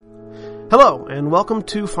Hello, and welcome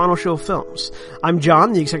to Final Show Films. I'm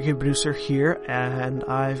John, the executive producer here, and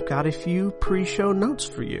I've got a few pre-show notes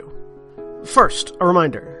for you. First, a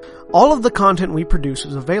reminder. All of the content we produce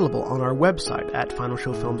is available on our website at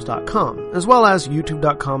finalshowfilms.com, as well as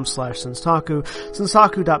youtube.com/Senstaku,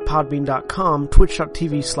 senstaku.podbean.com,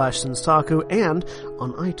 twitch.tv/Senstaku, and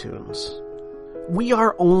on iTunes. We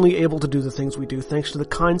are only able to do the things we do thanks to the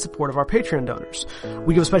kind support of our Patreon donors.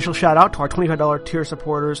 We give a special shout out to our $25 tier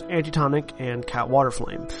supporters, Antitonic and Cat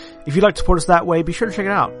Waterflame. If you'd like to support us that way, be sure to check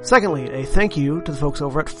it out. Secondly, a thank you to the folks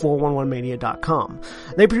over at 411mania.com.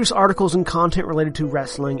 They produce articles and content related to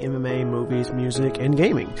wrestling, MMA, movies, music, and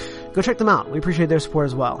gaming. Go check them out. We appreciate their support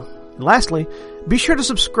as well. And lastly, be sure to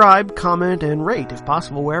subscribe, comment, and rate, if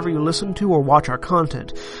possible, wherever you listen to or watch our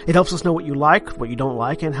content. It helps us know what you like, what you don't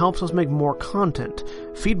like, and helps us make more content.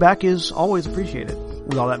 Feedback is always appreciated.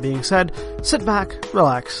 With all that being said, sit back,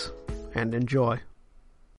 relax, and enjoy.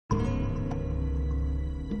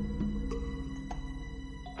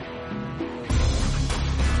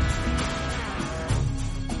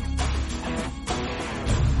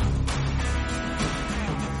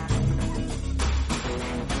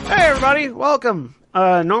 Hey everybody, welcome.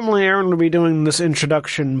 Normally Erin would be doing this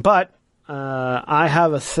introduction, but I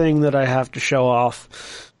have a thing that I have to show off.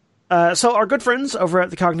 So our good friends over at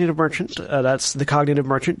The Cognitive Merchant, that's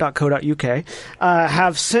thecognitivemerchant.co.uk,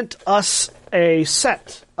 have sent us a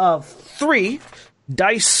set of 3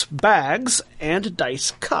 dice bags and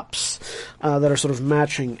dice cups that are sort of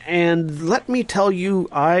matching. And let me tell you,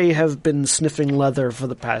 I have been sniffing leather for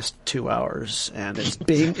the past 2 hours, and it's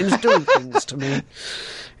doing things to me.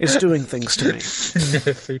 It's doing things to me.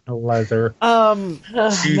 Sniffing leather. Man.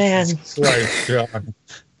 Christ, John.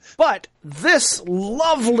 But this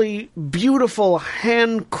lovely, beautiful,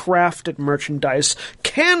 handcrafted merchandise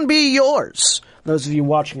can be yours. Those of you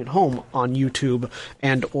watching at home on YouTube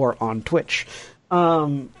and or on Twitch.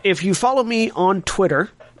 If you follow me on Twitter,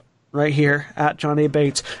 right here, at John A.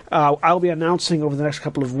 Bates, I'll be announcing over the next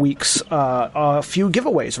couple of weeks a few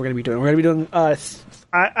giveaways we're going to be doing. We're going to be doing...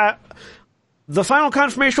 the final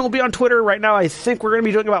confirmation will be on Twitter. Right now, I think we're going to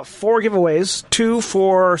be doing about 4 giveaways. 2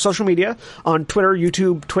 for social media on Twitter,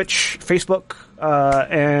 YouTube, Twitch, Facebook,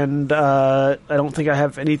 and I don't think I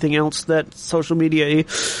have anything else that's social media.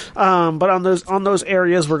 But on those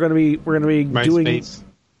areas, we're going to be MySpace. doing.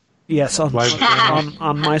 Yes, on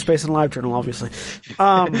MySpace and LiveJournal, obviously.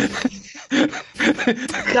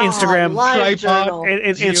 Instagram,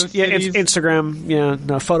 Instagram,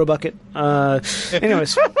 PhotoBucket.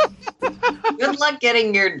 Anyways, Good luck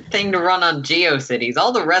getting your thing to run on GeoCities.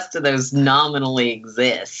 All the rest of those nominally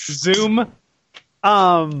exist. Zoom.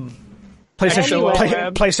 PlayStation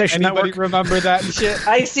Anybody Network. remember that shit?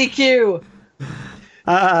 ICQ.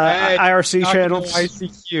 IRC channels.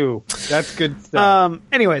 ICQ. That's good stuff.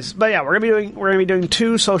 Anyways, but yeah, we're gonna be doing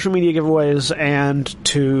 2 social media giveaways and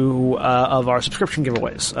 2 of our subscription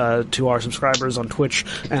giveaways to our subscribers on Twitch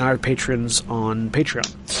and our patrons on Patreon.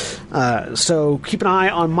 So keep an eye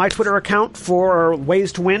on my Twitter account for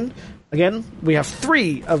ways to win. Again, we have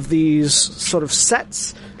 3 of these sort of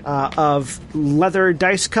sets of leather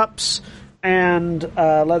dice cups and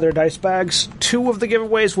leather dice bags. 2 of the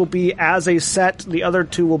giveaways will be as a set. The other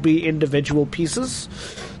 2 will be individual pieces.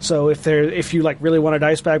 So if you like really want a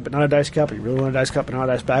dice bag but not a dice cup, or you really want a dice cup but not a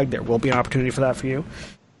dice bag, there will be an opportunity for that for you.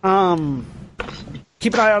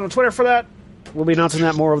 Keep an eye out on Twitter for that. We'll be announcing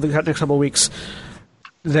that more over the next couple of weeks.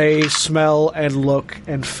 They smell and look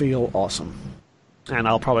and feel awesome. And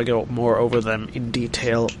I'll probably go more over them in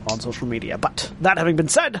detail on social media. But that having been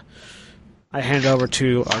said, I hand over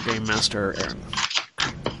to our Game Master, Erin.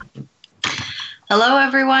 Hello,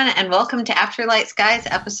 everyone, and welcome to Afterlight Skies,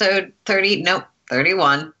 episode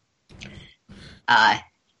 31.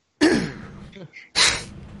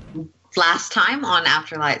 Last time on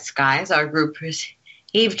Afterlight Skies, our group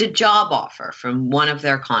received a job offer from one of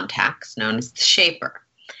their contacts, known as the Shaper.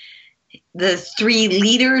 The 3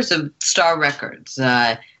 leaders of Star Records,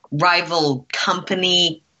 rival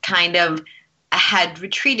company, kind of, had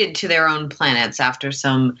retreated to their own planets after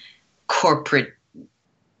some corporate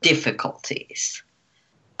difficulties.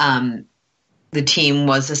 The team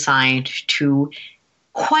was assigned to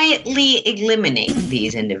quietly eliminate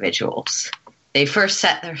these individuals. They first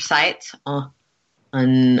set their sights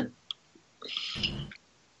on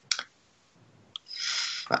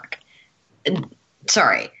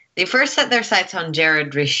They first set their sights on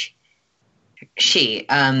Jared Rishi,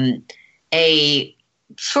 a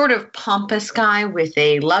sort of pompous guy with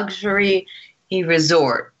a luxury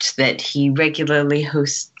resort that he regularly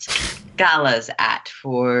hosts galas at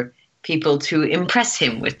for people to impress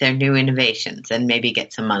him with their new innovations and maybe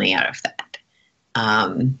get some money out of that.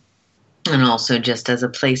 and also just as a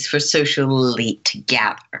place for social elite to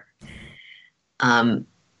gather.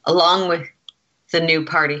 Along with the new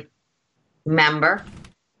party member,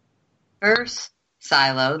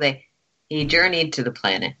 Silo, he journeyed to the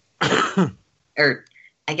planet. Or,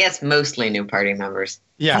 I guess mostly new party members.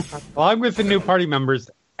 Yeah, along with the new party members,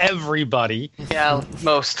 everybody. Yeah,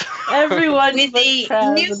 most. Everyone With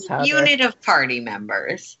a new unit of party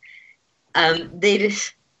members. They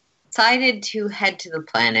decided to head to the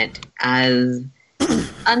planet as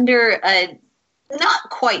under a not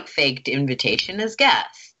quite faked invitation as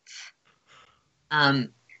guests.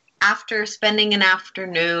 After spending an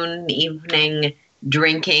afternoon, evening,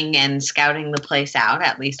 drinking and scouting the place out,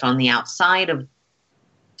 at least on the outside of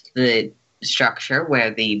the structure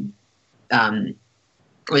where the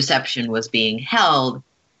reception was being held,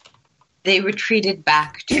 they retreated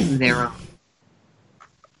back to their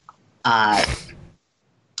own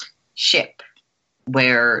ship,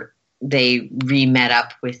 where they re-met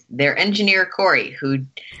up with their engineer, Cori, who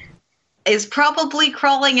is probably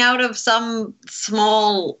crawling out of some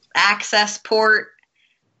small access port.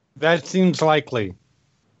 That seems likely.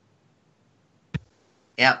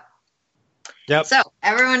 Yep. So,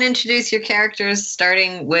 everyone introduce your characters,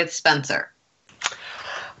 starting with Spencer.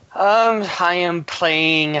 I am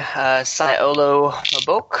playing Siolo'Mobok,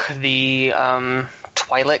 the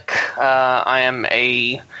Twi'lek. I am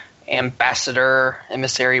a ambassador,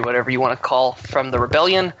 emissary, whatever you want to call, from the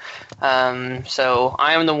rebellion. So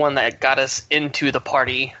I am the one that got us into the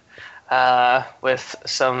party with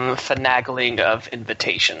some finagling of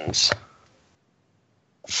invitations.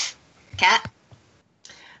 Kat?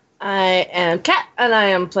 I am Kat, and I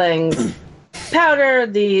am playing Powder,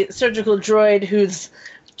 the surgical droid who's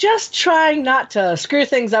just trying not to screw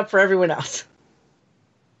things up for everyone else.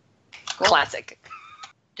 Cool. Classic.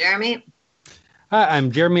 Jeremy? Hi,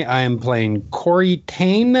 I'm Jeremy. I am playing Cori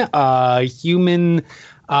Tane, a human,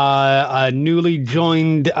 a newly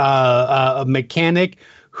joined mechanic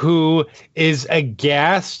who is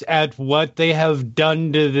aghast at what they have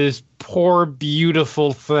done to this poor,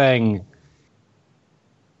 beautiful thing.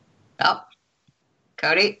 Oh.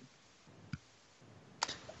 Koty?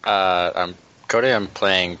 I'm Koty. I'm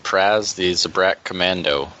playing Praz, the Zabrak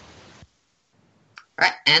Commando.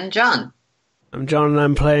 Right, and John? I'm John, and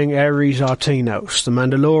I'm playing Ares Artinos, the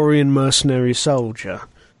Mandalorian mercenary soldier.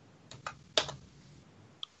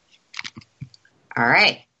 All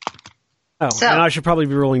right. Oh, So- and I should probably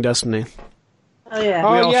be rolling Destiny. Oh,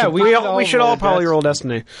 yeah. We should all probably roll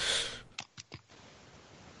Destiny.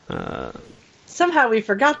 Somehow we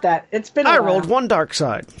forgot that. It's been a I while. rolled one dark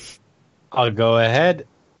side. I'll go ahead.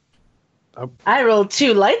 I rolled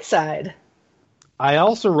 2 light side. I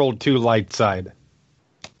also rolled 2 light side.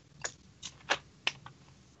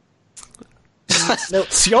 Nope.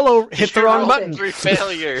 Ciolo hit the wrong rolled button. 3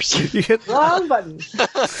 failures. You hit Wrong button.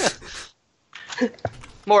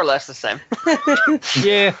 More or less the same.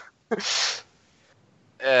 Yeah.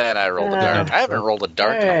 And I rolled a dark. I haven't rolled a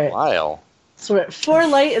dark in a Alright. while. So we're at 4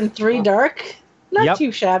 light and 3 dark. Not Yep.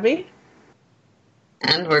 too shabby.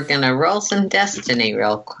 And we're going to roll some Destiny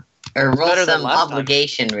real quick. Or roll Better than some last time.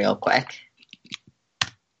 obligation real quick.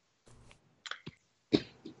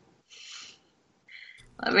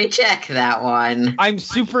 Let me check that one. I'm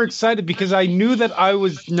super excited because I knew that I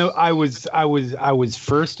was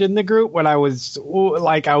first in the group when I was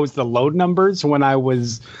the load numbers when I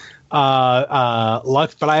was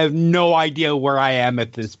Lux, but I have no idea where I am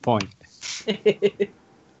at this point.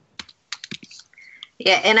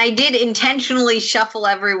 Yeah, and I did intentionally shuffle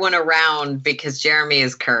everyone around because Jeremy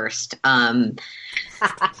is cursed. So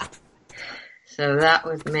that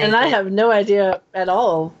would make And I have no idea at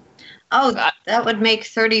all. Oh, that would make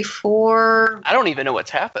 34. I don't even know what's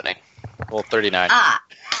happening. Well, 39.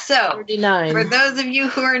 So 39. for those of you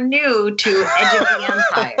who are new to Edge of the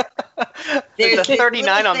Empire, There's a this 39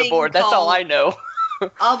 little on the thing board. That's all called I know.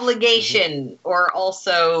 Obligation, or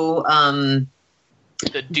also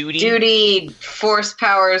The duty, force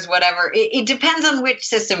powers, whatever. It depends on which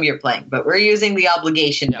system you're playing, but we're using the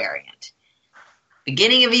obligation variant.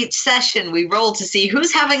 Beginning of each session, we roll to see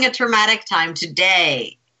who's having a traumatic time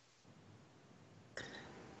today.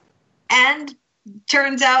 And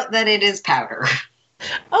turns out that it is Powder.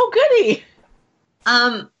 Oh, goody!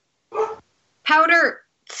 Powder,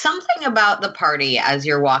 something about the party as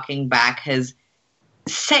you're walking back has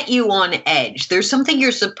set you on edge. There's something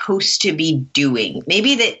you're supposed to be doing.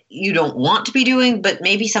 Maybe that you don't want to be doing, but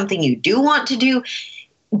maybe something you do want to do,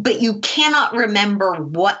 but you cannot remember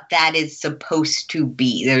what that is supposed to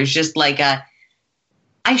be. There's just like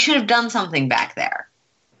I should have done something back there.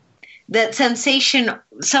 That sensation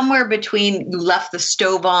somewhere between you left the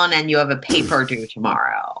stove on and you have a paper due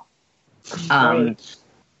tomorrow. whirling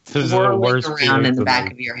This is the worst around in the feelings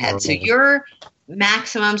back of your head. So your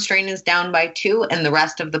maximum strain is down by 2, and the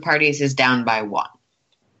rest of the party's is down by 1.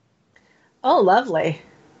 Oh, lovely.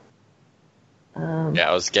 Yeah,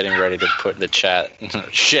 I was getting ready to put in the chat.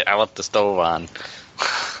 Shit, I left the stove on.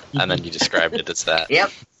 And then you described it as that.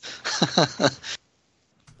 Yep.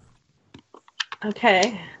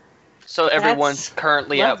 Okay. So everyone's That's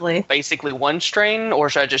currently lovely. at basically 1 strain, or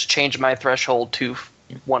should I just change my threshold to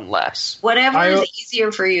 1 less? Whatever is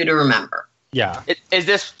easier for you to remember. Yeah. Is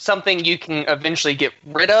this something you can eventually get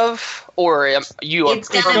rid of, or you are? It's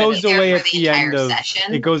It gonna goes be there away for at the the end entire of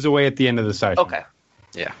session. it goes away at the end of the session. Okay.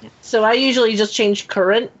 Yeah. So I usually just change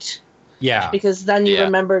current Yeah. because then you Yeah.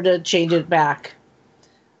 remember to change it back.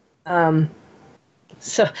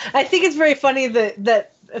 So I think it's very funny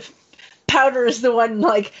that Powder is the one,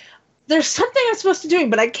 like, there's something I'm supposed to do,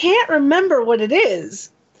 but I can't remember what it is.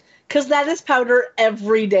 Because that is Powder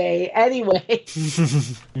every day anyway.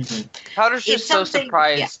 Powder's It's just so something-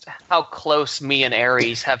 surprised how close me and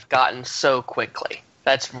Ares have gotten so quickly.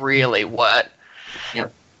 That's really what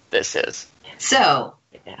Yep. this is. So,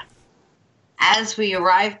 Yeah. as we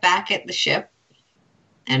arrive back at the ship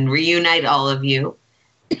and reunite all of you,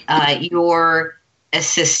 your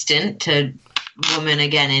assistant, a woman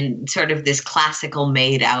again in sort of this classical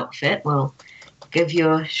maid outfit, will give you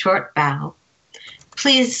a short bow.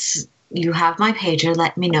 Please, you have my pager.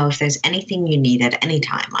 Let me know if there's anything you need at any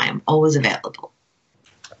time. I am always available.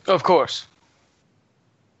 Of course.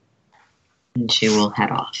 And she will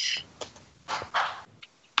head off.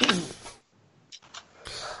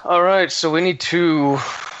 All right, so we need to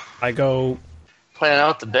I go plan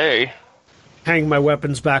out the day. hang my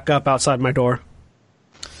weapons back up outside my door.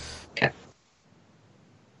 Okay.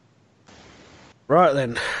 Right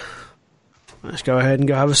then. Let's go ahead and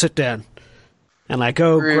go have a sit down. And I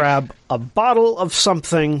go grab a bottle of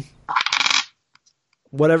something,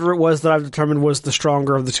 whatever it was that I've determined was the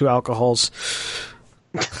stronger of the 2 alcohols,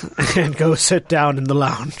 and go sit down in the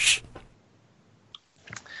lounge.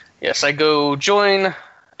 Yes, I go join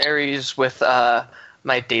Ares with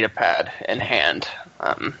my data pad in hand,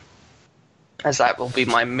 as that will be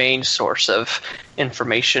my main source of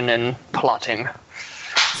information and plotting.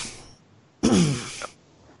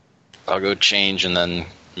 I'll go change and then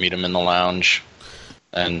meet him in the lounge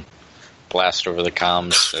and blast over the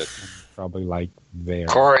comms. Probably like there.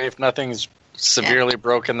 Cori, if nothing's severely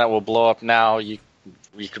broken that will blow up now, we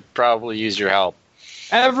could probably use your help.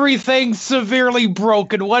 Everything's severely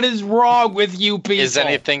broken. What is wrong with you people? Is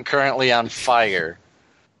anything currently on fire?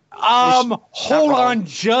 Hold on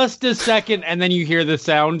just a second, and then you hear the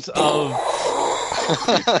sounds of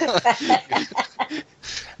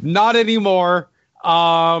not anymore.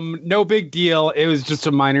 No big deal. It was just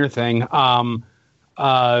a minor thing. What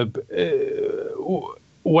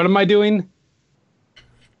am I doing?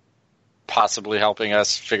 Possibly helping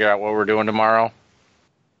us figure out what we're doing tomorrow.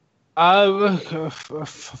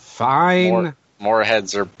 Fine. More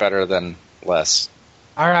heads are better than less.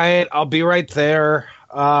 All right, I'll be right there.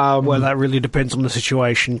 Well, that really depends on the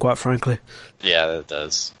situation, quite frankly. Yeah, it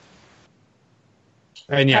does.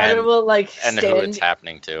 And Powder will And stand. who it's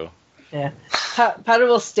happening to. Yeah, Powder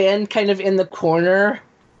will stand kind of in the corner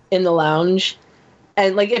in the lounge,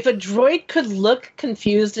 and if a droid could look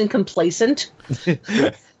confused and complacent,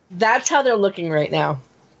 that's how they're looking right now.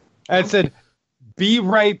 I said, be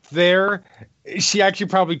right there. She actually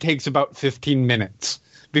probably takes about 15 minutes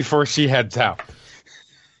before she heads out.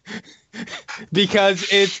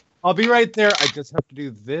 Because I'll be right there. I just have to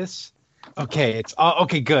do this. Okay,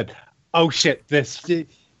 okay, good. Oh shit, this.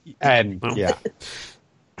 And yeah.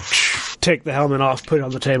 Take the helmet off, put it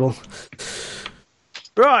on the table.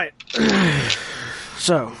 Right.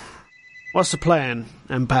 So, what's the plan,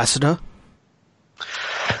 Ambassador?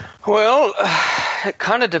 Well, it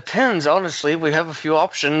kind of depends, honestly. We have a few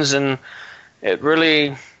options, and it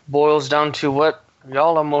really boils down to what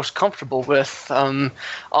y'all are most comfortable with.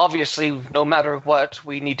 Obviously, no matter what,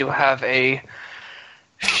 we need to have a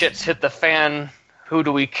shit's hit the fan, who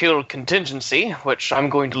do we kill contingency, which I'm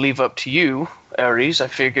going to leave up to you, Ares. I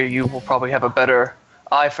figure you will probably have a better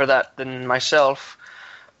eye for that than myself.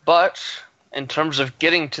 But in terms of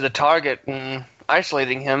getting to the target and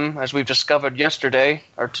isolating him, as we've discovered yesterday,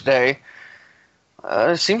 or today,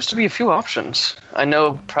 there seems to be a few options. I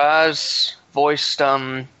know Praz voiced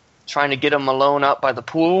trying to get him alone out by the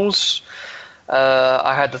pools.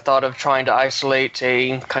 I had the thought of trying to isolate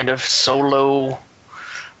a kind of solo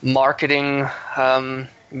marketing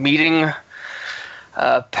meeting.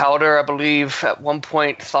 Powder, I believe, at one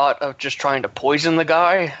point thought of just trying to poison the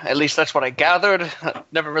guy. At least that's what I gathered.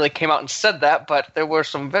 Never really came out and said that, but there were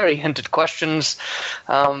some very hinted questions.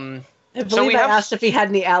 I believe I asked if he had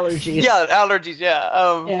any allergies. Yeah, allergies.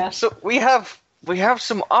 Yeah. Yeah. So we have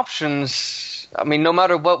some options. I mean, no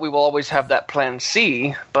matter what, we will always have that plan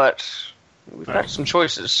C, but we've got some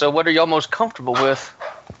choices. So what are y'all most comfortable with?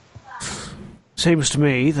 Seems to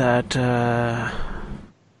me that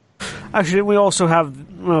actually we also have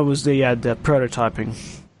was the prototyping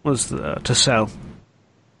was to sell.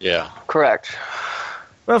 Yeah. Correct.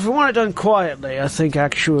 Well, if we want it done quietly, I think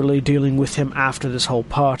actually dealing with him after this whole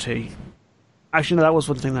party. Actually, no, that was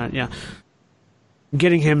one thing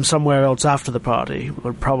getting him somewhere else after the party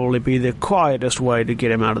would probably be the quietest way to get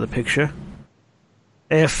him out of the picture.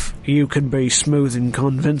 If you can be smooth and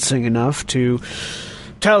convincing enough to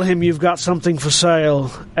tell him you've got something for sale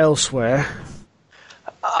elsewhere.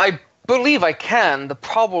 I believe I can. The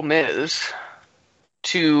problem is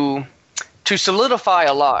to solidify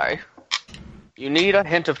a lie, you need a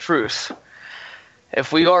hint of truth.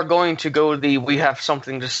 If we are going to go the we have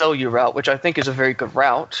something to sell you route, which I think is a very good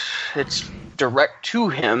route, it's direct to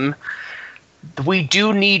him, we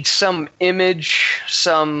do need some image,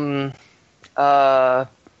 some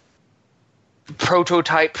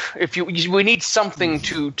prototype. We need something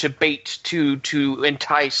to bait, to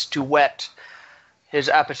entice, to whet his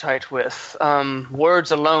appetite with.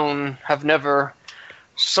 Words alone have never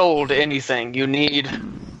sold anything. You need,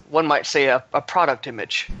 one might say, a product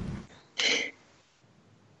image.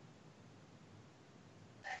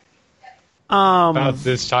 About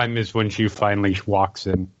this time is when she finally walks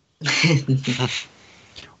in.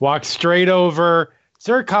 Walks straight over. Is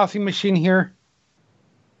there a coffee machine here?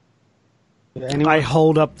 I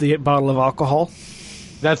hold up the bottle of alcohol.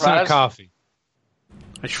 That's not coffee.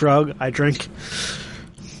 I shrug. I drink.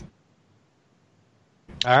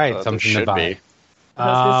 All right, something to buy. I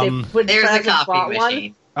was gonna say, There's a Praz have bought coffee one?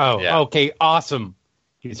 machine. Oh, Yeah. okay, awesome.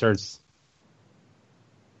 He starts.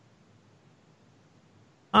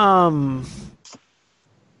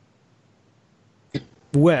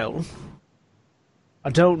 Well, I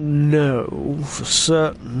don't know for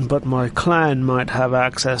certain, but my clan might have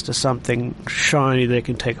access to something shiny they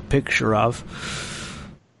can take a picture of.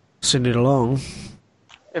 Send it along.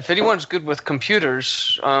 If anyone's good with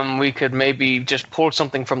computers, we could maybe just pull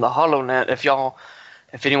something from the HoloNet.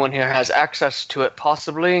 If anyone here has access to it,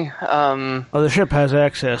 possibly. Oh, the ship has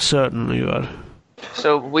access, certainly, but...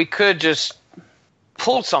 So we could just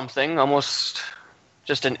pull something, almost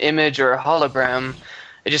just an image or a hologram.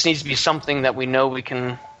 It just needs to be something that we know we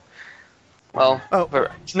can. Well,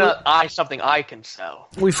 it's not something I can sell.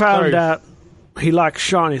 We found out he likes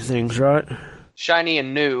shiny things, right? Shiny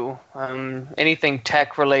and new. Anything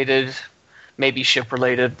tech related, maybe ship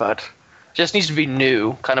related, but just needs to be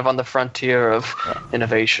new, kind of on the frontier of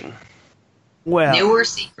innovation. Well, New or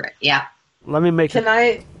secret, yeah. let me make it...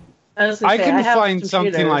 I can find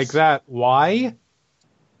something like that. Why?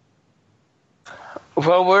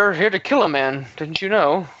 Well, we're here to kill a man, didn't you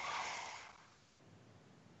know?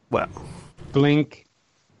 Well, Blink.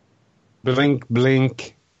 Blink,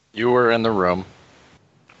 blink. You were in the room,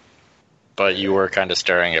 but you were kind of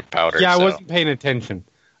staring at powder. Yeah, so. I wasn't paying attention.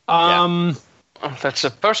 Oh, that's a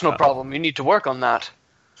personal problem. You need to work on that.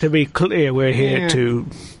 to be clear, we're here to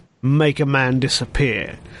make a man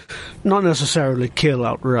disappear. Not necessarily kill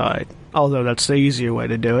outright, although that's the easier way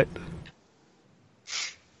to do it.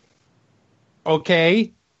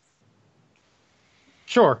 Okay.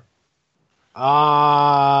 Sure.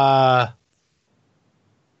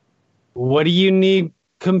 What do you need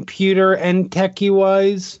computer and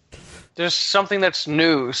techie-wise? There's something that's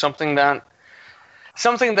new, something that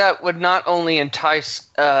would not only entice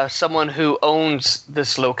someone who owns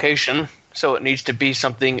this location, so it needs to be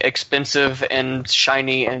something expensive and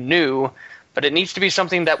shiny and new, but it needs to be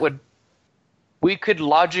something that we could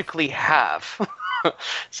logically have.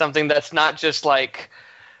 Something that's not just like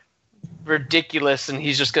ridiculous and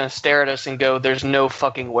he's just going to stare at us and go, there's no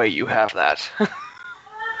fucking way you have that.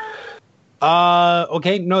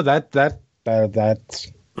 Okay, no, that's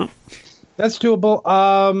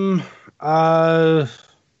doable.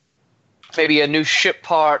 Maybe a new ship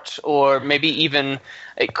part, or maybe even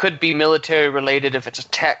it could be military related if it's a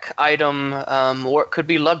tech item, or it could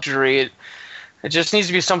be luxury. It just needs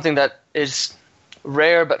to be something that is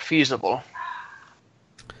rare but feasible.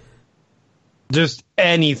 Just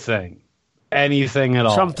anything at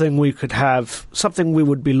all. Something we could have, something we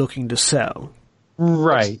would be looking to sell.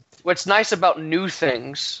 Right. What's nice about new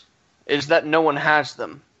things is that no one has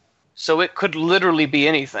them. So it could literally be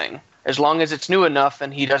anything, as long as it's new enough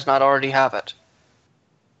and he does not already have it.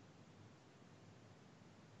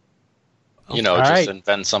 You know, All just right.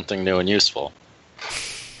 invent something new and useful.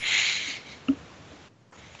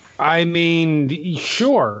 I mean,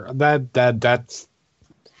 sure. That's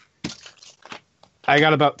I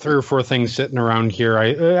got about 3 or 4 things sitting around here.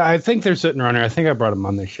 I think they're sitting around here. I think I brought them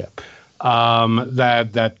on the ship.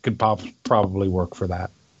 That could probably work for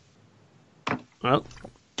that. Well,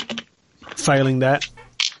 failing that,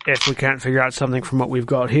 if we can't figure out something from what we've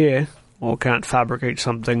got here, or can't fabricate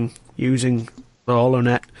something using the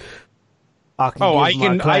HoloNet, I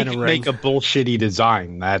can make a bullshitty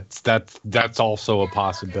design. That's also a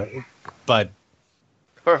possibility. But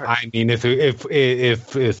Perfect. I mean, if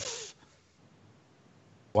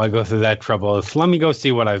why go through that trouble? Let me go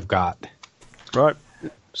see what I've got. Right.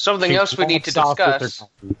 Something else we need to discuss.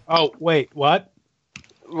 Oh, wait, what?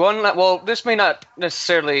 Well, this may not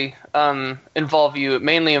necessarily involve you. It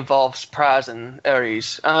mainly involves Praz and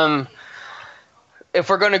Ares. If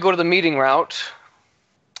we're going to go to the meeting route,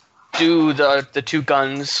 do the 2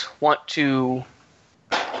 guns want to...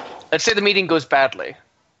 Let's say the meeting goes badly.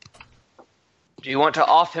 Do you want to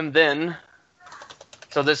off him then?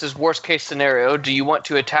 So this is worst case scenario. Do you want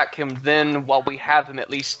to attack him then while we have him at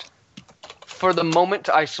least for the moment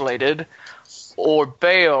isolated, or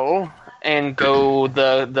bail and go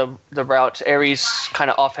the route Ares kind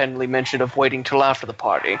of offhandedly mentioned of waiting till after the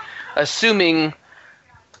party, assuming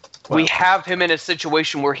we have him in a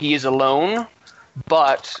situation where he is alone,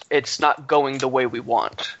 but it's not going the way we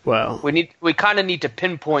want. Well, we kind of need to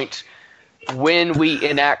pinpoint when we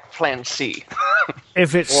enact Plan C.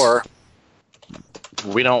 Or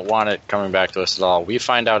we don't want it coming back to us at all. We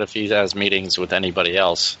find out if he has meetings with anybody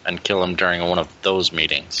else and kill him during one of those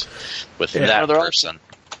meetings with that person.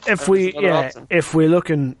 If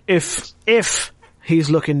he's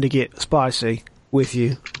looking to get spicy with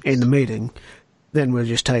you in the meeting, then we'll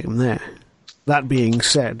just take him there. That being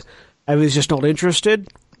said, if he's just not interested,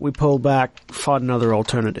 we pull back, find another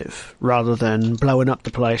alternative, rather than blowing up the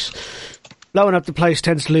place. Blowing up the place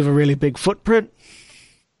tends to leave a really big footprint,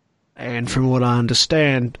 and from what I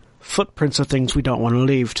understand, footprints are things we don't want to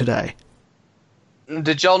leave today.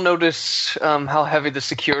 Did y'all notice how heavy the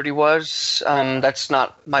security was? That's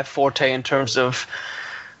not my forte in terms of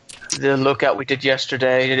the lookout we did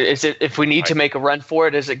yesterday. Is it, if we need to make a run for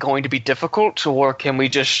it, is it going to be difficult, or can we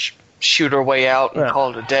just shoot our way out and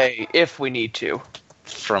call it a day if we need to?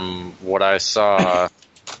 From what I saw,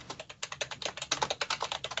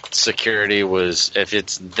 security was, if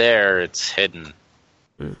it's there, it's hidden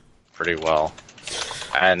pretty well.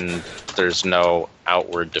 And there's no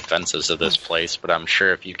outward defenses of this place, but I'm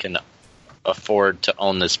sure if you can afford to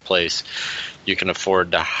own this place, you can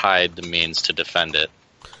afford to hide the means to defend it.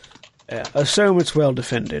 Yeah, assume it's well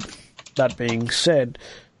defended. That being said,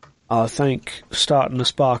 I think starting the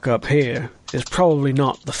spark up here is probably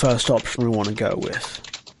not the first option we want to go with.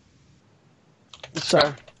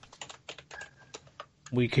 So,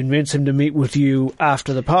 we convince him to meet with you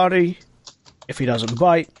after the party. If he doesn't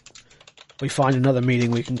bite, we find another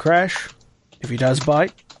meeting we can crash. If he does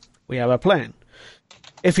bite, we have a plan.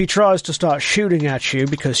 If he tries to start shooting at you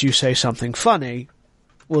because you say something funny,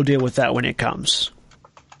 we'll deal with that when it comes.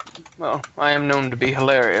 Well, I am known to be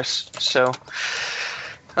hilarious, so...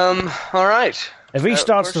 all right. If he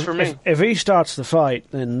starts the fight,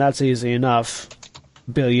 then that's easy enough.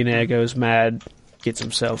 Billionaire goes mad, gets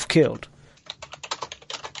himself killed.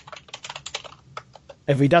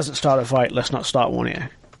 If he doesn't start a fight, let's not start one here.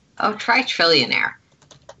 Oh, try trillionaire.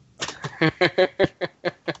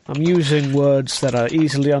 I'm using words that are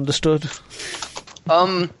easily understood.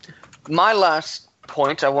 My last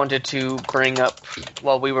point I wanted to bring up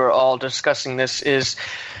while we were all discussing this is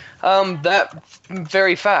that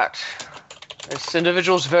very fact. This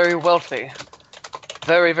individual's very wealthy.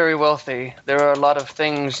 Very, very wealthy. There are a lot of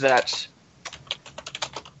things that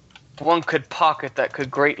one could pocket that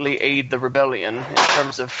could greatly aid the rebellion in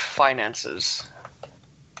terms of finances.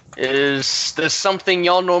 Is this something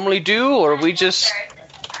y'all normally do, or are we just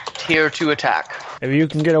here to attack? If you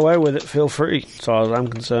can get away with it, feel free, as far as I'm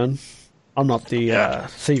concerned. I'm not the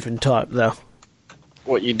thieving type, though.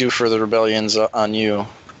 What you do for the rebellion's on you,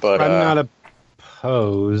 but... I'm not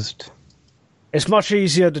opposed. It's much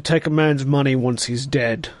easier to take a man's money once he's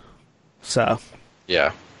dead, so...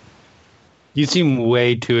 Yeah. You seem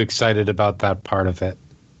way too excited about that part of it.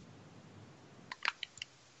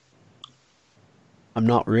 I'm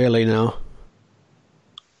not really, no.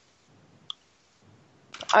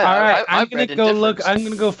 Alright, I'm gonna go look. I'm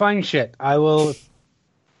gonna go find shit. I will...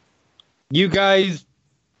 You guys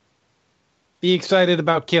be excited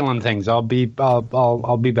about killing things. I'll be back.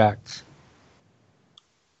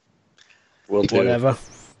 We'll do. Whatever.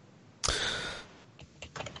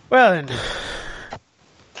 Well then.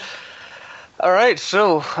 Alright,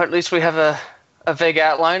 so at least we have a vague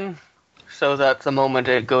outline, so that the moment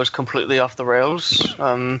it goes completely off the rails,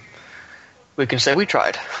 we can say we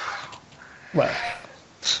tried. Well,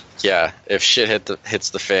 Yeah, if shit hits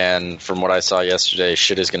the fan, from what I saw yesterday,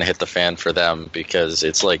 shit is going to hit the fan for them because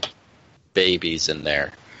it's like babies in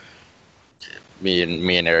there. Me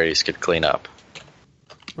and Ares could clean up.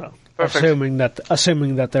 well, Perfect.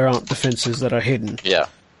 assuming that there aren't defenses that are hidden. Yeah.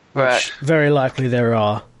 Right. Very likely there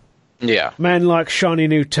are. Yeah. Man like shiny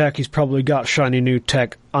new tech, he's probably got shiny new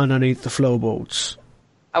tech underneath the floorboards.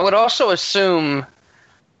 I would also assume.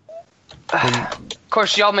 Of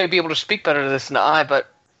course, y'all may be able to speak better to this than I, but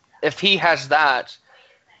if he has that,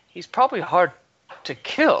 he's probably hard to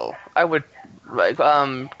kill. I would like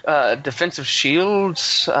defensive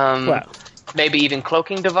shields, maybe even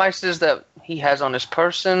cloaking devices that he has on his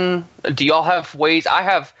person. Do y'all have ways? I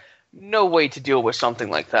have no way to deal with something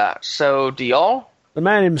like that. So, do y'all? The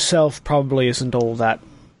man himself probably isn't all that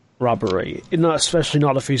robbery, especially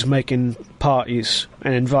not if he's making parties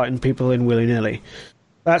and inviting people in willy-nilly.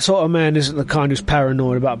 That sort of man isn't the kind who's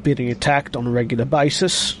paranoid about being attacked on a regular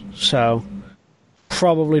basis, so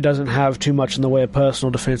probably doesn't have too much in the way of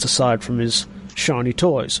personal defense aside from his shiny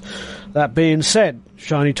toys. That being said,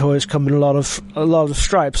 shiny toys come in a lot of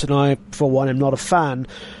stripes, and I, for one, am not a fan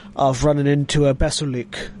of running into a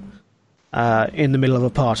Basulik in the middle of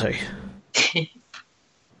a party.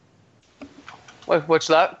 Wait, what's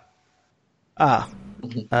that?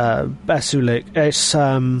 Basulik.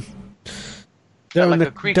 It's Like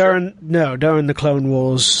a creature? during the Clone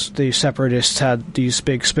Wars, the Separatists had these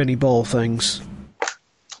big spinny ball things.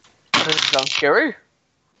 Does it sound scary?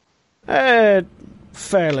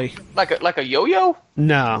 Fairly. Like a yo-yo?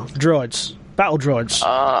 No, droids. Battle droids.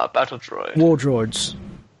 Battle droid. War droids.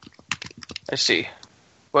 I see.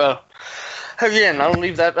 Well, again, I'll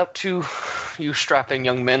leave that up to you strapping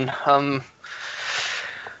young men.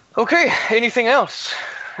 Okay, anything else?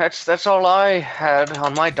 That's all I had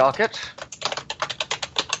on my docket.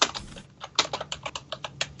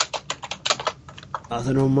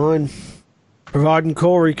 Nothing on mine. Providing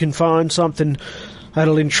Cori can find something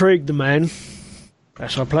that'll intrigue the man.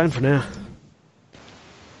 That's our plan for now.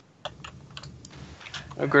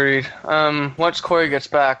 Agreed. Once Cori gets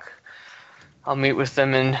back, I'll meet with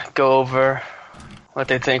them and go over what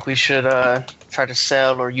they think we should try to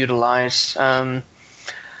sell or utilize. And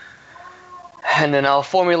then I'll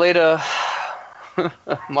formulate a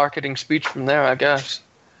marketing speech from there, I guess.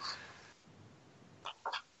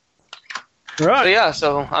 Right. So yeah,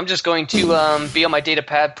 so I'm just going to be on my data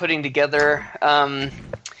pad putting together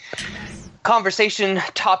conversation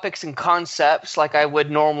topics and concepts like I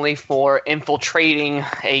would normally for infiltrating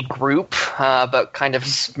a group, but kind of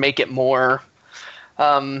make it more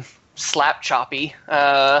slap choppy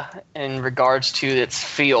in regards to its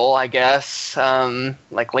feel, I guess,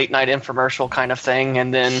 like late night infomercial kind of thing,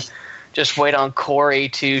 and then just wait on Cori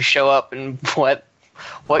to show up and what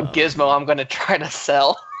gizmo I'm going to try to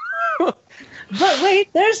sell. But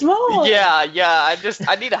wait, there's more. Yeah.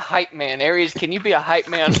 I need a hype man. Aries, can you be a hype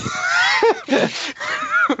man?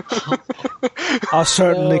 I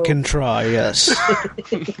certainly can try, yes.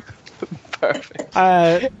 Perfect.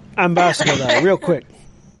 Ambassador, though, real quick.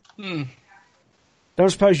 Don't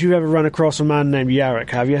suppose you've ever run across a man named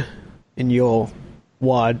Yarrick, have you? In your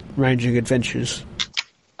wide-ranging adventures.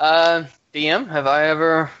 DM, have I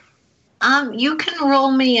ever... You can roll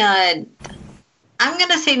me a... I'm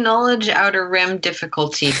going to say Knowledge Outer Rim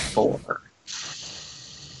difficulty 4.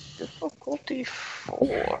 Difficulty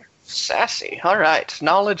 4. Sassy. All right.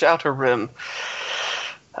 Knowledge Outer Rim.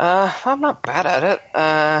 I'm not bad at it.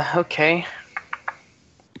 Okay.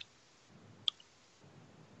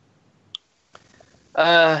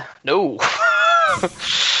 No.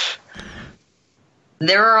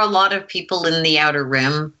 There are a lot of people in the Outer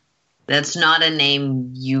Rim. That's not a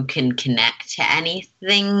name you can connect to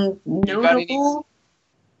anything notable.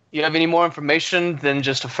 You have any more information than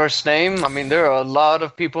just a first name? I mean, there are a lot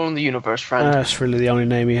of people in the universe, friend. That's really the only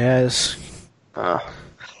name he has.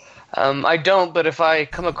 I don't, but if I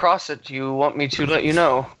come across it, you want me to let you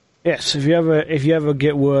know? Yes, if you ever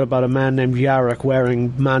get word about a man named Yarrick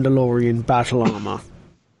wearing Mandalorian battle armor,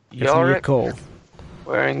 give me a call.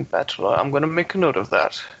 Wearing battle armor. I'm going to make a note of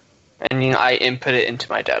that. And I input it into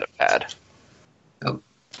my data pad. Oh.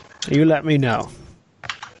 You let me know.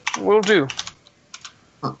 Will do.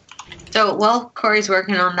 So, while Cori's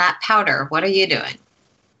working on that powder, what are you doing?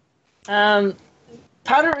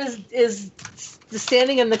 Powder is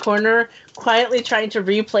standing in the corner, quietly trying to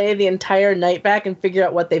replay the entire night back and figure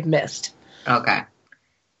out what they've missed. Okay.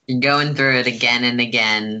 You're going through it again and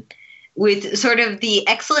again with sort of the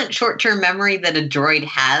excellent short-term memory that a droid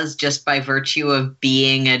has just by virtue of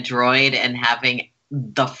being a droid and having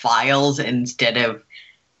the files instead of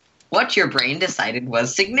what your brain decided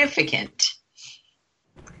was significant.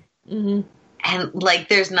 Mm-hmm. and like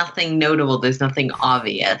there's nothing notable, there's nothing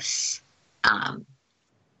obvious.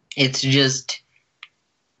 It's just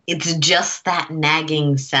that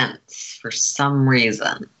nagging sense for some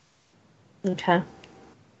reason. Okay.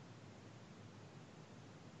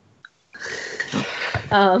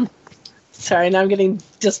 Sorry, now I'm getting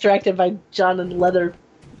distracted by John and leather.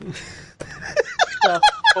 So.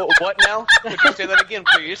 Oh, what now? Would you say that again,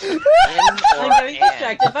 please? I'm getting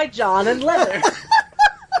distracted by John and leather.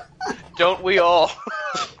 Don't we all?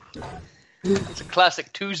 It's a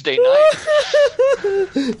classic Tuesday night.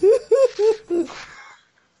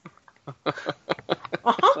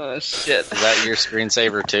 Oh, shit. Is that your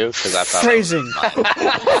screensaver too? Because I thought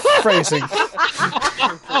Phrasing.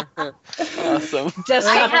 Awesome.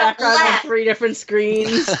 Desktop background on 3 different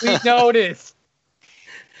screens. We noticed.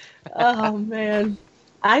 Oh, man.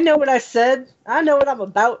 I know what I said. I know what I'm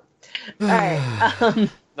about. All right.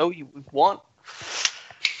 No, you want.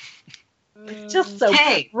 Just so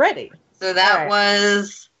ready. So that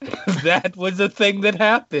was... That was a thing that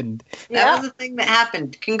happened. That was a thing that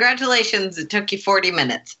happened. Congratulations, it took you 40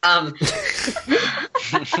 minutes. Oh,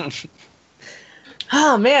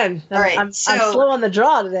 man. All right, I'm slow on the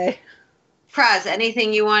draw today. Praz,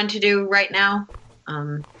 anything you wanted to do right now?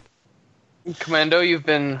 Commando, you've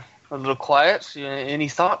been a little quiet. Any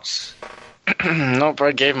thoughts? Nope,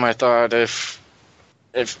 I gave my thought. If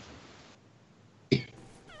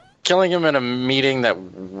killing him in a meeting that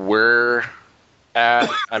we're at,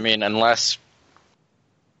 I mean, unless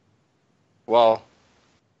you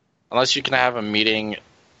can have a meeting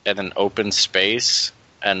at an open space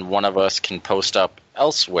and one of us can post up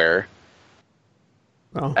elsewhere,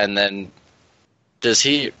 and then does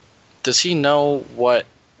he know what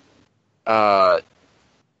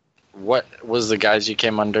was the guys you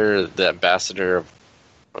came under, the ambassador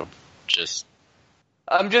of just...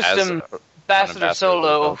 I'm just Ambassador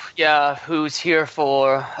Solo, who's here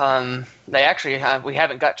for... they actually we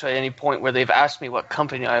haven't got to any point where they've asked me what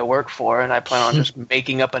company I work for, and I plan on just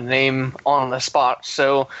making up a name on the spot.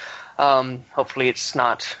 So hopefully it's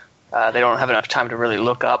not... they don't have enough time to really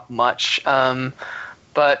look up much.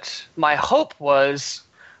 But my hope was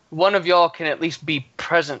one of y'all can at least be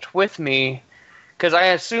present with me, because I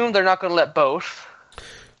assume they're not going to let both.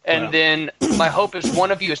 And then my hope is one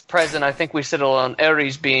of you is present. I think we settle on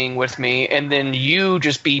Ares being with me, and then you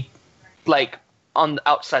just be like on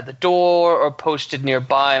outside the door or posted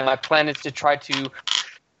nearby. My plan is to try to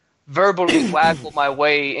verbally waggle my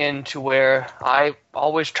way into where I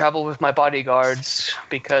always travel with my bodyguards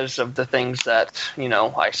because of the things that,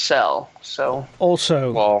 I sell. So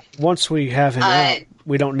also, once we have him out,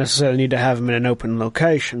 we don't necessarily need to have him in an open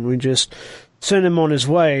location. We just send him on his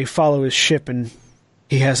way, follow his ship, and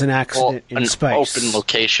he has an accident in space. Open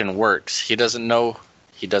location works. He doesn't know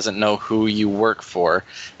who you work for.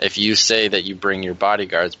 If you say that you bring your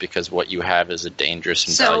bodyguards because what you have is a dangerous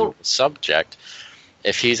and valuable subject,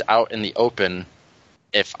 if he's out in the open,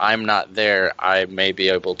 if I'm not there, I may be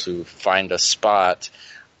able to find a spot.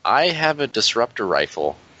 I have a disruptor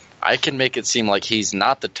rifle. I can make it seem like he's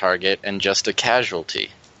not the target and just a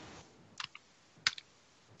casualty.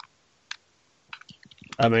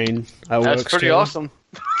 I mean, that's pretty awesome.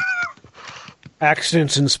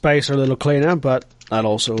 Accidents in space are a little cleaner, but that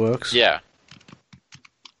also works. Yeah.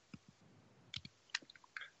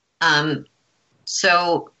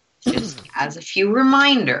 So, just as a few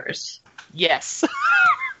reminders. Yes.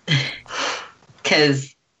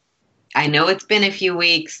 Because I know it's been a few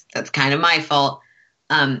weeks. That's kind of my fault.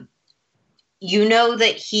 You know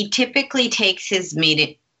that he typically takes his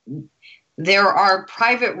meeting... There are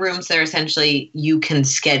private rooms that are essentially you can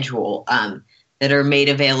schedule that are made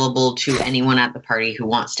available to anyone at the party who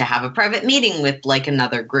wants to have a private meeting with like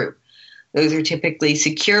another group. Those are typically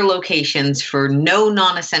secure locations for no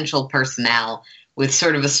non-essential personnel, with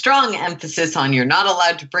sort of a strong emphasis on you're not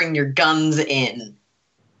allowed to bring your guns in.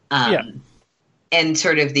 And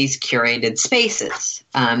sort of these curated spaces.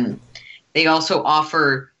 They also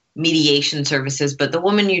offer mediation services, but the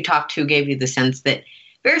woman you talked to gave you the sense that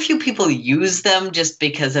very few people use them just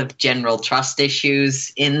because of general trust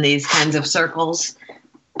issues in these kinds of circles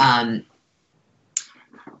about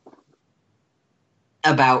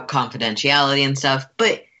confidentiality and stuff.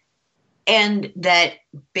 And that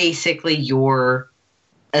basically your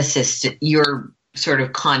assistant, your sort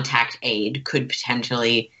of contact aide could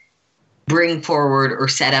potentially bring forward or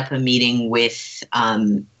set up a meeting with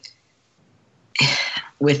the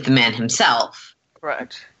man himself.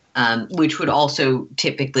 Correct. Which would also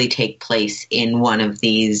typically take place in one of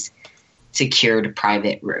these secured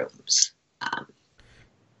private rooms.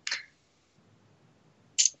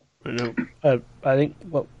 I think,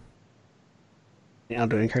 I'm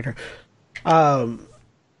doing character.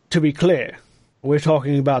 To be clear, we're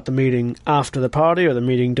talking about the meeting after the party or the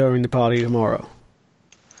meeting during the party tomorrow?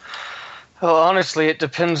 Well, honestly, it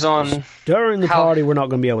depends on... During the party, we're not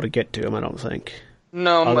going to be able to get to him, I don't think.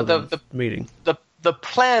 No, but the meeting. The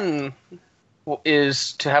plan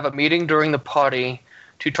is to have a meeting during the party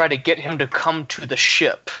to try to get him to come to the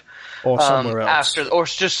ship. Or somewhere else. Or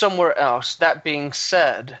just somewhere else. That being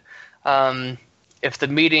said, if the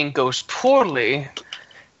meeting goes poorly...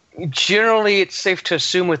 Generally, it's safe to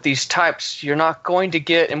assume with these types, you're not going to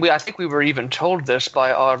get, and I think we were even told this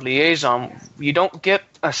by our liaison, you don't get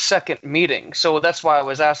a second meeting. So that's why I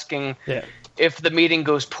was asking, if the meeting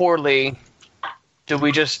goes poorly, do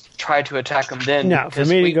we just try to attack them then? No, if the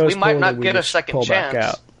meeting goes poorly, we might not get a second chance. Back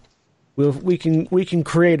out. We can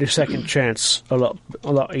create a second chance a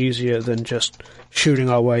lot easier than just shooting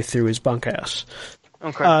our way through his bunkhouse.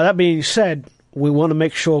 Okay. That being said, we want to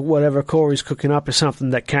make sure whatever Cori's cooking up is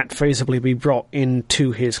something that can't feasibly be brought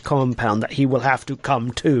into his compound, that he will have to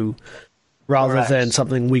come to, rather than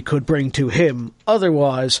something we could bring to him.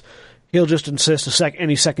 Otherwise, he'll just insist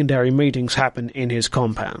any secondary meetings happen in his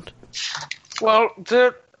compound. Well,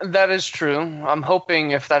 that is true. I'm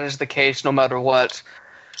hoping if that is the case, no matter what.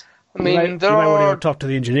 I mean, you might want to talk to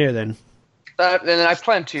the engineer then. And I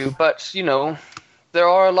plan to, but, there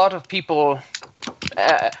are a lot of people...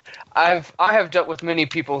 I have dealt with many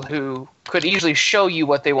people who could easily show you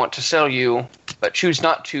what they want to sell you, but choose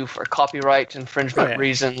not to for copyright infringement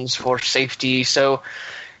reasons, for safety. So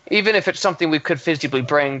even if it's something we could feasibly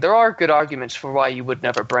bring, there are good arguments for why you would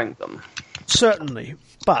never bring them. Certainly,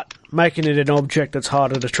 but making it an object that's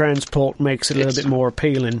harder to transport makes it a little bit more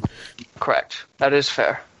appealing. Correct. That is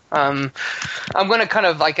fair. I'm going to kind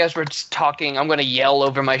of, as we're talking, I'm going to yell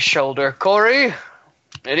over my shoulder, Cori,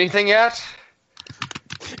 anything yet?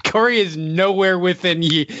 Cori is nowhere within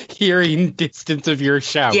hearing distance of your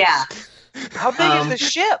shout. Yeah. How big is the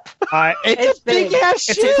ship? It's a big ass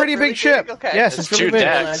ship. It's a pretty big ship. Okay. Yes, it's really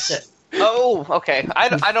big. Oh, okay.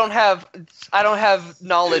 I don't have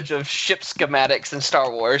knowledge of ship schematics in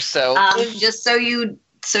Star Wars, so just so you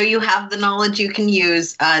have the knowledge you can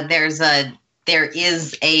use. There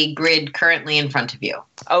is a grid currently in front of you.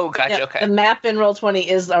 Oh, gotcha. Yeah, okay. The map in Roll20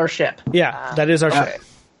 is our ship. Yeah, that is our ship.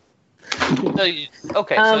 So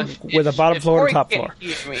with a bottom floor and top floor.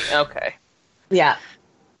 Okay. Yeah.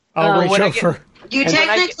 I'll reach over. You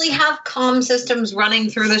technically have comm systems running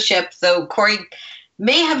through the ship, though Cori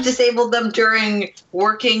may have disabled them during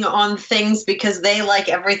working on things because they, like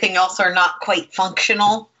everything else, are not quite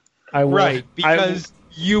functional. Because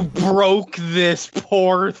you broke this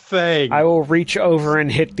poor thing. I will reach over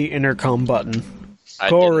and hit the intercom button.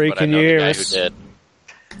 Cori, can you hear us?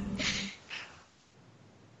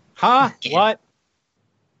 Huh? What?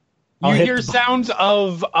 You hear the sounds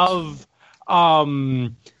of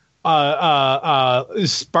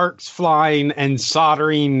sparks flying and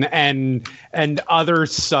soldering and other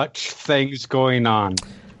such things going on.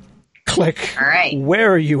 Click. All right.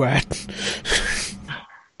 Where are you at?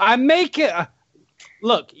 I'm making...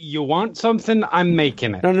 Look, you want something? I'm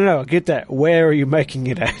making it. No. Get that. Where are you making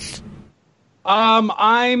it at?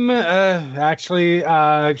 I'm actually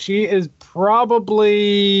she is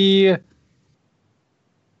probably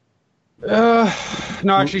no,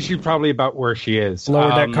 actually she's probably about where she is. Lower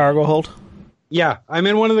that cargo hold? Yeah, I'm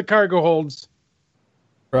in one of the cargo holds.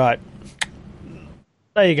 Right.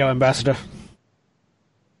 There you go, Ambassador.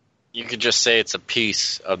 You could just say it's a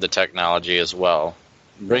piece of the technology as well.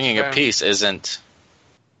 Bringing a piece isn't...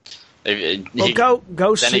 Well,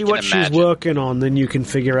 go see what she's working on, then you can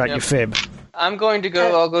figure out your fib. I'm going to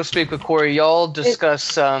go. I'll go speak with Cori. Y'all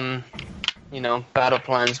discuss, battle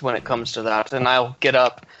plans when it comes to that, and I'll get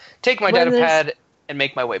up, take my data pad, and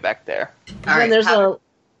make my way back there. When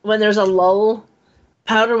there's a lull,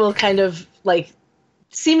 Powder will kind of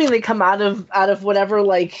seemingly come out of whatever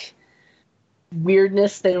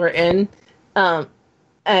weirdness they were in,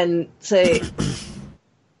 and say,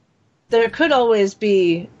 there could always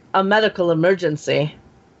be a medical emergency.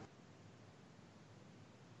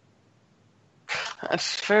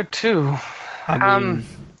 That's fair too. I mean,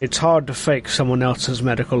 it's hard to fake someone else's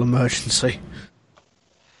medical emergency.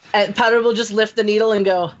 And Powder will just lift the needle and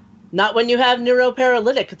go, not when you have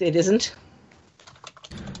neuroparalytic, it isn't.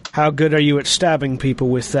 How good are you at stabbing people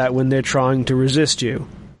with that when they're trying to resist you?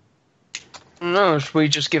 No, we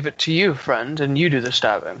just give it to you, friend, and you do the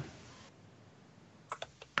stabbing.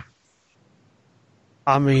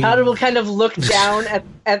 I mean... Powder will kind of look down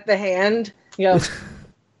at the hand. He goes,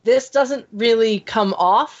 this doesn't really come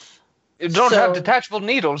off. You don't have detachable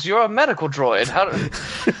needles. You're a medical droid.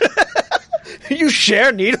 You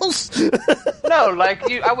share needles? No, like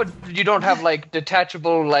you don't have like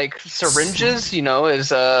detachable like syringes,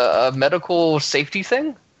 as a medical safety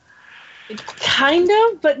thing. Kind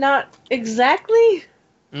of, but not exactly.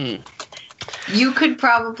 You could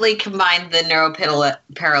probably combine the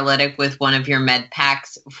neuroparalytic with one of your med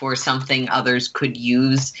packs for something others could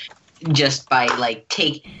use just by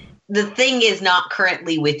the thing is not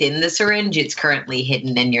currently within the syringe, it's currently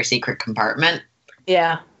hidden in your secret compartment.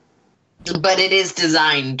 Yeah. But it is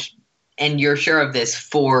designed, and you're sure of this,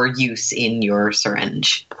 for use in your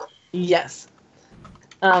syringe. Yes.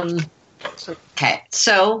 Okay,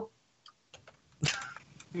 so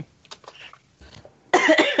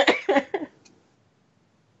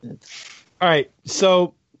All right,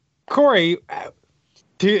 so Cori,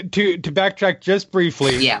 to backtrack just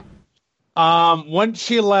briefly. yeah. Once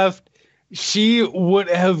she left, she would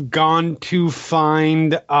have gone to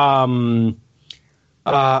find oh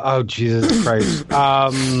Jesus Christ.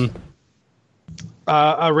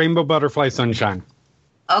 A rainbow butterfly sunshine.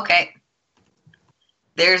 Okay.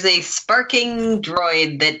 There's a sparking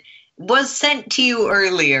droid that was sent to you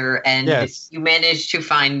earlier, and Yes. you managed to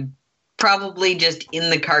find probably just in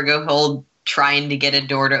the cargo hold trying to get a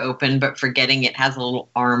door to open, but forgetting it has a little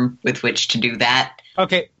arm with which to do that.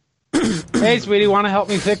 Okay. Hey, sweetie, want to help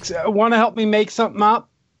me make something up?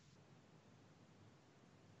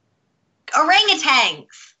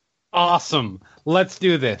 Orangutans! Awesome. Let's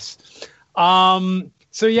do this. So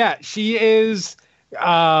yeah, she is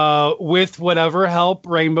with whatever help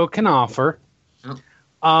Rainbow can offer.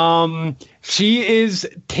 She is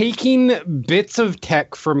taking bits of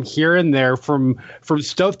tech from here and there, from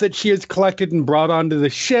stuff that she has collected and brought onto the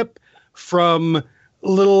ship, from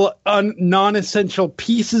little non-essential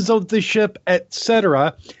pieces of the ship,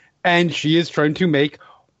 etc. And she is trying to make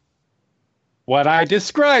what I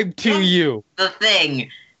described to you. The thing.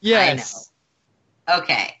 Yes. I know.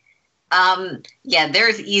 Okay. Yeah,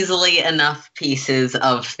 there's easily enough pieces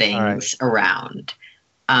of things around.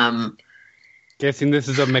 Guessing this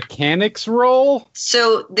is a mechanics roll?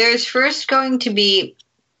 So there's first going to be,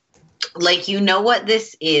 what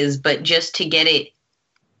this is, but just to get it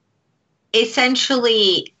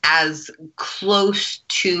essentially as close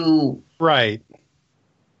to... Right.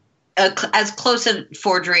 as close a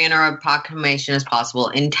forgery or approximation as possible.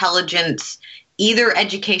 Intelligence, either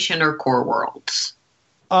education or core worlds.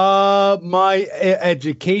 My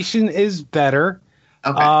education is better.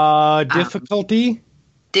 Okay. Difficulty?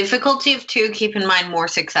 Difficulty of 2. Keep in mind more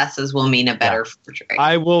successes will mean a better forgery.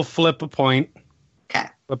 I will flip a point. Okay.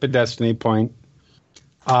 Flip a destiny point.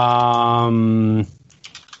 That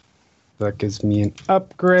gives me an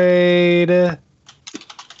upgrade.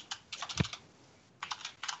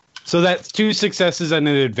 So that's 2 successes and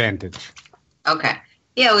an advantage. Okay.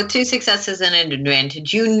 Yeah, with 2 successes and an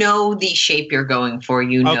advantage, you know the shape you're going for.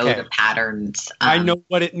 You know the patterns. I know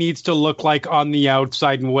what it needs to look like on the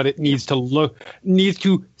outside and what it needs to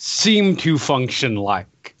seem to function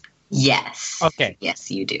like. Yes. Okay.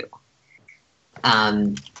 Yes, you do.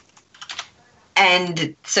 And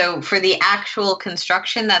so for the actual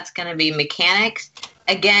construction, that's going to be mechanics.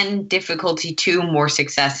 Again, difficulty 2, more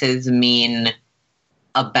successes mean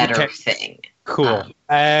a better thing. Cool.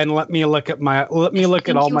 And let me look at all my.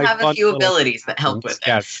 You have a few abilities that help with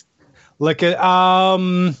yes. Look at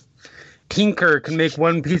Tinker can make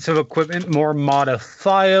one piece of equipment more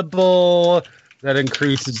modifiable. That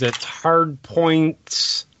increases its hard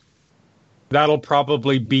points. That'll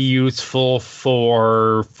probably be useful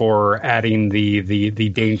for adding the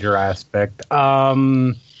danger aspect.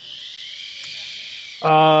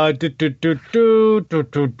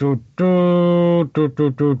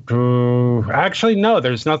 Actually, no.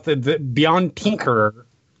 There's nothing beyond Tinkerer,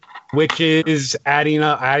 which is adding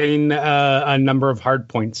a number of hard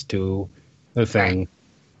points to the thing.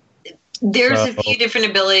 There's a few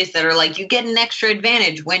different abilities that are like you get an extra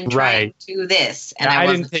advantage when trying to do this, and I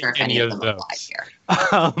wasn't sure if any of them applied here.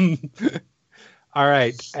 All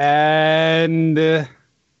right, and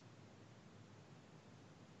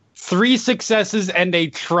 3 successes and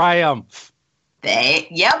a triumph.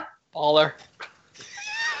 Yep. Baller.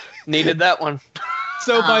 Needed that one.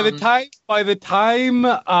 So by the time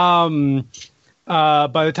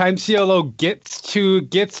Siolo gets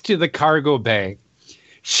to the cargo bay,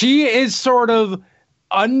 she is sort of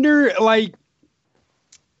under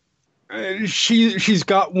she's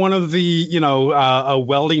got one of the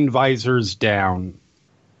welding visors down,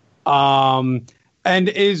 and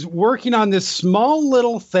is working on this small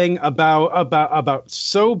little thing about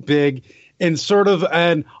so big in sort of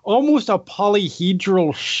an almost a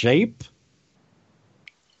polyhedral shape.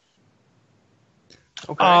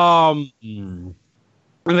 Okay.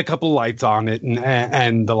 and a couple lights on it,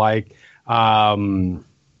 and the like.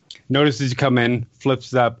 Notices you come in,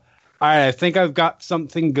 flips it up. All right, I think I've got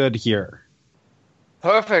something good here.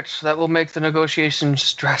 Perfect. That will make the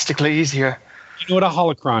negotiations drastically easier. You know what a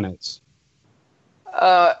holocron is?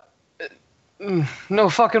 No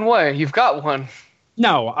fucking way. You've got one.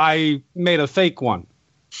 No, I made a fake one.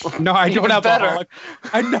 No, I don't have better. a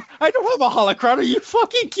holocron. I don't have a holocron. Are you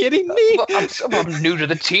fucking kidding me? I'm new to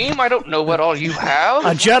the team. I don't know what all you have.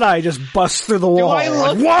 A Jedi just busts through the wall. I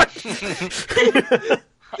look- What?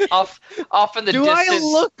 Off in the Do distance. I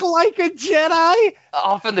look like a Jedi?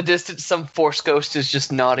 Off in the distance, some Force ghost is just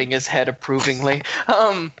nodding his head approvingly.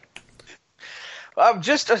 I'm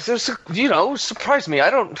just surprised me. I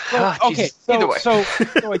don't. Okay, Jesus. Either way. so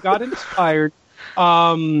I got inspired.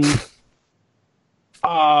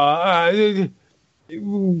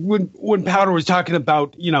 When Powder was talking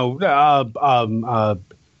about,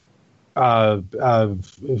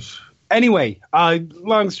 anyway,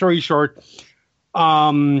 long story short,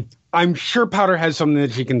 I'm sure Powder has something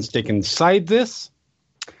that she can stick inside this,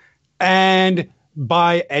 and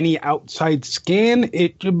by any outside scan,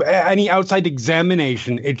 any outside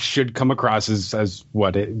examination, it should come across as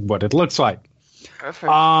what it looks like.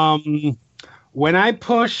 Perfect. When I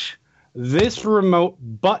push this remote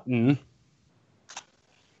button,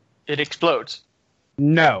 It explodes.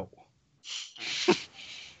 no.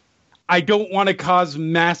 I don't want to cause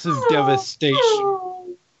massive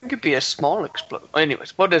devastation. It could be a small explosion.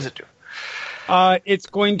 Anyways, what does it do? It's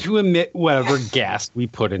going to emit whatever gas we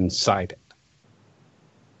put inside it.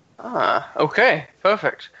 Okay,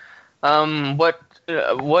 perfect.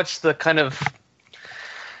 What's the kind of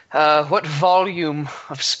what volume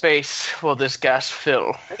of space will this gas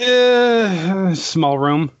fill? Small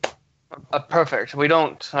room. Perfect. We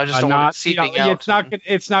don't. I just don't want it seeping out.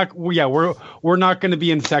 It's not. Yeah, we're not going to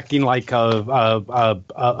be infecting like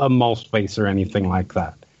a mole space or anything like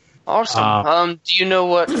that. Awesome. Do you know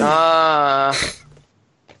what?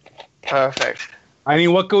 Perfect. I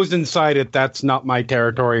mean, what goes inside it? That's not my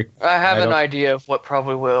territory. I have an idea of what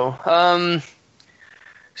probably will.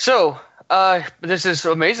 So this is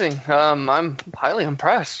amazing. I'm highly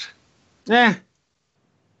impressed. I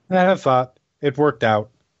have thought it worked out.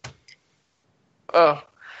 Oh,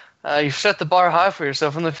 you've set the bar high for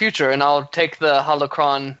yourself in the future, and I'll take the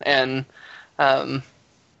holocron and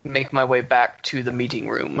make my way back to the meeting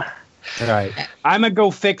room. All right, I'm gonna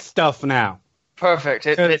go fix stuff now. Perfect.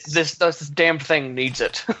 This damn thing needs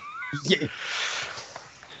it. Yeah.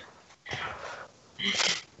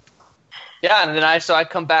 Yeah, and then I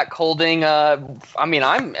come back holding. I'm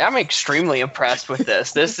extremely impressed with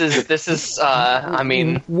this. This is.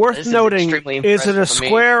 Worth this noting. Is it a impressive for me.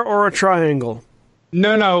 square or a triangle?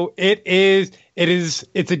 No, it is.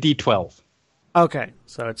 It's a D12. Okay,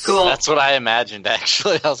 so it's Cool. That's what I imagined,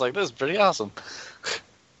 actually. I was like, this is pretty awesome.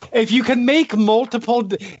 If you can make it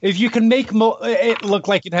look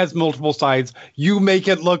like it has multiple sides, you make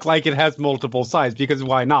it look like it has multiple sides, because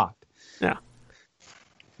why not? Yeah.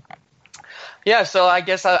 Yeah, so I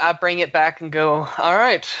guess I bring it back and go, all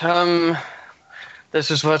right, this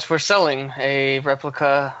is what we're selling, a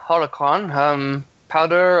replica holocron.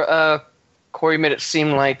 Powder, Cori made it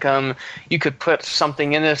seem like you could put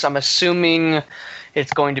something in this. I'm assuming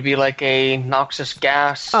it's going to be like a noxious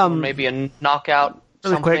gas, or maybe a knockout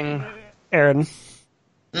really something. quick, Erin.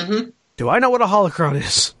 Mm-hmm. Do I know what a holocron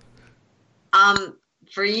is?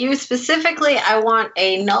 For you specifically, I want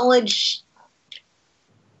a knowledge.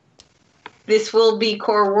 This will be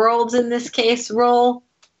Core Worlds in this case roll.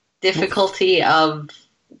 Difficulty of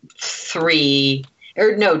 2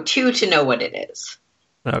 to know what it is.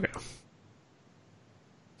 Okay.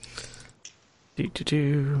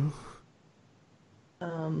 Do.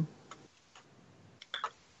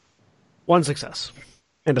 One success.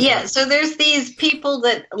 Yeah, so there's these people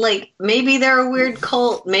that, like, maybe they're a weird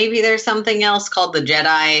cult, maybe there's something else called the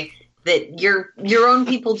Jedi that your own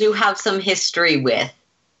people do have some history with.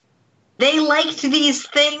 They liked these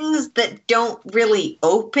things that don't really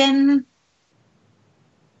open.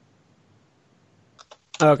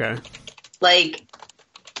 Okay. Like,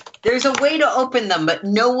 there's a way to open them, but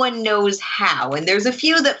no one knows how. And there's a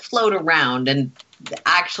few that float around, and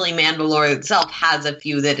actually Mandalorian itself has a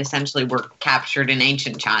few that essentially were captured in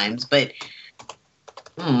ancient times. But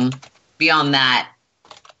beyond that,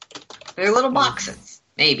 they're little boxes,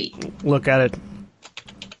 maybe. Look at it.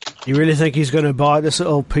 You really think he's going to buy this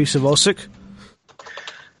little piece of Osik?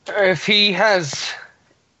 If he has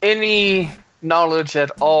any knowledge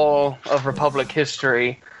at all of Republic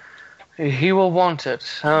history, he will want it.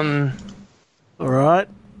 All right.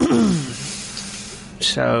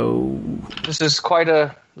 So This is quite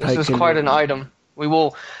an item. We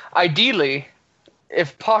will, ideally,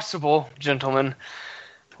 if possible, gentlemen,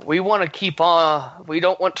 we want to keep on. We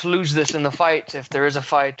don't want to lose this in the fight if there is a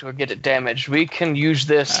fight or get it damaged. We can use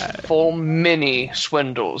this for many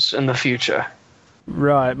swindles in the future.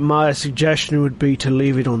 Right, my suggestion would be to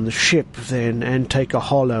leave it on the ship then and take a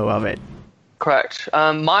holo of it. Correct.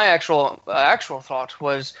 My actual thought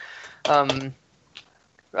was,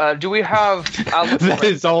 do we have... That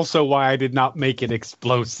is also why I did not make it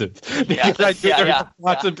explosive. Because I knew there was a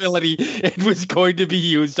possibility it was going to be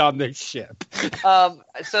used on this ship.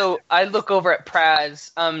 So I look over at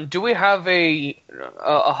Praz. Do we have a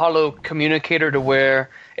holo communicator to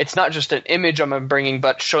where it's not just an image I'm bringing,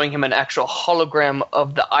 but showing him an actual hologram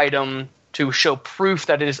of the item to show proof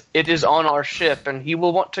that it is on our ship, and he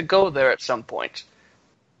will want to go there at some point?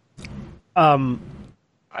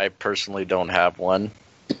 I personally don't have one.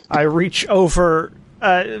 I reach over.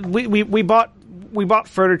 We bought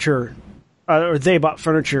furniture, or they bought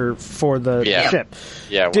furniture for the ship.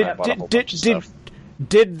 Yeah, I bought a whole bunch of stuff.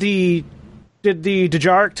 Did the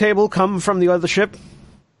Dajaric table come from the other ship,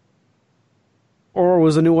 or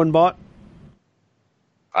was a new one bought?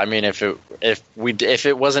 I mean, if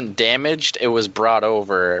it wasn't damaged, it was brought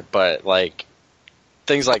over. But like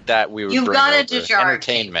things like that, we would bring got over. a Dajaric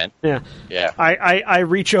Entertainment. Yeah. I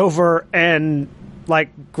reach over and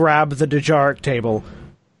grab the Dajaric table.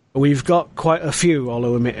 We've got quite a few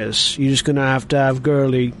holo emitters. You're just gonna have to have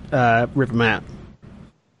Gurley rip them out.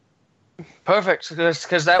 Perfect,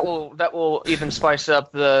 because that will even spice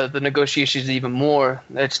up the negotiations even more.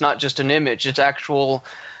 It's not just an image; it's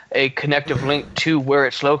a connective link to where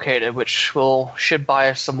it's located, which should buy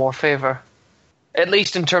us some more favor, at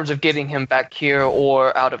least in terms of getting him back here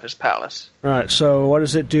or out of his palace. Right. So, what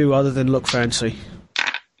does it do other than look fancy?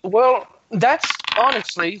 Well, that's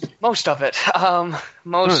honestly most of it.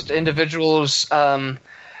 Most individuals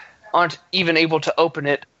aren't even able to open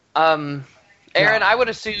it. Aaron, I would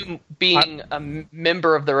assume, being a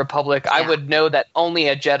member of the Republic, I would know that only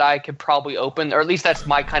a Jedi could probably open, or at least that's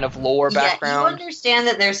my kind of lore background. You understand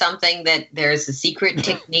that there's a secret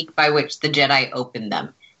technique by which the Jedi open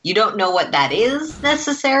them. You don't know what that is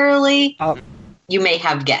necessarily. You may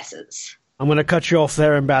have guesses. I'm going to cut you off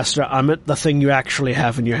there, Ambassador. I meant the thing you actually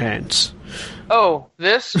have in your hands. Oh,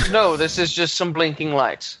 this? No, this is just some blinking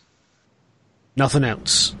lights. Nothing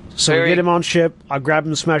else. So we get him on ship, I grab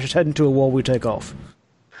him, smash his head into a wall, we take off.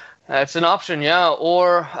 That's an option, yeah.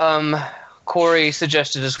 Or Cori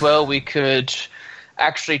suggested as well we could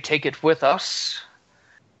actually take it with us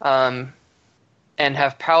and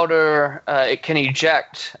have powder. It can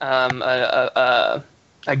eject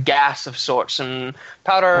a gas of sorts. And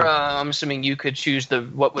powder, I'm assuming you could choose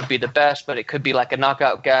what would be the best, but it could be like a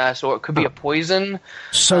knockout gas, or it could be a poison.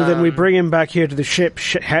 So then we bring him back here to the ship,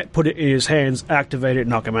 put it in his hands, activate it,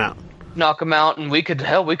 knock him out. Knock him out, and we could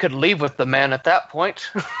leave with the man at that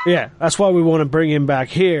point. Yeah, that's why we want to bring him back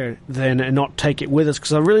here then and not take it with us,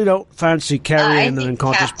 because I really don't fancy carrying an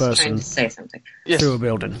unconscious person through a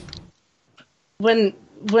building. When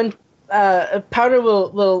Powder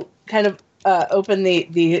will kind of open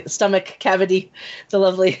the stomach cavity, the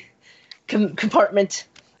lovely compartment,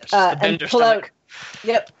 and pull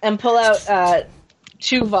out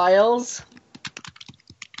 2 vials,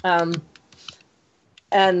 and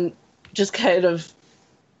just kind of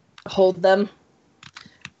hold them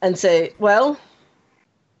and say, well,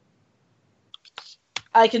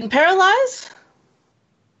 I can paralyze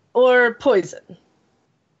or poison.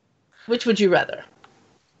 Which would you rather?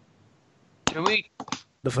 The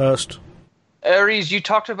first. Ares, you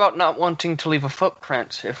talked about not wanting to leave a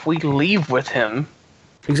footprint. If we leave with him,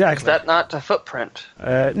 exactly, is that not a footprint?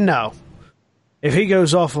 No. If he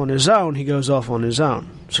goes off on his own, he goes off on his own.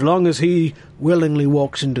 So long as he willingly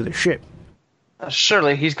walks into the ship.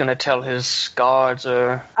 Surely he's going to tell his guards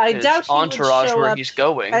or his entourage where he's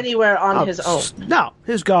going. Anywhere on his own. No,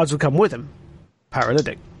 his guards will come with him.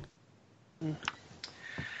 Paralytic. We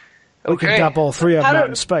can dump all 3 of them out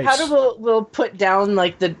in space. Powder will put down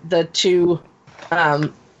like the 2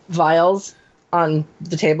 vials on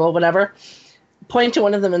the table, whatever. Point to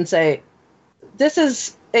one of them and say, "This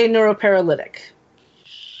is a neuroparalytic."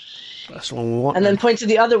 That's the one we want. And then point to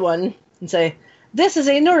the other one and say, "This is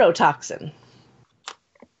a neurotoxin."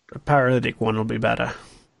 The paralytic one will be better.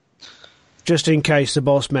 Just in case the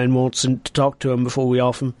boss man wants to talk to him before we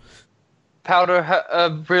off him.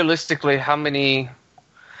 Powder, realistically, how many,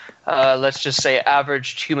 let's just say,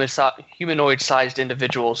 average humanoid-sized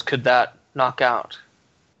individuals could that knock out?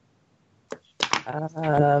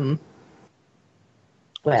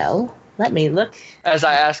 Well, let me look. As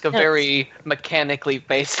I ask a very mechanically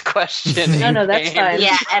based question. No, that's fine.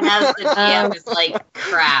 Yeah, and as the GM is like,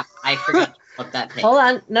 crap, I forgot to what that takes. Hold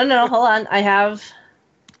on. No, hold on. I have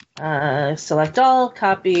select all,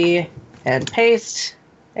 copy, and paste.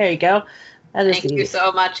 There you go. That is Thank you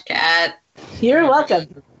so much, Kat. You're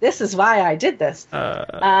welcome. This is why I did this.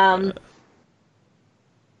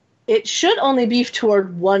 It should only be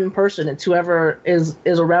toward one person. It's whoever is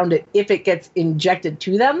around it if it gets injected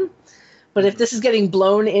to them. But if this is getting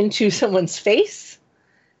blown into someone's face,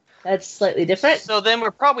 that's slightly different. So then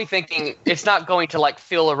we're probably thinking it's not going to like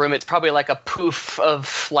fill a room. It's probably like a poof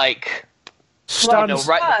of like Stuns,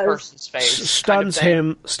 right in the person's face. Stuns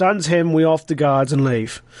him. We off the guards and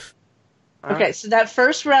leave. Okay, so that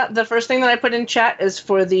first round, the first thing that I put in chat is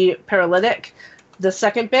for the paralytic. The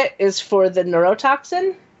second bit is for the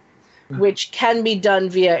neurotoxin, which can be done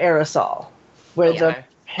via aerosol, where the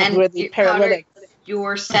paralytic.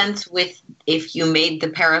 Your sense with if you made the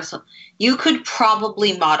parasol, you could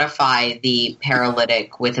probably modify the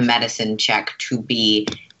paralytic with a medicine check to be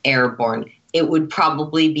airborne. It would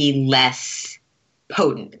probably be less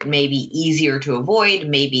potent, maybe easier to avoid,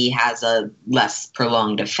 maybe has a less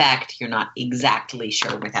prolonged effect. You're not exactly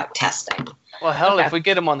sure without testing. Well, hell, if we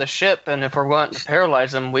get him on the ship and if we're going to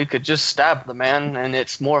paralyze him, we could just stab the man, and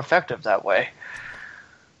it's more effective that way.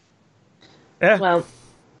 Yeah. Well,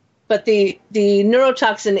 but the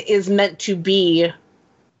neurotoxin is meant to be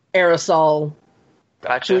aerosol,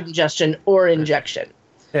 food ingestion, or injection.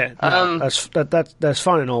 Yeah, no, that's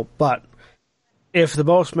fine and all, but if the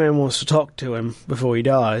boss man wants to talk to him before he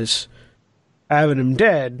dies, having him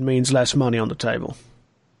dead means less money on the table.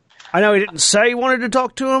 I know he didn't say he wanted to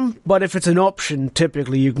talk to him, but if it's an option,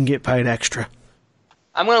 typically you can get paid extra.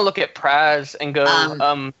 I'm going to look at Praz and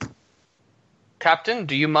go, Captain,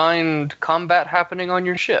 do you mind combat happening on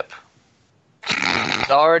your ship? It's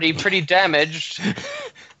already pretty damaged.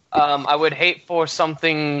 I would hate for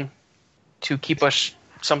something to keep us...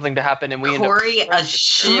 something to happen and we Cori, end up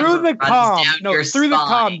through the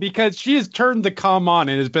comm, because she has turned the comm on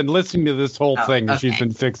and has been listening to this whole thing and she's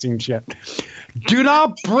been fixing shit. Do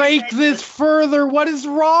not break this further. What is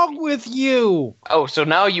wrong with you? Oh, so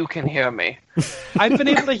now you can hear me. I've been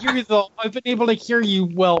able to hear you though. I've been able to hear you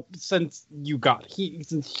well since you got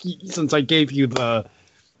since I gave you the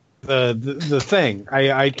thing.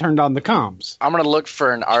 I turned on the comms. I'm gonna look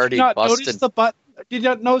for an already busted. Did you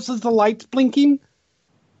not notice the lights blinking?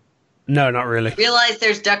 No, not really. Realize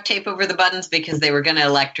there's duct tape over the buttons because they were going to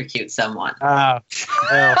electrocute someone. Oh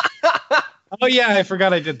yeah, I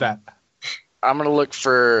forgot I did that. I'm gonna look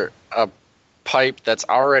for a pipe that's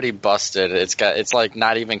already busted. It's like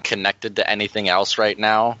not even connected to anything else right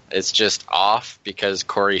now. It's just off because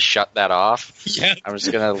Cori shut that off. Yeah. I'm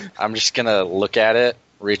just gonna look at it,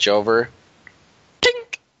 reach over.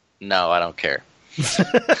 Tink! No, I don't care.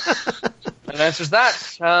 That answers that.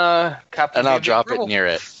 Captain, and I'll drop it near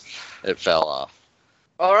it. It fell off.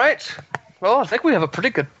 All right. Well, I think we have a pretty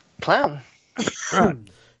good plan. Right.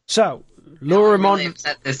 So, lure him really on.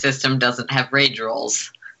 Upset the system doesn't have rage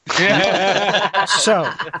rolls.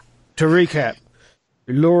 So, to recap,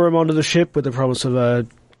 we lure him onto the ship with the promise of a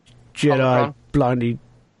Jedi Holocron. blindy,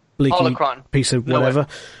 bleaky Holocron. piece of whatever.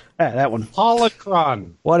 Yeah, that one.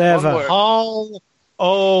 Holocron. Whatever.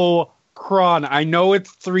 Holocron. I know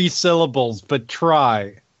it's 3 syllables, but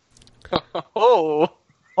try. Oh.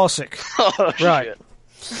 Ossic. Oh, right.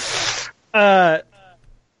 Shit.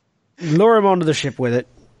 Lure him onto the ship with it.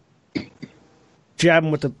 Jab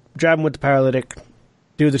him with the paralytic.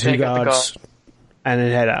 Do the 2 Take out the guards, and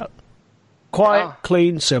then head out. Quiet, Yeah.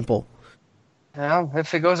 clean, simple. Yeah,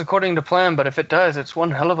 if it goes according to plan, but if it does, it's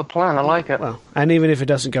one hell of a plan. I like it. Well, and even if it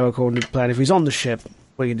doesn't go according to plan, if he's on the ship,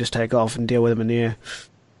 we can just take off and deal with him in the air.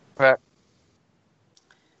 Right.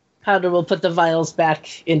 Powder will put the vials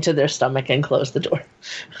back into their stomach and close the door.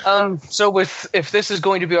 So if this is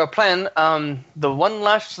going to be our plan, the one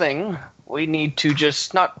last thing we need to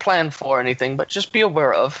just not plan for anything, but just be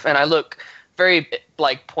aware of, and I look very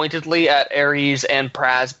pointedly at Ares and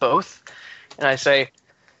Praz both, and I say,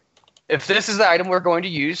 if this is the item we're going to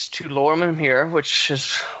use to lure him in here, which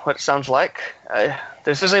is what it sounds like,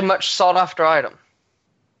 this is a much sought after item.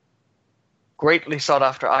 Greatly sought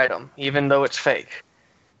after item, even though it's fake.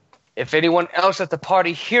 If anyone else at the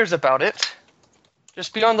party hears about it,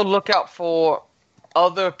 just be on the lookout for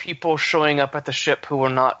other people showing up at the ship who were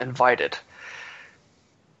not invited.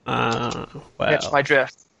 Well, That's my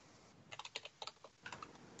drift.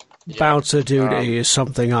 bouncer duty is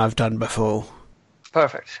something I've done before.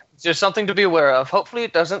 Perfect. It's just something to be aware of. Hopefully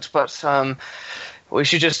it doesn't, but we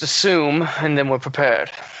should just assume, and then we're prepared.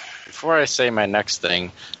 Before I say my next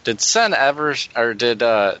thing, did Sen ever, or did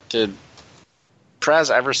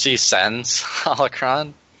Praz ever see Sen's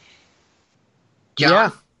holocron?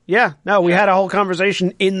 John? Yeah. No, we had a whole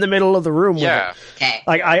conversation in the middle of the room. Yeah. With it. Okay.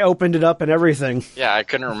 Like, I opened it up and everything. Yeah, I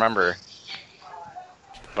couldn't remember.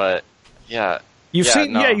 But, yeah. You've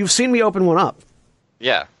seen me open one up.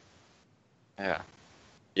 Yeah. Yeah.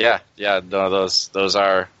 No, those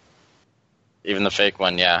are... Even the fake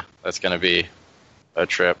one, yeah. That's going to be a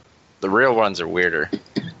trip. The real ones are weirder.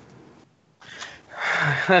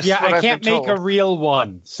 I can't make a real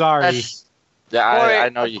one. Sorry. Yeah, Cori, I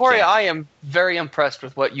know you Cori, can't. I am very impressed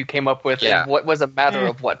with what you came up with in what was a matter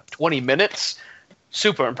of, 20 minutes?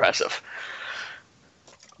 Super impressive.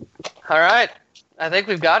 All right. I think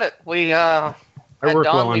we've got it. We, at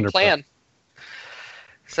dawn, we plan.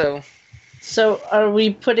 So are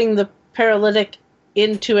we putting the paralytic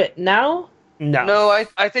into it now? No,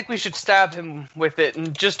 I think we should stab him with it,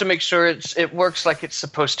 and just to make sure it works like it's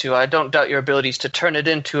supposed to. I don't doubt your abilities to turn it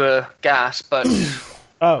into a gas, but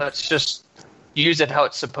let's just use it how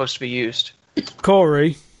it's supposed to be used.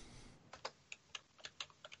 Cori,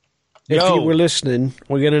 if you were listening,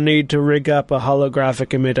 we're going to need to rig up a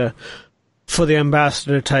holographic emitter for the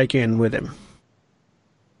ambassador to take in with him.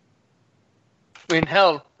 I mean,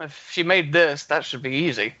 hell, if she made this, that should be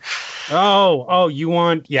easy. Oh, you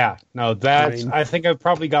want... Yeah, no, that's... I think I've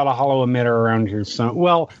probably got a hollow emitter around here.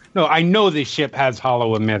 Well, no, I know this ship has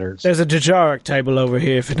hollow emitters. There's a Dejaric table over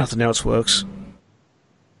here if nothing else works.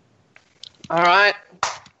 All right.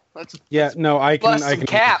 I can some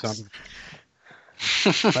caps.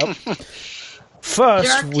 do something. Well,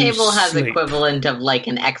 first, Your table has equivalent of like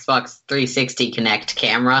an Xbox 360 Connect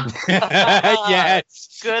camera.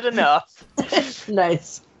 Yes. Good enough.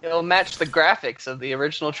 Nice. It'll match the graphics of the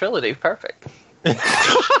original trilogy. Perfect. You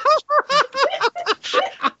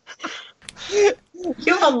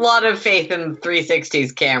have a lot of faith in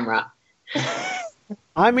 360's camera.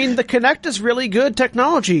 I mean, the Kinect is really good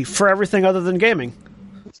technology for everything other than gaming.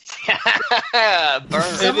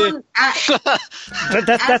 Burn.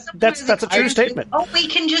 That's a true statement. Oh, we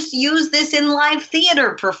can just use this in live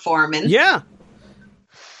theater performance. Yeah.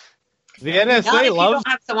 The Not if NSA you loves... don't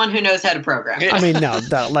have someone who knows how to program. I mean, they've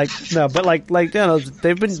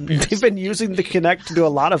been using the Kinect to do a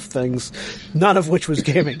lot of things, none of which was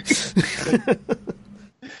gaming.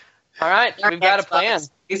 All right, we've got a plan.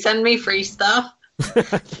 You send me free stuff.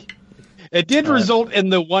 It did result in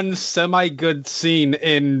the one semi-good scene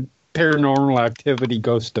in Paranormal Activity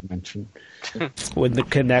Ghost Dimension. When the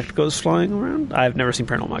Kinect goes flying around? I've never seen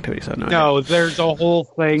Paranormal Activity, so no, there's a whole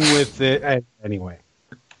thing with it. Anyway.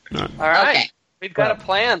 All right, Okay. we've got a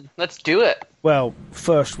plan. Let's do it. Well,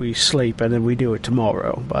 first we sleep, and then we do it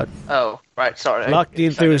tomorrow, but... Oh, right, sorry. Lock the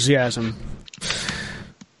enthusiasm.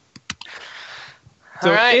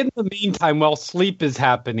 So in the meantime, while sleep is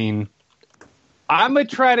happening, I'm going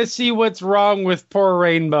to try to see what's wrong with poor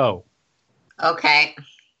Rainbow. Okay.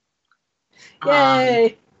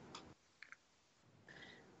 Yay!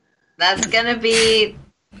 That's gonna be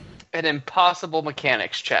an impossible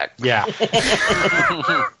mechanics check. Yeah.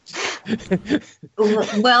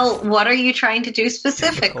 Well, what are you trying to do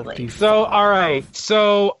specifically? So, all right.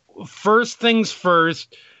 So, first things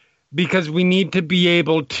first, because we need to be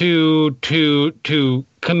able to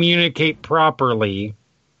communicate properly.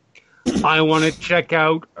 I want to check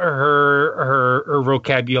out her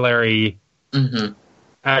vocabulary. Mm-hmm.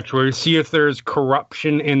 Actually, see if there's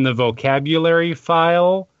corruption in the vocabulary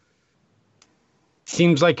file.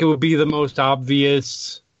 Seems like it would be the most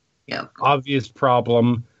obvious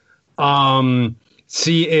problem.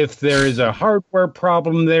 See if there is a hardware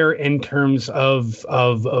problem there in terms of the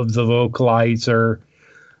vocalizer.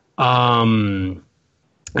 And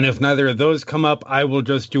if neither of those come up, I will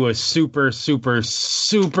just do a super, super,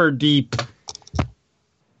 super deep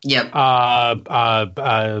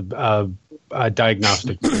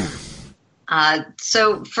diagnostic.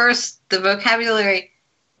 So first, the vocabulary,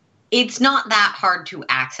 it's not that hard to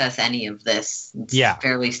access any of this. It's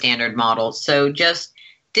fairly standard models. So just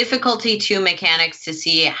difficulty 2 mechanics to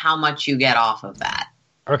see how much you get off of that.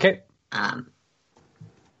 Okay.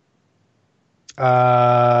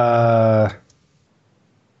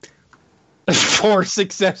 4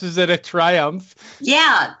 successes and a triumph.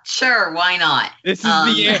 Yeah, sure. Why not? This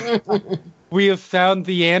is we have found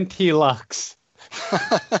the anti-lux.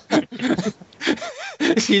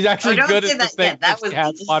 She's actually good at the things that she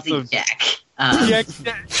has lots of.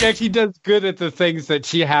 She actually does good at the things that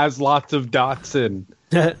she has lots of dots in.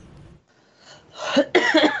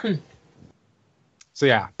 So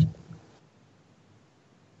yeah.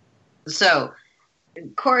 So,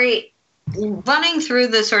 Cori, running through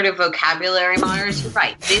the sort of vocabulary monitors, you're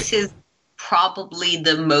right. This is probably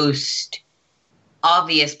the most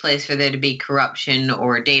obvious place for there to be corruption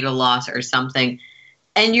or data loss or something.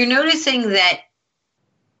 And you're noticing that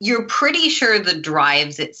you're pretty sure the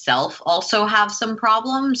drives itself also have some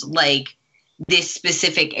problems. Like, this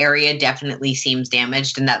specific area definitely seems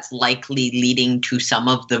damaged, and that's likely leading to some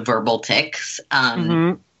of the verbal tics.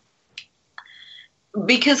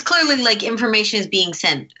 Because clearly, like, information is being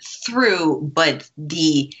sent through, but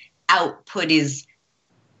the output is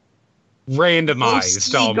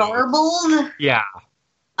randomized, garbled. Yeah.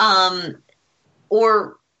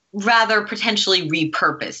 Or rather, potentially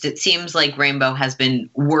repurposed. It seems like Rainbow has been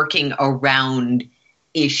working around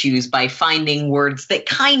issues by finding words that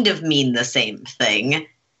kind of mean the same thing in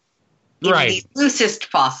the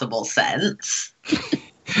loosest possible sense.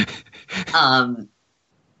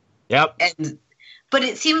 Yep. But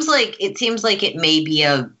it seems like it may be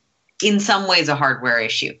in some ways a hardware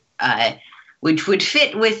issue, which would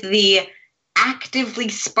fit with the actively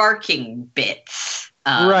sparking bits.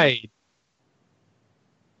 Right.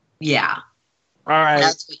 Yeah. All right.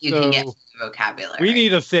 That's what you can get from the vocabulary. We need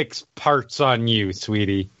to fix parts on you,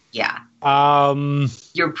 sweetie. Yeah.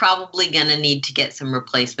 You're probably going to need to get some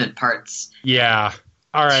replacement parts. Yeah.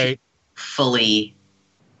 All right. Fully.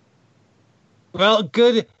 Well,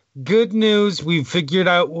 good news. We figured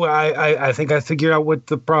out. I think I figured out what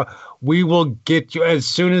the problem. We will get you as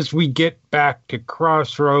soon as we get back to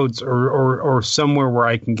Crossroads or somewhere where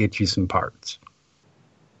I can get you some parts.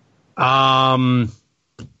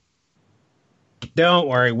 Don't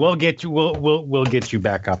worry, we'll get you. We'll get you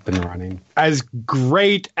back up and running. As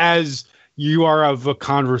great as you are of a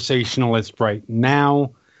conversationalist right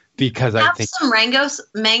now, because I think some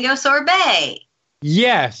mango sorbet.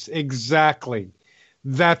 Yes, exactly.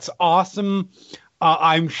 That's awesome.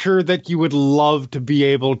 I'm sure that you would love to be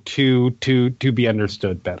able to be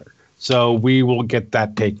understood better. So we will get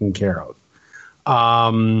that taken care of.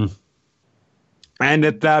 And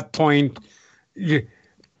at that point,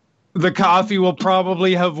 the coffee will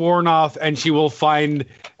probably have worn off, and she will find.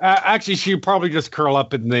 Actually, she'll probably just curl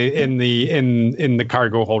up in the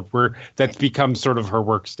cargo hold, where that's become sort of her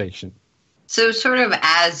workstation. So, sort of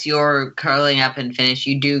as you're curling up and finished,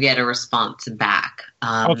 you do get a response back.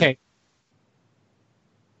 Okay.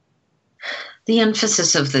 The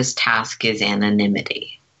emphasis of this task is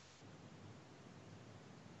anonymity.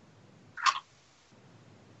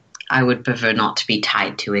 I would prefer not to be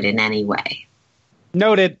tied to it in any way.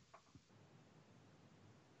 Noted.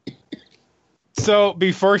 So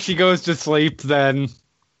before she goes to sleep, then,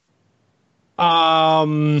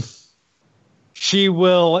 she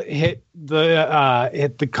will hit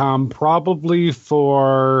the comm probably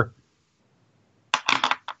for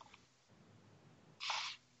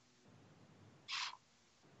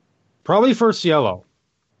Cielo.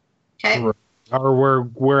 Okay. Or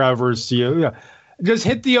wherever Cielo. Yeah. Just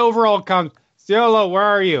hit the overall comm. Cielo, where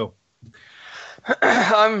are you?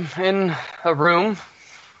 I'm in a room.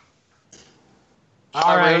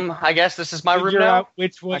 All right. Room. I guess this is my room now. Out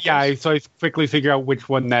which one? Yeah, so I quickly figure out which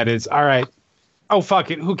one that is. All right. Oh,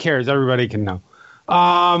 fuck it. Who cares? Everybody can know.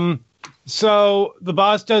 So the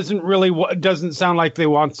boss doesn't sound like they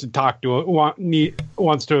wants to talk to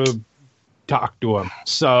wants to talk to him.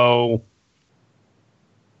 So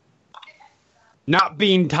not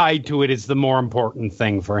being tied to it is the more important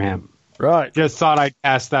thing for him. Right. Just thought I'd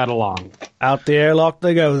pass that along. Out the airlock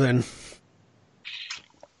they go then.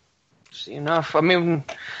 See enough. I mean,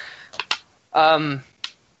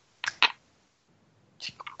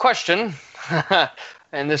 question,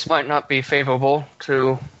 and this might not be favorable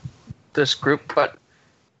to this group, but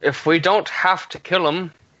if we don't have to kill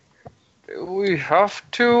him, do we have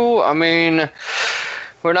to? I mean,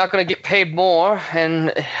 we're not going to get paid more,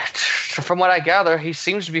 and from what I gather, he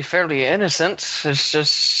seems to be fairly innocent. It's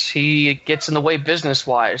just he gets in the way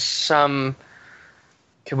business-wise. Can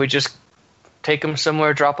we just take him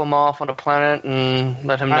somewhere, drop him off on a planet, and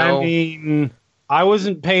let him know? I mean, I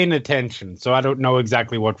wasn't paying attention, so I don't know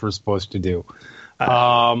exactly what we're supposed to do.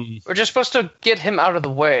 We're just supposed to get him out of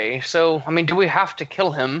the way. So, I mean, do we have to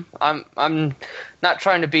kill him? I'm not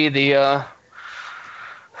trying to be the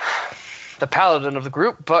paladin of the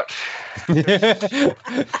group, but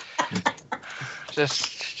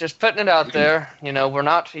just putting it out there. You know, we're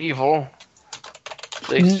not evil. At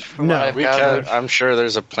least from what I've gathered. I'm sure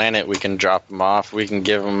there's a planet we can drop him off. We can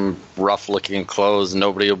give him rough-looking clothes.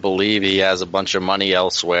 Nobody will believe he has a bunch of money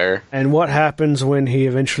elsewhere. And what happens when he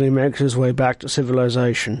eventually makes his way back to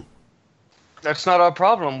civilization? That's not our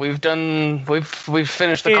problem. We've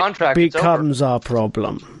finished the contract. It becomes our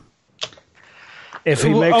problem. If he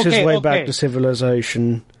makes his way back to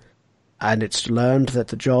civilization, and it's learned that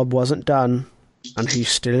the job wasn't done, and he's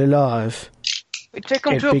still alive, we take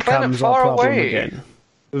him to a planet far away. Again.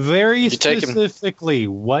 Very specifically,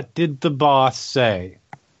 what did the boss say?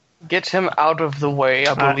 Get him out of the way,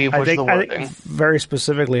 I believe was the wording. Very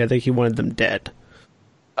specifically, I think he wanted them dead.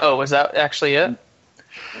 Oh, was that actually it?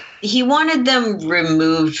 He wanted them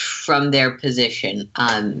removed from their position.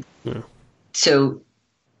 So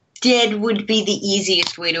dead would be the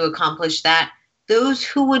easiest way to accomplish that. Those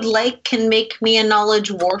who would like can make me a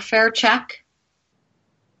knowledge warfare check.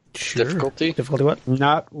 Sure. Difficulty what?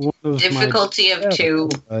 Not one of difficulty of 2.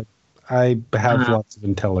 But I have lots of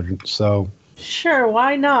intelligence, so... Sure,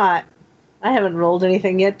 why not? I haven't rolled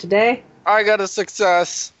anything yet today. I got a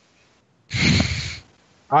success.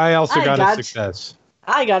 I also got a success.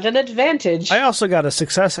 I got an advantage. I also got a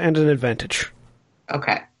success and an advantage.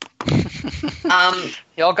 Okay.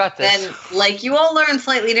 Y'all got this. Then, you all learn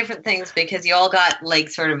slightly different things because you all got,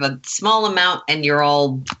 sort of a small amount and you're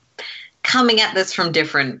all coming at this from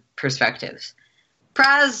different perspectives.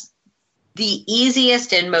 Praz, the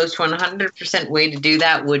easiest and most 100% way to do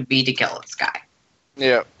that would be to kill this guy.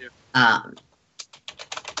 Yeah.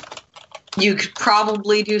 You could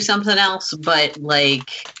probably do something else, but,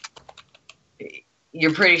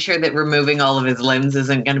 you're pretty sure that removing all of his limbs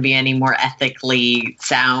isn't going to be any more ethically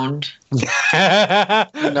sound.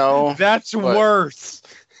 No. That's worse.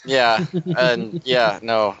 Yeah, and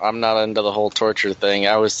no, I'm not into the whole torture thing.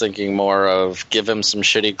 I was thinking more of give him some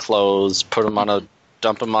shitty clothes,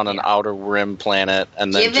 dump him on an outer rim planet,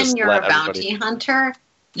 and then given just you're let a bounty hunter,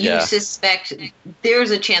 you suspect there's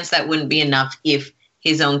a chance that wouldn't be enough if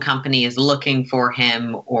his own company is looking for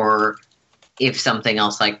him, or if something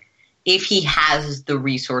else if he has the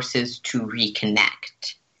resources to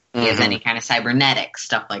reconnect, he has any kind of cybernetic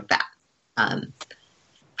stuff like that.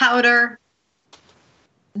 Powder,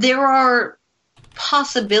 there are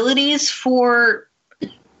possibilities for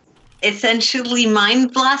essentially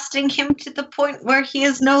mind blasting him to the point where he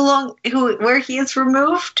is where he is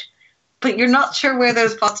removed, but you're not sure where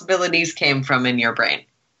those possibilities came from in your brain.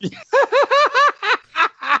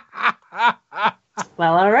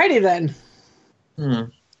 Well, alrighty then.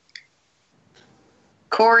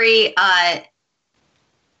 Cori,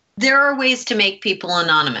 there are ways to make people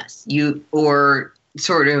anonymous, or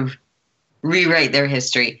sort of rewrite their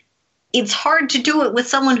history. It's hard to do it with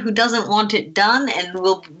someone who doesn't want it done and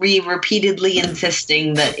will be repeatedly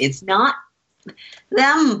insisting that it's not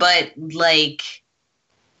them, but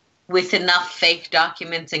with enough fake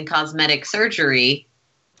documents and cosmetic surgery,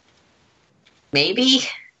 maybe.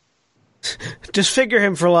 Disfigure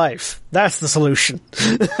him for life. That's the solution.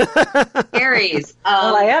 Aries.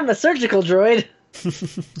 Well, I am a surgical droid.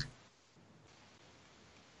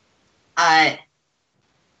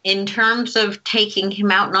 In terms of taking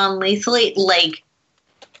him out non-lethally,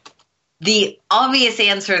 the obvious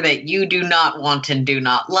answer that you do not want and do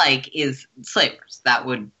not like is slavers. That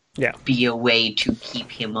would be a way to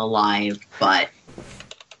keep him alive, but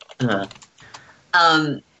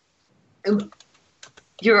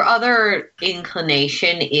your other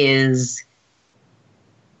inclination is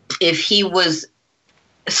if he was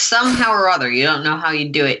somehow or other, you don't know how you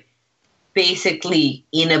do it, basically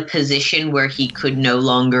in a position where he could no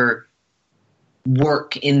longer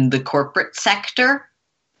work in the corporate sector,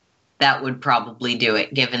 that would probably do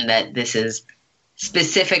it, given that this is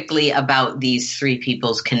specifically about these three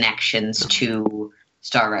people's connections to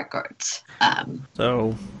Star Records. I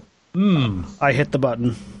hit the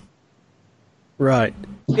button. Right.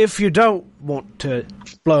 If you don't want to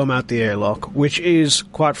blow him out the airlock, which is,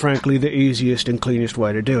 quite frankly, the easiest and cleanest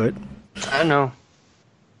way to do it. I know.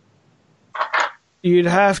 You'd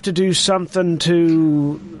have to do something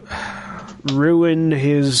to ruin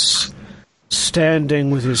his standing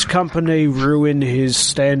with his company, ruin his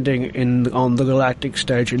standing on the galactic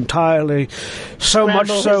stage entirely, so much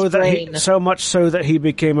so that he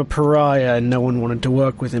became a pariah and no one wanted to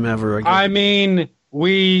work with him ever again. I mean,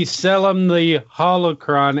 we sell him the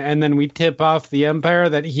holocron, and then we tip off the Empire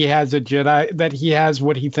that he has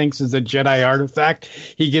what he thinks is a Jedi artifact.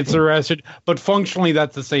 He gets arrested, but functionally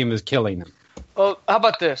that's the same as killing him. Well, how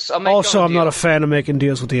about this? I'm not a fan of making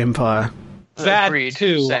deals with the Empire. That Agreed.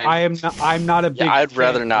 too. Same. I'm not a big. I'd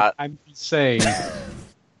rather not. I'm just saying.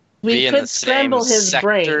 We could scramble his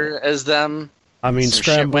brain as them. I mean,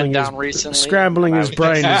 scrambling his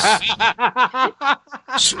brain is...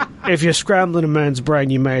 If you're scrambling a man's brain,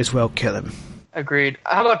 you may as well kill him. Agreed.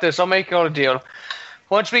 How about this? I'll make you all a deal.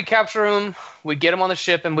 Once we capture him, we get him on the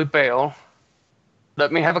ship and we bail.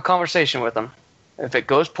 Let me have a conversation with him. If it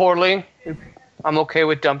goes poorly, I'm okay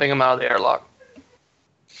with dumping him out of the airlock.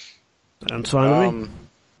 Sounds fine with me.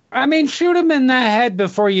 I mean, shoot him in the head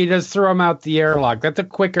before you just throw him out the airlock. That's a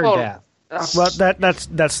quicker death. Well,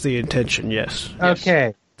 that's the intention, yes.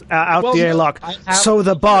 Okay. out the airlock, so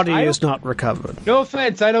the body is not recovered. No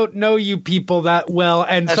offense, I don't know you people that well,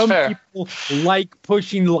 and That's some fair. people like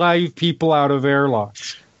pushing live people out of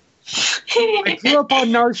airlocks. I grew up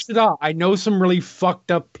on Nar Shaddaa. I know some really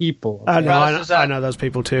fucked up people. I know, Praz, I know those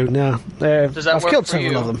people too. No, Does that I've work killed for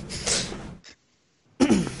several you? of them.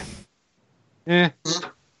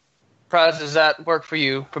 Praz, does that work for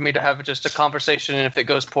you? For me to have just a conversation, and if it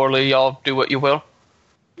goes poorly, y'all do what you will?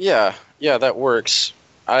 Yeah, that works.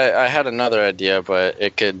 I had another idea, but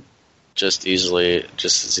it could just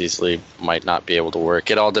as easily might not be able to work.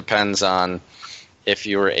 It all depends on if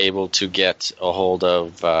you were able to get a hold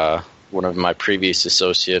of one of my previous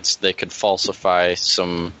associates. They could falsify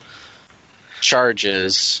some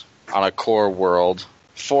charges on a core world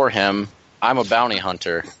for him. I'm a bounty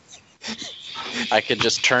hunter. I could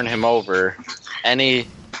just turn him over. If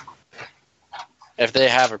they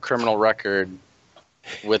have a criminal record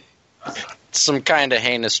with some kind of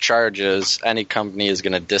heinous charges, any company is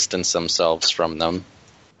going to distance themselves from them.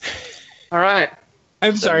 All right.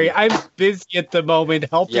 I'm sorry, I'm busy at the moment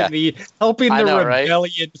helping Yeah. the I know, right?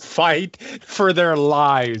 rebellion fight for their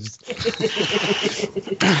lives.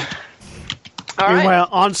 All right. Meanwhile,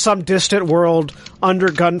 on some distant world, under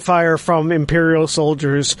gunfire from Imperial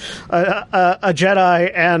soldiers, a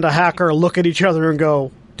Jedi and a hacker look at each other and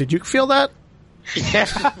go, "Did you feel that?" Yeah.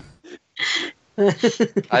 I just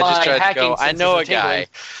My tried to hacking go, I senses know are a guy.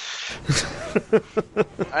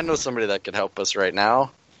 I know somebody that could help us right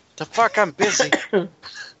now. The fuck, I'm busy.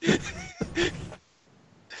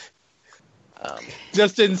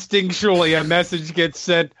 Just instinctually, a message gets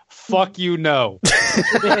sent, fuck you, no.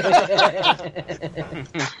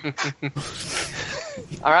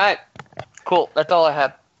 All right. Cool. That's all I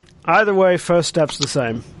had. Either way, first step's the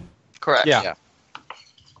same. Correct. Yeah.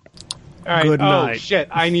 All right. Good Oh, night. shit,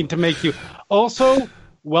 I need to make you... Also,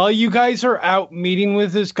 while you guys are out meeting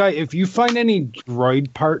with this guy, if you find any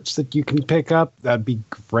droid parts that you can pick up, that'd be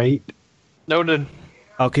great. Noted.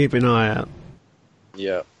 I'll keep an eye out.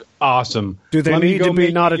 Yeah. Awesome. Do they Let me need go to be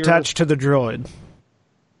make not your- attached to the droid?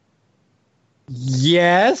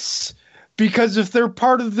 Yes, because if they're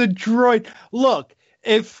part of the droid... Look,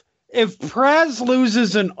 if Praz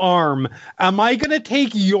loses an arm, am I going to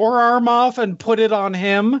take your arm off and put it on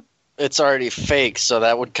him? It's already fake, so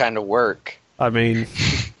that would kind of work. I mean,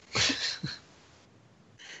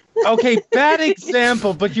 Okay, bad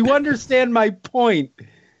example, but you understand my point.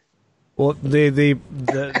 well, the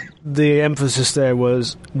emphasis there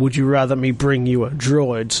was, would you rather me bring you a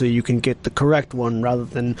droid so you can get the correct one rather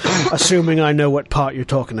than assuming I know what part you're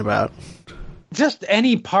talking about? Just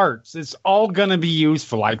any parts. It's all going to be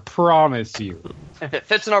useful, I promise you. If it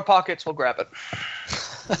fits in our pockets, we'll grab it.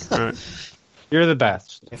 All right. You're the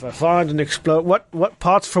best. If I find an explode, what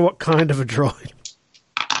parts for what kind of a droid?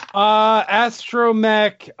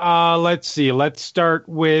 Astromech, let's see. Let's start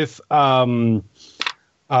with vocalizers,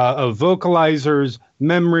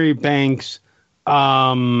 memory banks,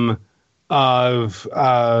 My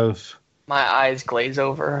eyes glaze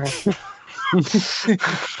over.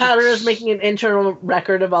 Powder is making an internal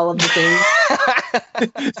record of all of the things.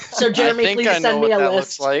 So I Jeremy, think please I know send me what a that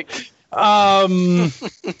list. looks like.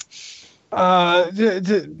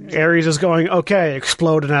 Ares is going, okay,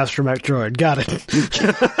 explode an astromech droid. Got it.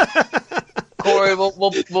 Cori,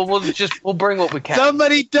 we'll bring what we can.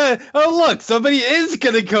 somebody does. Oh, look, somebody is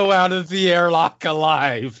going to go out of the airlock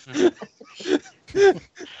alive.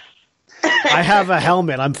 I have a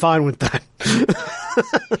helmet. I'm fine with that.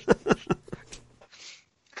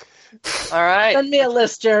 All right. Send me a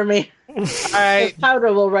list, Jeremy. All right.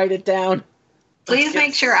 Powder will write it down. Please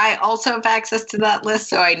make sure I also have access to that list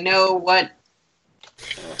so I know what.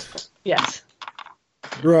 Yes.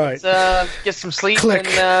 Right. Let's get some sleep Click.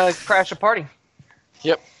 and crash a party.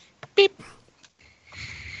 Yep.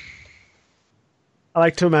 I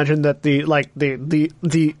like to imagine that the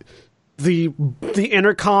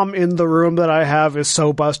intercom in the room that I have is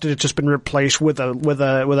so busted it's just been replaced with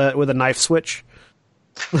a knife switch.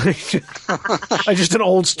 Just an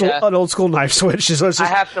old school knife switch. So it's just, I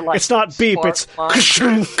have to, like, it's not beep, it's spark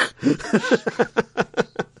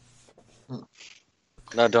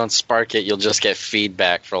No, don't spark it. You'll just get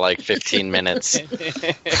feedback for like 15 minutes.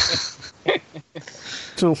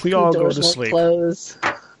 so we all go Doors to won't sleep. close.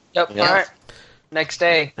 Yep. Yeah. All right. Next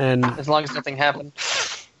day, And as long as nothing happened.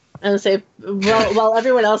 And say, while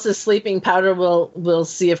everyone else is sleeping, Powder will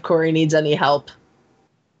see if Cori needs any help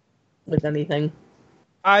with anything.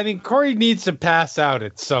 I mean, Cori needs to pass out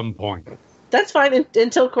at some point. That's fine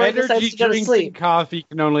until Cori decides Energy to go to drinks sleep. and coffee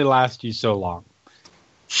can only last you so long.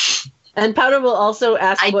 And Powder will also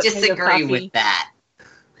ask I what kind of disagree coffee. with that.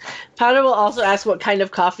 Powder will also ask what kind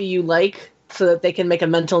of coffee you like, so that they can make a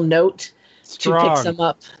mental note to pick some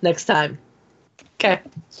up next time. Okay.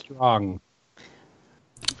 Strong.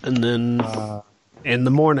 And then in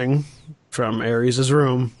the morning, from Ares'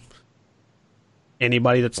 room,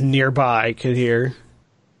 anybody that's nearby could hear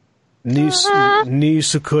Ni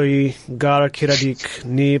sukui gar kiradik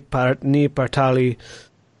ni partali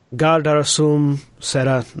gar darasum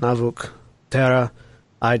sera navuk terra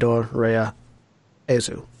idor rea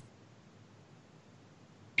ezu.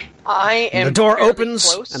 I am. The door fairly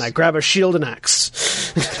opens, close. and I grab a shield and axe.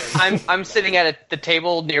 I'm sitting at the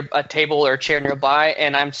table near a table or a chair nearby,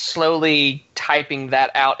 and I'm slowly typing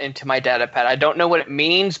that out into my data pad. I don't know what it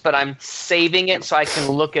means, but I'm saving it so I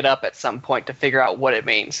can look it up at some point to figure out what it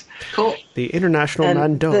means. Cool. The International And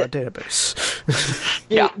Mandora Database.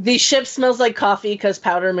 Yeah. The ship smells like coffee because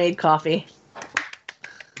Powder made coffee.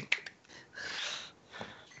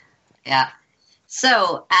 Yeah.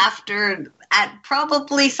 So at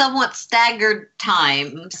probably somewhat staggered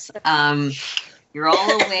times, you're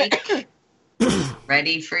all awake,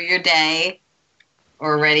 ready for your day,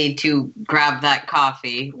 or ready to grab that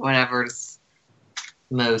coffee, whatever's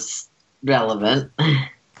most relevant.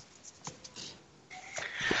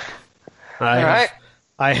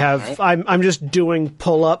 I'm just doing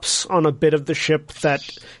pull-ups on a bit of the ship that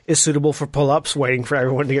is suitable for pull-ups, waiting for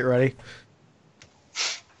everyone to get ready.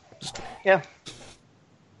 Yeah.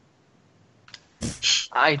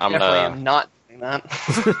 I definitely am not doing that.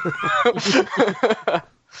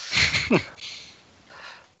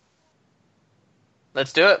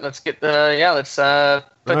 Let's do it. Let's get put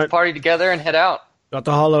the party together and head out. Got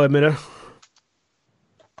the hollow emitter.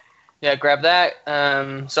 Yeah, grab that.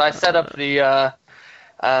 So I set up the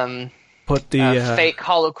Put the fake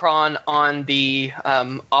holocron on the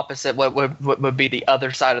opposite what would be the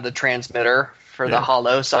other side of the transmitter for the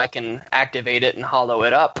hollow, so I can activate it and hollow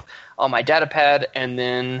it up on my data pad, and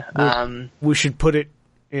then we should put it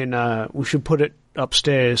in. We should put it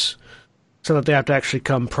upstairs so that they have to actually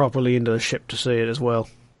come properly into the ship to see it as well.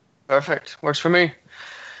 Perfect, works for me.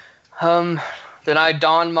 Then I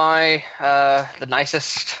don my the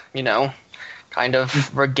nicest, kind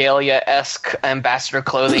of regalia-esque ambassador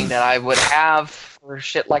clothing that I would have for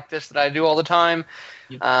shit like this that I do all the time,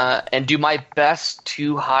 and do my best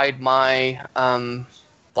to hide my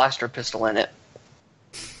blaster pistol in it.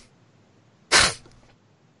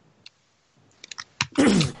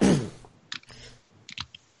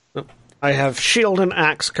 I have shield and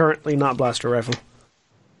axe currently, not blaster rifle.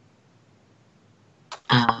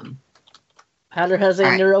 Powder has a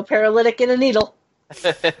neuroparalytic and a needle.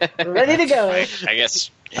 Ready to go. I guess.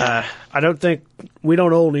 I don't think we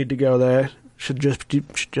don't all need to go there. Should just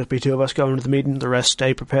be two of us going to the meeting. The rest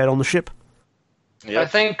stay prepared on the ship. Yep. I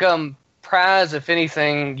think Praz, if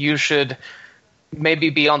anything, you should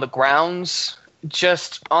maybe be on the grounds,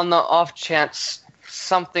 just on the off chance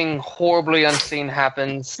something horribly unseen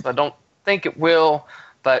happens. I don't think it will,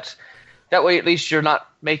 but that way at least you're not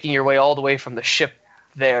making your way all the way from the ship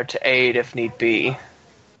there to aid if need be.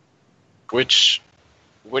 Which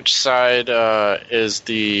side is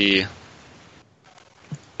the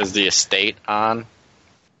estate on?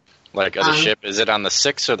 Like, of the ship, is it on the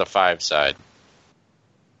 6 or the 5 side?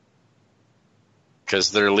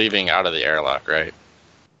 Because they're leaving out of the airlock, right?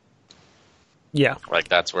 Yeah. Like,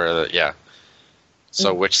 that's where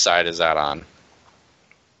So which side is that on?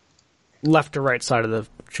 Left or right side of the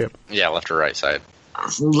ship? Yeah, left or right side.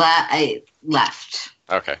 Left.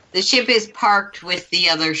 Okay. The ship is parked with the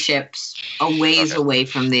other ships a ways away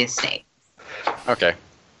from the estate. Okay.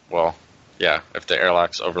 Well, yeah, if the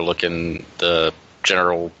airlock's overlooking the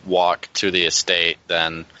general walk to the estate,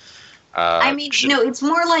 then... it's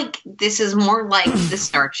more like... This is more like the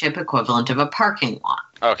Starship equivalent of a parking lot.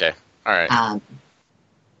 Okay. All right.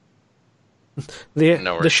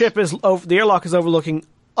 The ship is the airlock is overlooking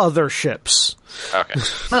other ships. Okay.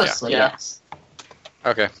 Mostly, yes.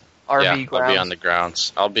 Okay. RV grounds. I'll be on the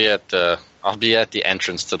grounds. I'll be at the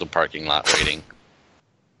entrance to the parking lot waiting.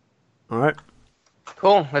 All right.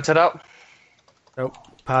 Cool. Let's head out. So,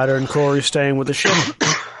 Powder and Cori staying with the ship.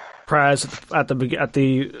 Praz at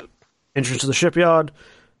the entrance to the shipyard.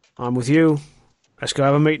 I'm with you. Let's go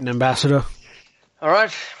have a meeting, Ambassador. All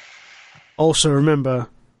right. Also, remember,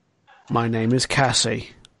 my name is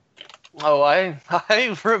Cassie. Oh, I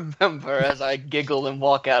remember as I giggle and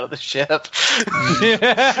walk out of the ship.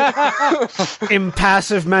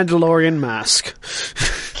 Impassive Mandalorian mask.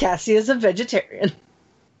 Cassie is a vegetarian.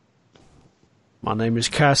 My name is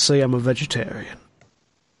Cassie. I'm a vegetarian.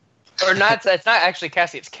 Or not? It's not actually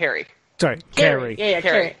Cassie. It's Carrie. Sorry, Carrie. Yeah,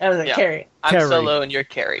 Carrie. I was like, Carrie. I'm Carrie. Solo and you're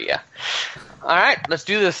Carrie. Yeah. All right, let's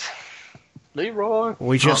do this. Leroy.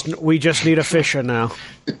 We just need a fisher now.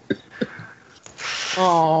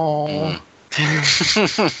 Oh.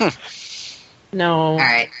 No. All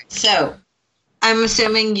right. So I'm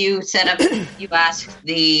assuming you asked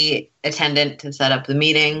the attendant to set up the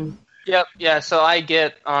meeting. Yep, yeah, so I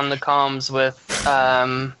get on the comms with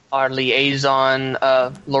our liaison,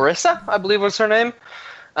 Larissa, I believe was her name.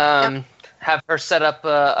 Have her set up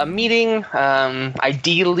a meeting,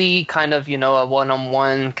 ideally kind of, a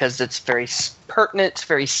one-on-one, because it's very pertinent,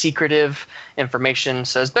 very secretive information,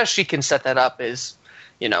 so as best she can set that up is,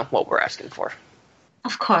 what we're asking for.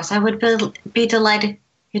 Of course, I would be delighted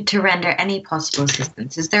to render any possible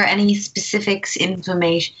assistance. Is there any specifics,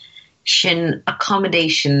 information,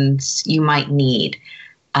 accommodations you might need?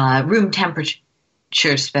 Room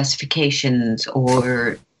temperature specifications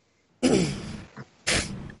or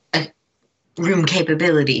room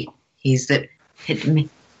capability that hit me,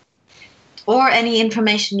 or any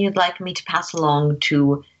information you'd like me to pass along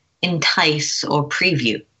to entice or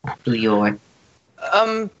preview your.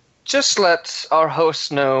 Just let our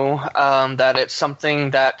host know that it's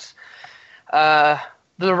something that the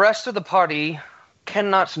rest of the party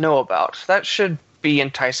cannot know about. That should be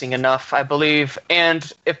enticing enough, I believe.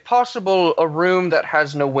 And if possible, a room that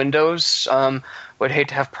has no windows. Would hate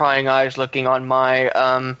to have prying eyes looking on my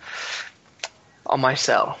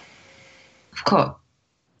cell. Of course,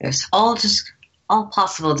 there's all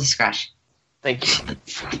possible discretion. Thank you.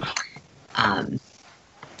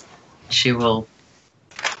 She will.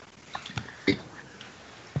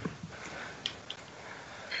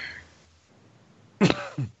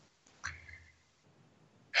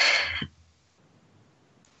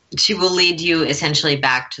 She will lead you essentially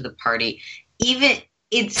back to the party. Even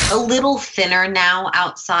it's a little thinner now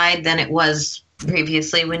outside than it was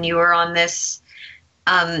previously when you were on this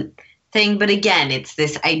thing. But again, it's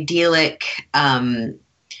this idyllic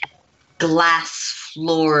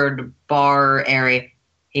glass-floored bar area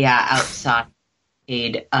outside,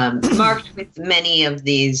 marked with many of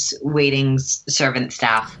these waiting servant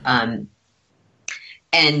staff.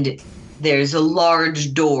 And there's a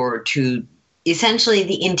large door to essentially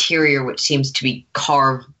the interior, which seems to be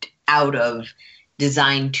carved out of,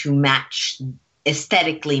 designed to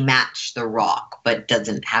aesthetically match the rock, but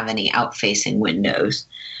doesn't have any outfacing windows.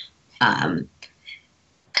 And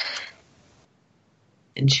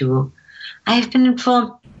she will. I have been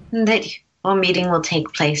informed that our meeting will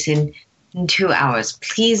take place in 2 hours.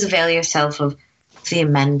 Please avail yourself of the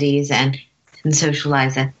amenities and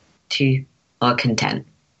socialize it to your content.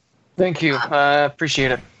 Thank you. I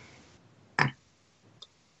appreciate it.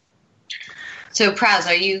 So, Praz,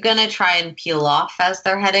 are you going to try and peel off as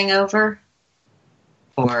they're heading over?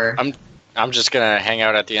 Or I'm just going to hang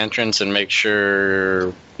out at the entrance and make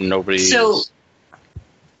sure nobody's... So,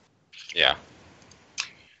 yeah.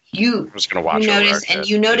 I'm just going to watch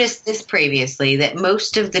you noticed this previously, that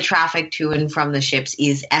most of the traffic to and from the ships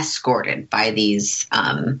is escorted by these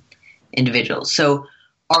individuals. So,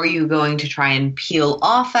 are you going to try and peel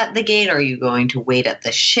off at the gate? Or are you going to wait at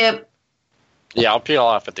the ship? Yeah, I'll peel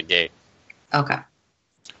off at the gate. Okay.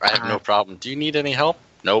 I have no problem. Do you need any help?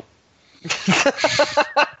 Nope.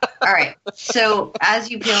 All right. So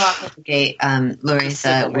as you peel off at the gate,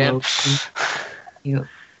 Larissa will.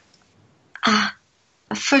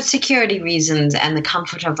 For security reasons and the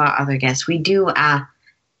comfort of our other guests, we do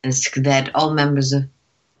ask that all members of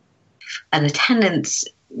an attendance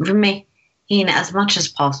remain as much as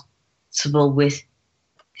possible with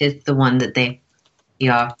the one that they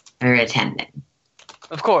are attending.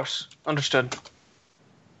 Of course. Understood.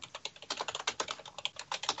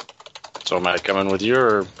 So am I coming with you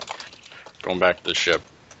or going back to the ship?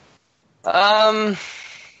 I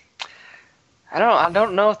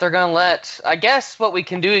don't know if they're gonna let. I guess what we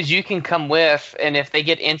can do is you can come with, and if they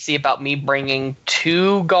get antsy about me bringing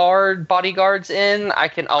 2 bodyguards in, I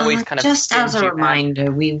can always kind of just as a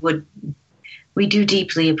reminder, we do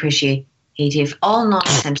deeply appreciate if all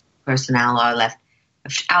non-essential personnel are left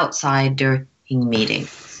outside during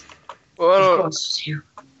meetings. Well, of course,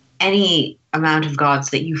 any amount of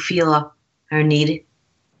guards that you feel are needed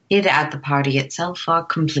at the party itself are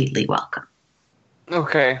completely welcome.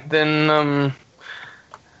 Okay, then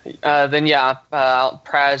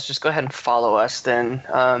Praz, just go ahead and follow us then,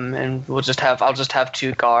 and I'll just have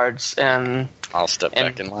 2 guards, and I'll step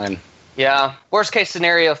back in line. Yeah, worst case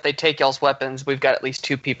scenario, if they take y'all's weapons, we've got at least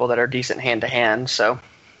 2 people that are decent hand to hand. So.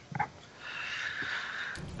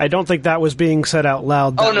 I don't think that was being said out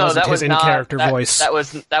loud. That wasn't his in-character voice. That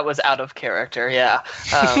was out of character. Yeah.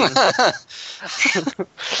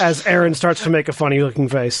 As Erin starts to make a funny-looking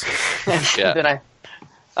face. Yeah.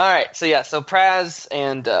 All right. So Praz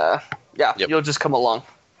and Yep. You'll just come along.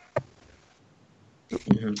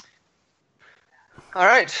 Mm-hmm. All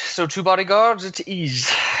right, so 2 bodyguards at ease.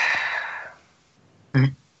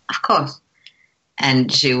 Of course. And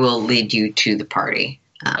she will lead you to the party.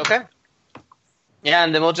 Okay. Yeah,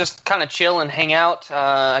 and then we'll just kind of chill and hang out.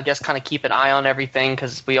 I guess kind of keep an eye on everything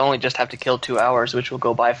because we only just have to kill 2 hours, which will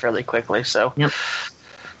go by fairly quickly. So. Yep.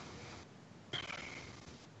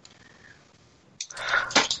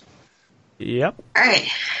 Yep. All right.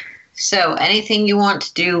 So, anything you want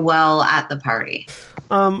to do while at the party?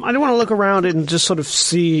 I do want to look around and just sort of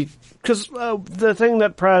see, because the thing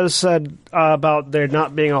that Praz said about there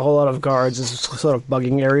not being a whole lot of guards is sort of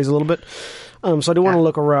bugging areas a little bit. So I do want to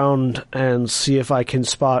look around and see if I can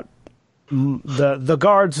spot the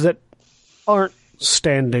guards that aren't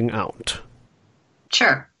standing out.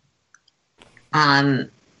 Sure.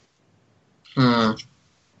 I'm going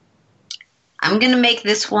to make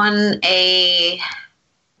this one a...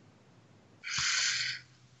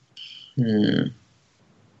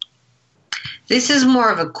 This is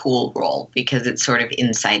more of a cool roll because it's sort of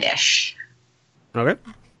inside-ish. Okay.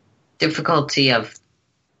 Difficulty of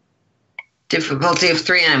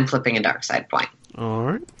 3, and I'm flipping a dark side point. All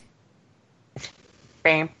right.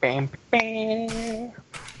 Bam, bam, bam.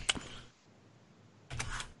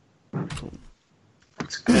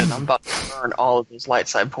 That's good. I'm about to burn all of these light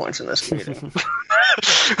side points in this meeting.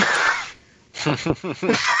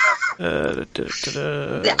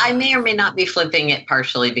 I may or may not be flipping it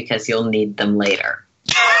partially because you'll need them later.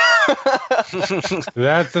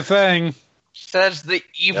 That's the thing. That's the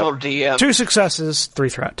evil DM. 2 successes, 3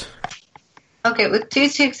 threat. Okay, with 2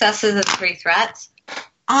 successes and 3 threats,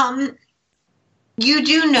 you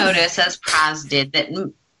do notice, as Praz did, that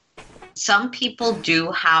some people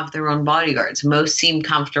do have their own bodyguards. Most seem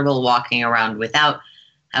comfortable walking around without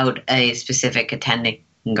a specific attending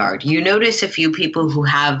guard. You notice a few people who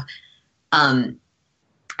have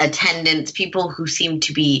attendants, people who seem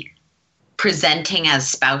to be presenting as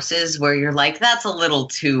spouses, where you're like, that's a little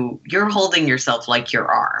too... You're holding yourself like you're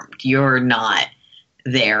armed. You're not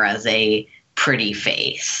there as a pretty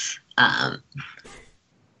face.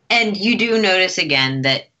 And you do notice again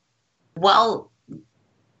that while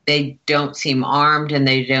they don't seem armed and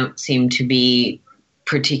they don't seem to be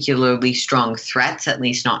particularly strong threats, at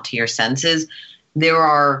least not to your senses, there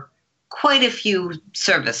are quite a few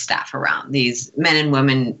service staff around. These men and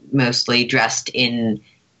women mostly dressed in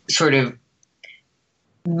sort of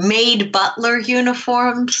maid butler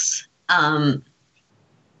uniforms.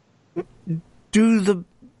 Do the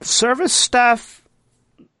service staff,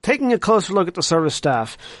 taking a closer look at the service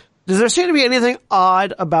staff, does there seem to be anything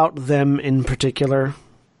odd about them in particular?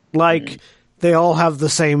 Like, they all have the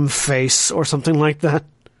same face or something like that?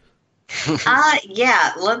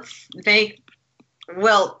 Yeah, let's make...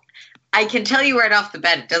 Well, I can tell you right off the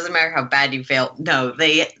bat, it doesn't matter how bad you fail. No,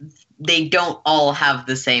 they don't all have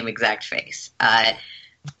the same exact face.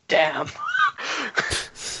 Damn.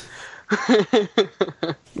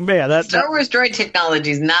 Yeah, Star Wars droid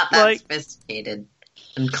technology is not that sophisticated,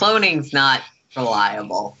 and cloning's not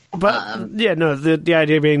reliable. But the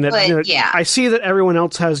idea being that I see that everyone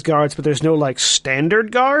else has guards, but there's no like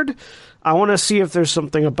standard guard. I want to see if there's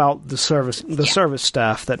something about the service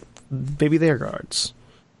staff that maybe they're guards.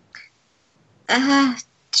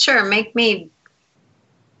 Sure. Make me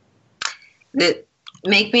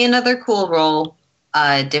another cool roll.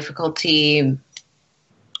 Difficulty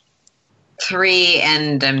 3,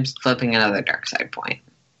 and I'm flipping another dark side point.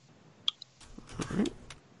 All right.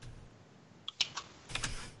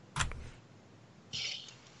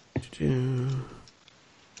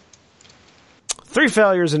 3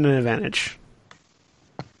 failures and an advantage.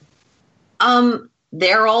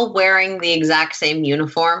 They're all wearing the exact same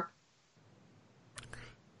uniform.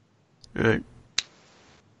 All right.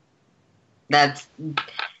 That's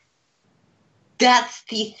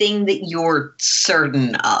the thing that you're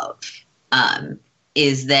certain of,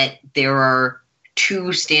 is that there are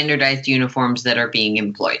 2 standardized uniforms that are being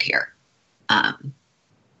employed here.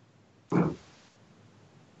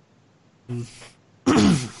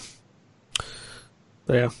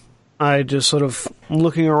 Yeah. I just sort of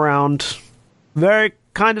looking around, very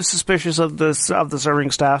kind of suspicious of the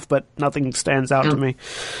serving staff, but nothing stands out to me.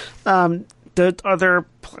 Are there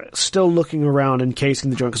still looking around and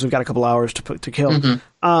casing the joint because we've got a couple hours to kill?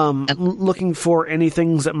 Mm-hmm. Looking for any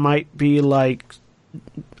things that might be like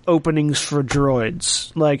openings for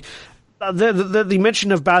droids, like. The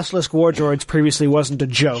mention of Basilisk war droids previously wasn't a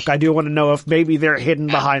joke. I do want to know if maybe they're hidden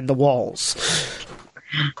behind the walls.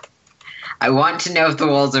 I want to know if the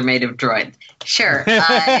walls are made of droids. Sure.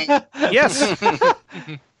 Yes.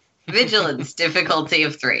 Vigilance, difficulty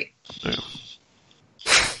of 3.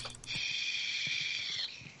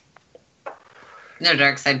 No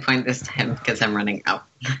dark side point this time because I'm running out.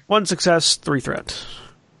 1 success, 3 threat.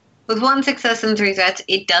 With 1 success and 3 threats,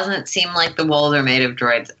 it doesn't seem like the walls are made of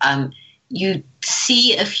droids. You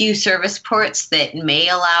see a few service ports that may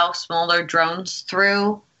allow smaller drones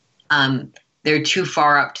through. They're too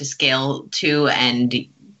far up to scale to, and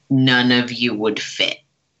none of you would fit,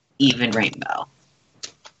 even Rainbow.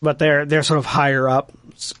 But they're sort of higher up.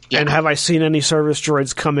 Yeah. And have I seen any service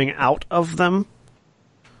droids coming out of them?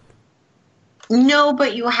 No,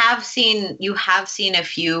 but you have seen a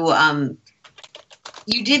few.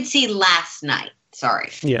 You did see last night. Sorry,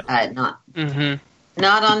 not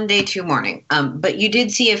on day 2 morning. But you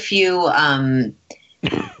did see a few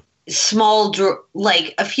small,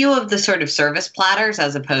 like a few of the sort of service platters,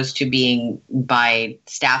 as opposed to being by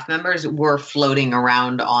staff members, were floating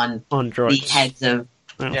around on droids. The heads of.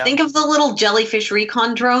 Yeah. Think of the little jellyfish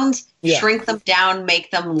recon drones. Yeah. Shrink them down,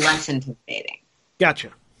 make them less intimidating.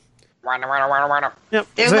 Gotcha. Yep.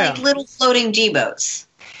 They're So, like little floating G-boats.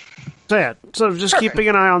 So just keeping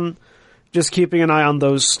an eye on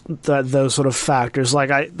those sort of factors.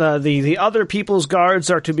 Like the other people's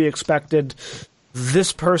guards are to be expected.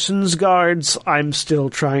 This person's guards, I'm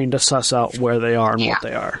still trying to suss out where they are and what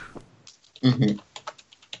they are. Mm-hmm.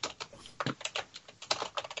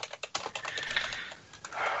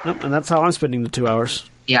 Yep, and that's how I'm spending the 2 hours.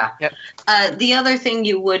 Yeah. Yep. The other thing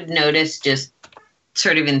you would notice just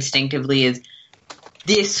sort of instinctively is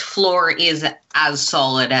this floor is as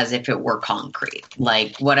solid as if it were concrete.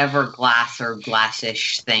 Like whatever glass or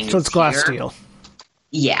glassish thing. So it's glass steel.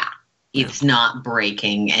 Yeah. It's not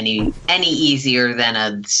breaking any easier than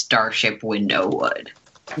a starship window would.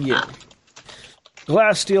 Yeah.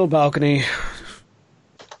 Glass steel balcony.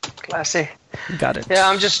 Classy. Got it.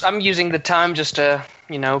 Yeah, I'm using the time just to,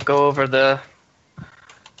 go over the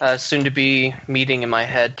soon-to-be meeting in my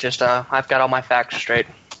head. Just, I've got all my facts straight.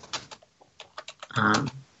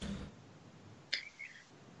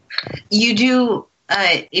 You do,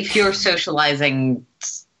 if you're socializing,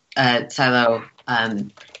 Silo,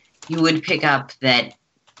 you would pick up that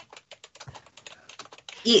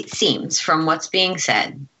it seems, from what's being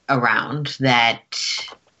said around, that,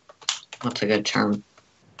 what's a good term?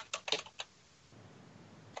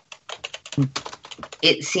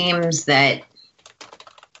 It seems that,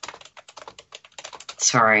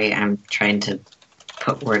 sorry, I'm trying to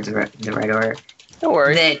put words in the right order. No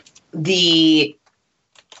worries. That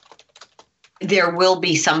there will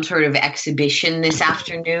be some sort of exhibition this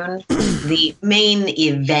afternoon. The main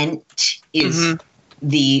event is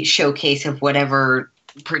the showcase of whatever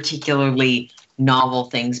particularly novel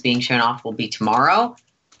things being shown off will be tomorrow.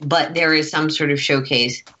 But there is some sort of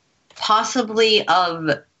showcase, possibly of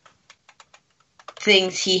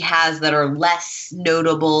things he has that are less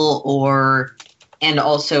notable, and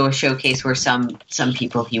also a showcase where some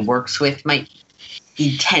people he works with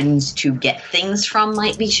he tends to get things from,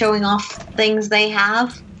 might be showing off things they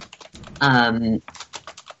have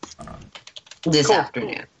this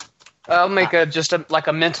afternoon. I'll make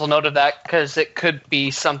a mental note of that, because it could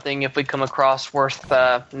be something if we come across worth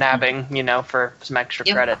nabbing, for some extra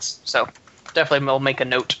credits. So definitely we'll make a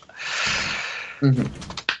note. Mm-hmm.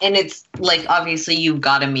 And it's like, obviously you've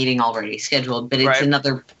got a meeting already scheduled, but it's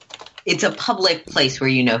it's a public place where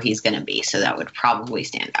he's going to be, so that would probably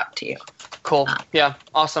stand out to you. Cool. Yeah,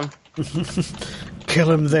 awesome.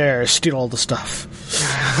 Kill him there, steal all the stuff.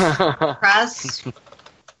 Praz?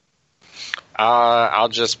 I'll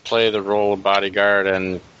just play the role of bodyguard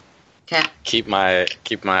and keep my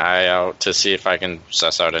eye out to see if I can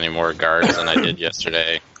suss out any more guards than I did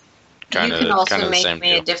yesterday. You can also make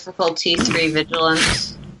me a difficulty 3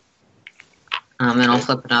 vigilance. And I'll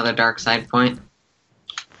flip another dark side point.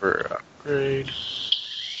 For upgrade.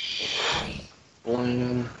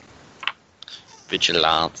 1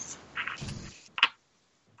 vigilance.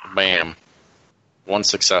 Bam. 1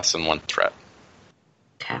 success and 1 threat.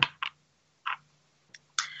 Okay.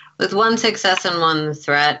 With 1 success and 1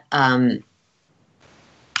 threat,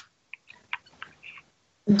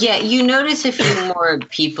 you notice a few more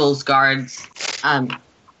people's guards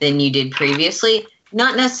than you did previously.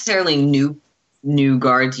 Not necessarily new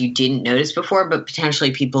guards you didn't notice before, but potentially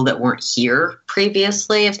people that weren't here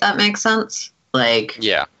previously, if that makes sense. Like,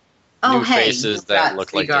 new faces that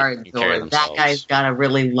look like guards, they can carry or themselves. That guy's got a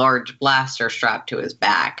really large blaster strapped to his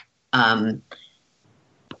back.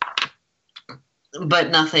 But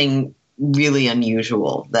nothing really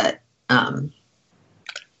unusual that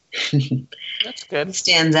That's good.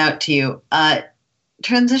 stands out to you.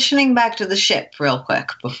 Transitioning back to the ship real quick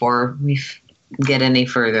before we get any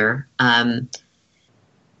further.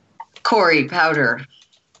 Cori, Powder,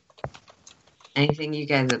 anything you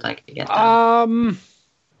guys would like to get done?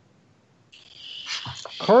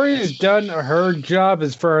 Cori has done her job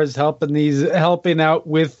as far as helping out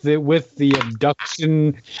with the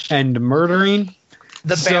abduction and murdering.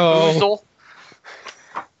 The bamboozle.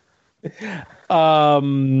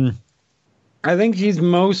 I think she's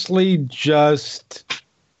mostly just.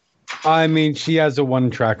 I mean, she has a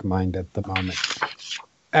one-track mind at the moment,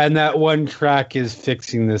 and that one track is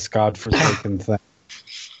fixing this godforsaken thing.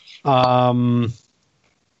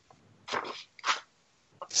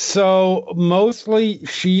 So mostly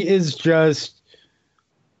she is just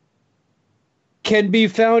can be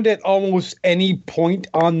found at almost any point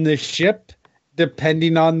on the ship,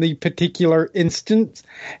 depending on the particular instance,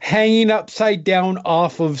 hanging upside down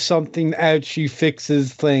off of something as she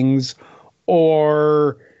fixes things,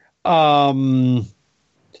 or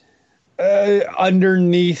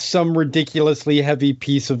underneath some ridiculously heavy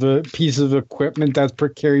piece of equipment that's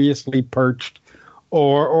precariously perched,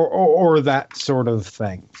 or that sort of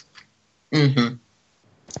thing.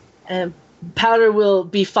 Mm-hmm. Powder will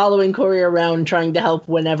be following Cori around, trying to help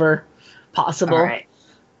whenever possible, All right.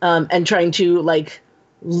 and trying to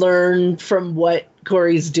learn from what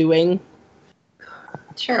Cori's doing.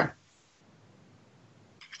 Sure.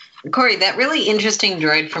 Cori, that really interesting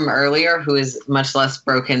droid from earlier, who is much less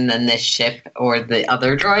broken than this ship or the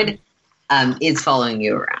other droid, is following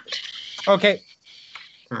you around. Okay.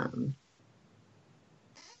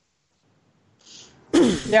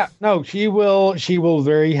 Yeah, no, she will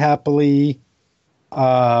very happily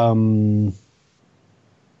any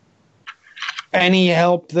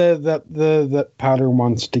help that Powder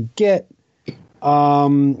wants to get.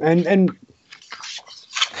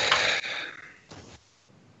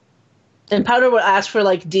 And Powder will ask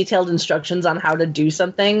for detailed instructions on how to do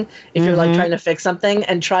something if you're trying to fix something,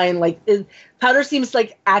 and try and Powder seems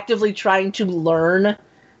actively trying to learn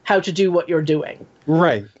how to do what you're doing.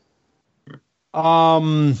 Right.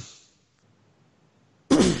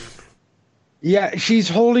 Yeah, she's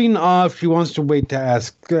holding off. She wants to wait to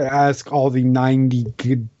ask all the 90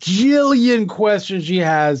 gajillion questions she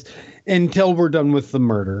has until we're done with the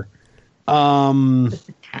murder.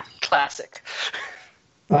 Classic.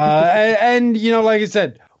 And like I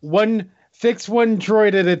said, fix one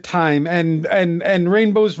droid at a time, and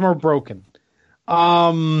Rainbow's more broken.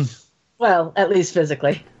 Well, at least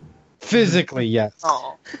physically. Physically, yes.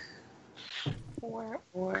 Oh.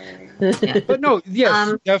 But no,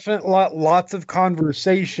 yes, definitely lots of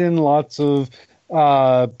conversation, lots of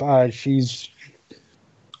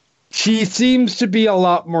she seems to be a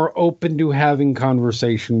lot more open to having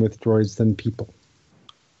conversation with droids than people.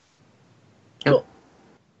 Cool.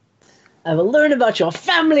 I will learn about your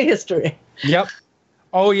family history. Yep.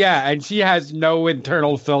 Oh yeah, and she has no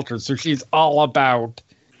internal filter, so she's all about.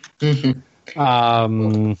 Mm-hmm.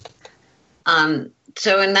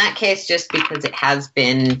 So in that case, just because it has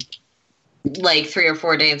been 3 or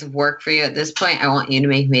 4 days of work for you at this point, I want you to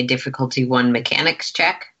make me a difficulty 1 mechanics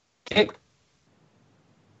check. Okay.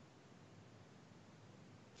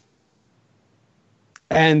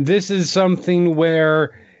 And this is something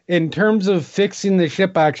where, in terms of fixing the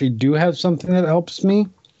ship, I actually do have something that helps me.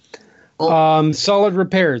 Cool. Solid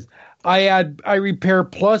repairs. I repair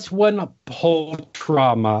 +1 hull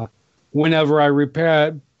trauma whenever I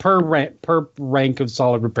repair per rank of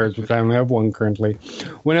solid repairs, which I only have 1 currently.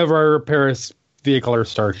 Whenever I repair a vehicle or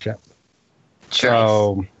starship. Sure.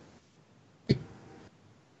 So,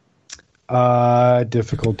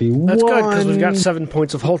 difficulty 1. That's good, because we've got 7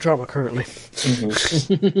 points of hull trauma currently. 3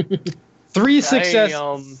 success,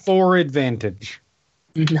 4 advantage.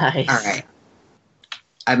 Nice. All right.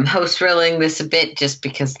 I'm host rolling this a bit just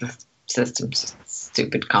because the system's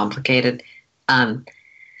stupid complicated.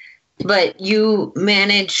 But you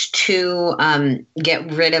managed to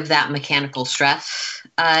get rid of that mechanical stress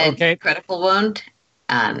critical wound.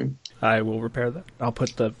 I will repair that. I'll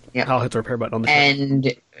put Yep. I'll hit the repair button on the ship.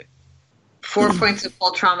 And 4 points of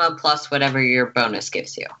full trauma plus whatever your bonus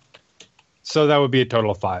gives you. So that would be a total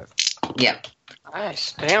of 5. Yep.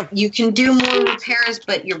 Nice. Damn. You can do more repairs,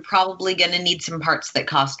 but you're probably going to need some parts that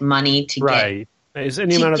cost money to Right. Is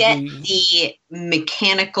any amount of the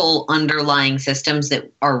mechanical underlying systems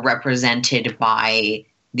that are represented by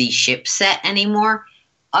the ship set anymore.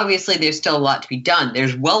 Obviously, there's still a lot to be done.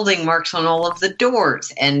 There's welding marks on all of the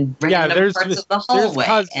doors and random parts of the hallway.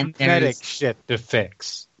 There's cosmetic shit to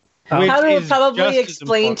fix. Powder will probably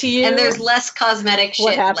explain to you. And there's less cosmetic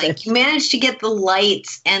what shit. happened. You managed to get the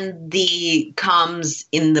lights and the comms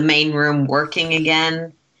in the main room working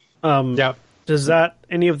again. Yep. Does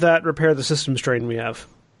any of that repair the system strain we have?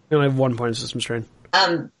 We only have 1 point of system strain.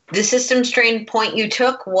 The system strain point you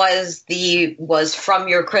took was from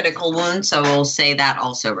your critical wound, so we'll say that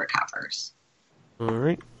also recovers. All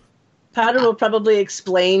right. Powder will probably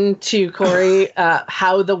explain to Cori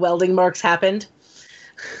how the welding marks happened.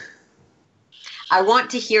 I want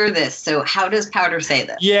to hear this. So how does Powder say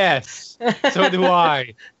this? Yes, so do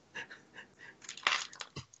I.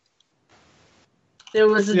 There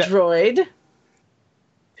was a droid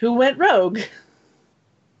who went rogue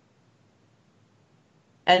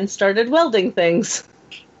and started welding things.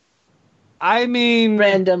 I mean...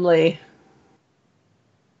 Randomly.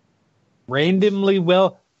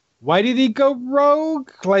 Well, why did he go rogue?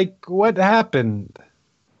 Like, what happened?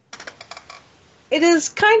 It is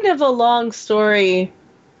kind of a long story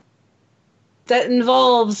that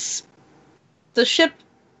involves the ship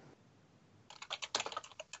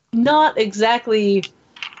not exactly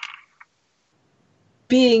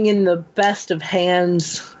being in the best of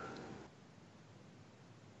hands.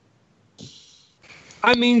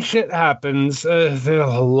 I mean, shit happens. There's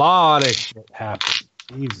a lot of shit happens.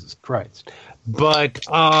 Jesus Christ. But,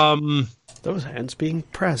 Those hands being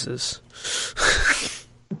Praz's.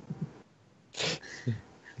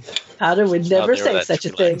 Powder would never say such a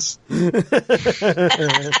thing.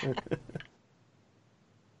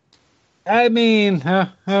 I mean,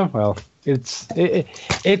 well,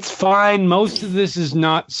 it's fine. Most of this is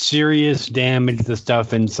not serious damage. The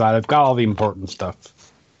stuff inside, I've got all the important stuff,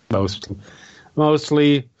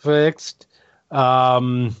 mostly fixed.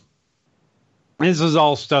 This is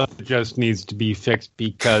all stuff that just needs to be fixed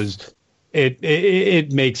because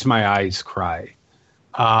it makes my eyes cry.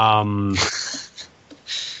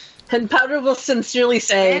 And Powder will sincerely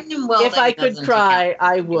say, if I could cry,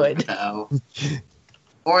 I would.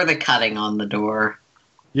 Or the cutting on the door.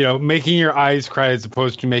 You know, making your eyes cry as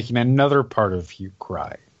opposed to making another part of you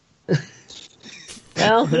cry.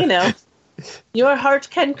 Well, you know, your heart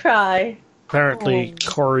can cry. Apparently,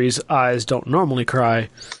 Cori's eyes don't normally cry.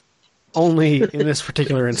 Only in this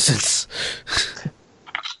particular instance.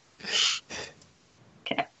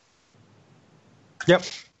 Okay. Yep.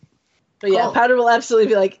 But yeah, Powder will absolutely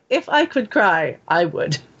be like, if I could cry, I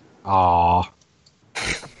would. Aww.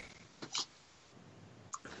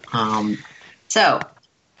 So,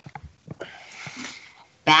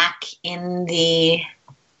 back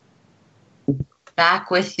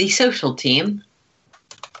with the social team.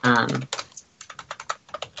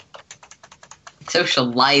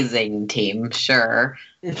 Socializing team, sure.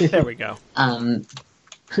 There we go.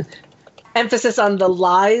 Emphasis on the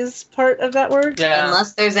lies part of that word? Yeah.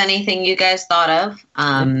 Unless there's anything you guys thought of.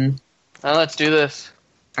 Well, let's do this.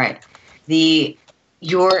 Right.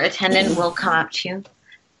 Your attendant will come up to you.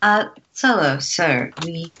 So, sir,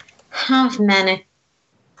 we have managed.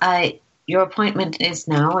 Your appointment is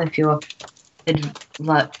now, if you would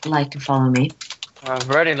like to follow me.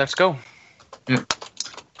 Ready, let's go.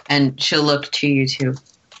 And she'll look to you two.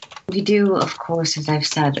 We do, of course, as I've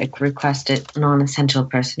said, request that non-essential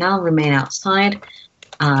personnel remain outside.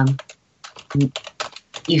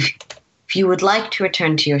 If you would like to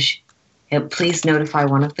return to your ship, please notify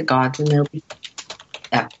one of the guards, and they'll be.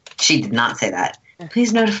 She did not say that.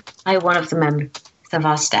 Please notify one of the members of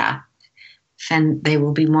our staff, and they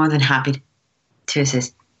will be more than happy to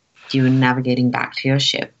assist you in navigating back to your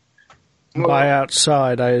ship. By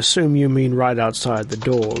outside, I assume you mean right outside the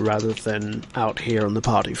door rather than out here on the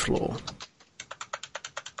party floor.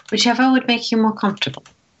 Whichever would make you more comfortable.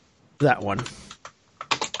 That one.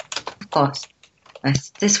 Of course.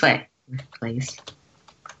 This way, please.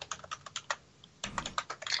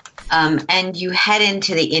 And you head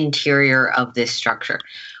into the interior of this structure.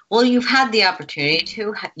 Well, you've had the opportunity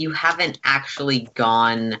to. You haven't actually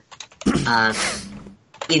gone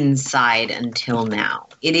inside until now.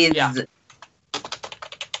 It is... Yeah.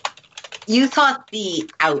 You thought the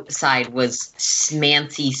outside was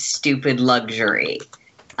smancy, stupid luxury.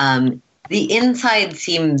 The inside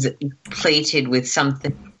seems plated with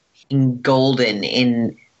something golden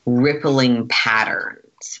in rippling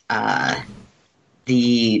patterns.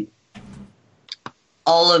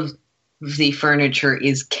 All of the furniture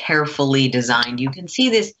is carefully designed. You can see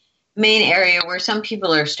this main area where some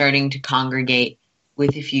people are starting to congregate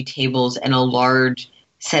with a few tables and a large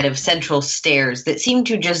set of central stairs that seem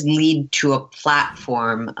to just lead to a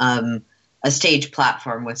platform, a stage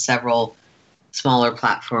platform with several smaller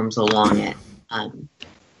platforms along it.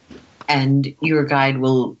 And your guide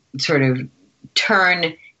will sort of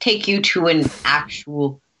take you to an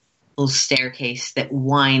actual staircase that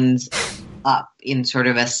winds up in sort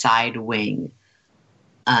of a side wing,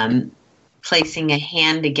 placing a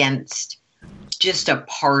hand against just a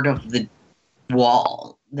part of the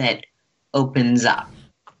wall that opens up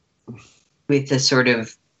with a sort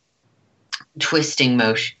of twisting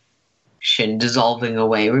motion, dissolving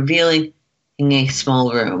away, revealing a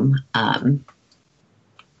small room.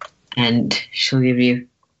 And she'll give you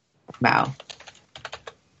a bow.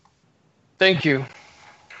 Thank you.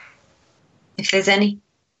 If there's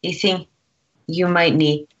anything you might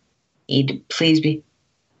need, please be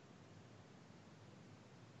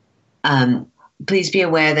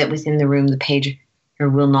aware that within the room the pager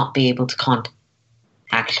will not be able to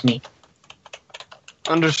contact me.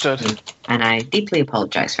 Understood. And I deeply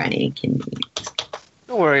apologize for any inconvenience.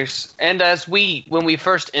 No worries. And when we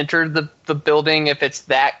first entered the building, if it's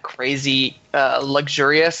that crazy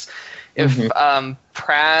luxurious, if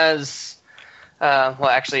Praz,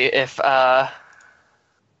 let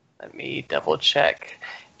me double check.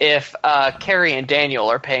 If Carrie and Daniel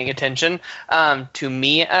are paying attention to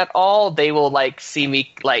me at all, they will see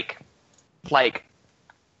me like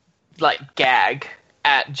gag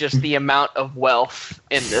at just the amount of wealth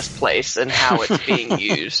in this place and how it's being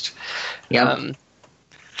used. Yep.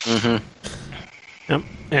 Yep. And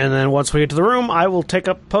then once we get to the room, I will take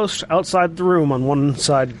up post outside the room on one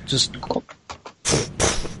side, just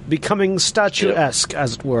becoming statuesque,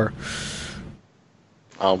 as it were.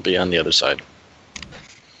 I'll be on the other side.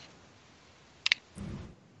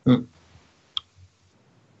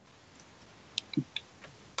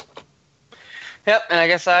 Yep, and I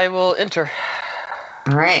guess I will enter.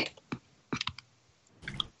 All right.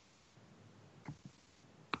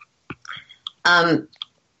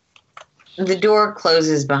 The door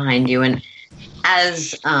closes behind you, and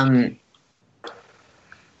as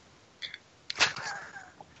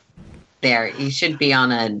there, you should be on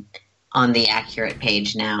the accurate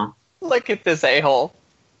page now. Look at this a-hole.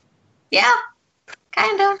 Yeah,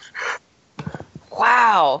 kind of.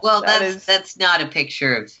 Wow. Well, that's not a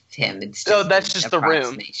picture of him. It's just that's just the room.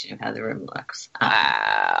 Approximation of how the room looks.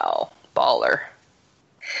 Wow, baller.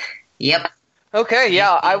 Yep. Okay,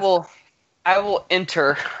 yeah, I will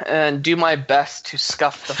enter and do my best to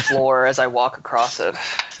scuff the floor as I walk across it.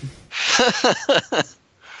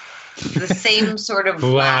 The same sort of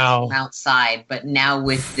glass from outside, but now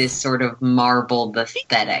with this sort of marbled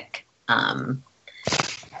aesthetic.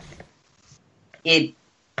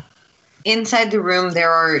 Inside the room,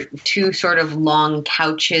 there are two sort of long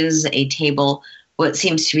couches, a table, what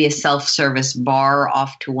seems to be a self-service bar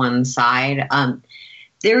off to one side.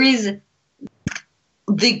 There is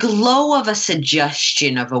the glow of a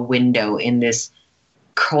suggestion of a window in this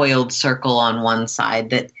coiled circle on one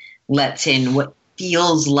side that lets in what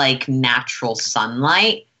feels like natural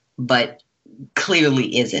sunlight, but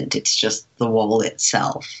clearly isn't. It's just the wall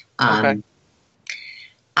itself. Okay.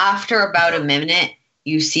 After about a minute,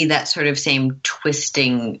 you see that sort of same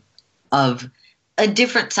twisting of a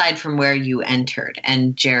different side from where you entered,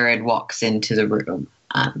 and Jared walks into the room.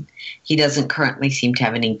 He doesn't currently seem to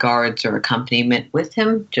have any guards or accompaniment with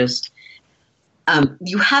him. Just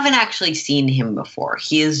you haven't actually seen him before.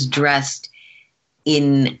 He is dressed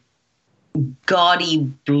in gaudy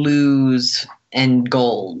blues and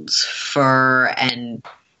golds, fur and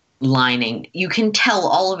lining. You can tell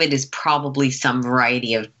all of it is probably some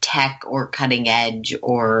variety of tech or cutting edge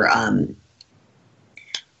or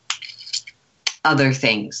other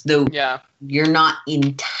things, though you're not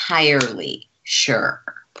entirely sure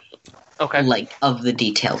of the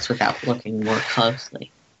details without looking more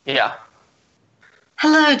closely. Yeah.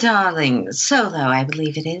 Hello, darling. Solo, I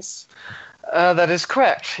believe it is. That is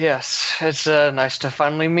correct, yes. It's nice to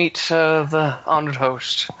finally meet the honored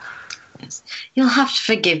host. Yes. You'll have to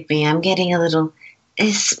forgive me. I'm getting a little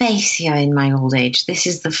spacier in my old age. This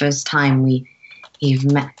is the first time we've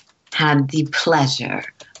had the pleasure,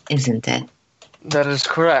 isn't it? That is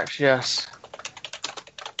correct, yes.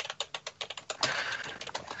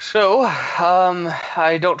 So,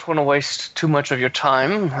 I don't want to waste too much of your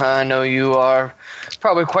time. I know you are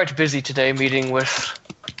probably quite busy today meeting with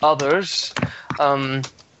others.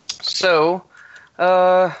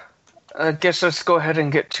 I guess let's go ahead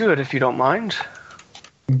and get to it if you don't mind.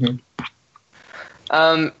 Mm-hmm.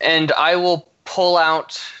 And I will pull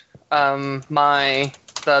out the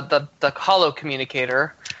holo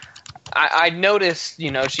communicator. I noticed,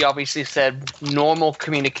 she obviously said normal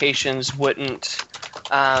communications wouldn't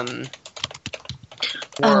work.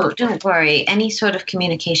 Oh, don't worry. Any sort of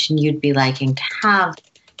communication you'd be liking to have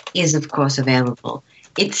is, of course, available.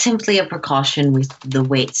 It's simply a precaution with the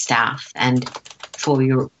wait staff, and for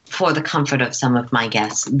the comfort of some of my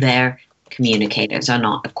guests, their communicators are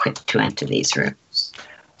not equipped to enter these rooms.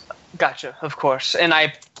 Gotcha, of course. And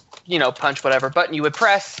I, punch whatever button you would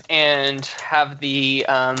press and have the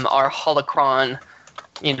our holocron,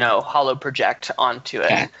 holo project onto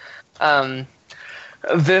it. Okay.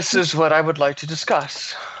 This is what I would like to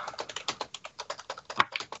discuss.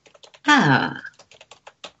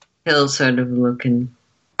 He'll sort of look and...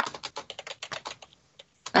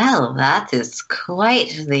 Well, Well, that is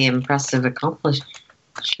quite the impressive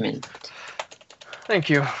accomplishment. Thank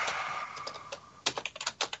you.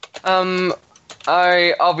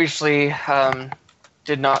 I obviously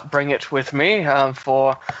did not bring it with me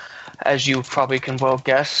for, as you probably can well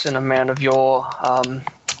guess, in a man of your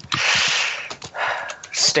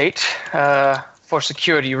state, for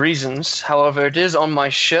security reasons. However, it is on my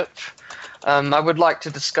ship. I would like to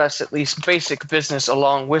discuss at least basic business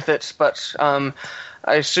along with it, but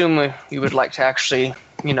I assume you would like to actually,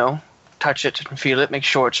 touch it and feel it, make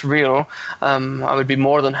sure it's real. I would be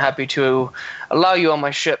more than happy to allow you on my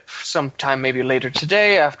ship sometime maybe later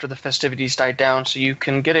today after the festivities die down so you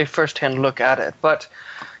can get a first-hand look at it. But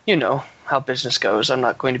you know how business goes. I'm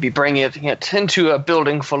not going to be bringing it into a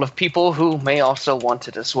building full of people who may also want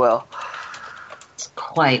it as well. It's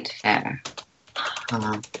quite fair.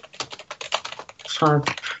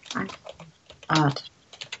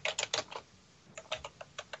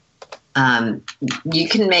 You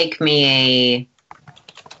can make me a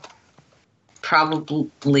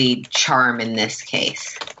probably charm in this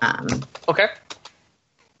case. Okay.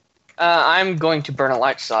 I'm going to burn a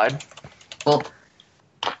light side. Well,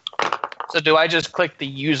 so do I just click the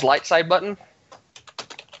use light side button?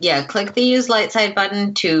 Yeah, click the use light side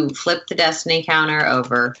button to flip the destiny counter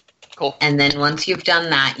over. Cool. And then once you've done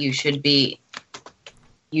that, you should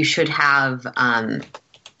have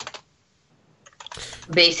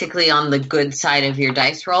basically on the good side of your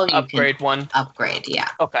dice roll, you upgrade can one. Upgrade, yeah.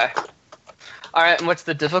 Okay. All right, and what's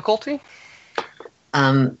the difficulty?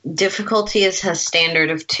 Difficulty is a standard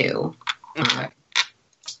of 2. Okay.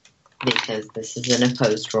 Because this is an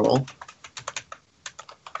opposed roll.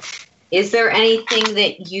 Is there anything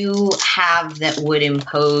that you have that would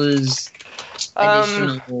impose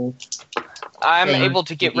additional... I'm able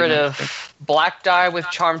to get rid of black die with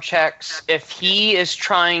charm checks. If he is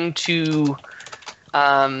trying to...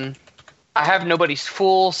 I have nobody's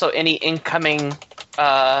fool, so any incoming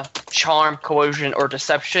charm, coercion, or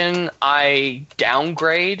deception, I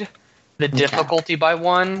downgrade the difficulty by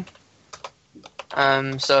 1.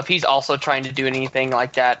 So if he's also trying to do anything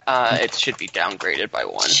like that, it should be downgraded by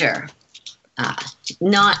 1. Sure.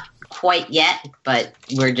 Not quite yet, but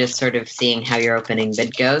we're just sort of seeing how your opening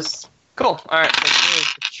bid goes. Cool. All right, so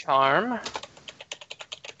here's the charm.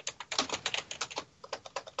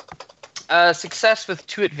 Success with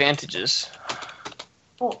 2 advantages.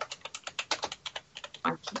 Oh.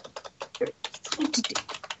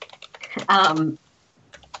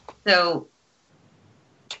 So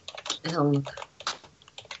he'll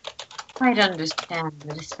quite understand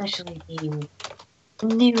that, especially being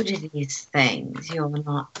new to these things, you're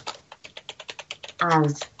not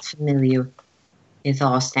as familiar with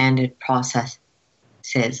our standard processes.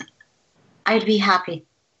 I'd be happy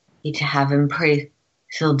to have appraisal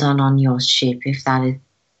done on your ship if that is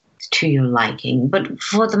to your liking. But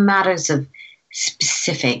for the matters of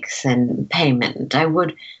specifics and payment, I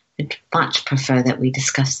would much prefer that we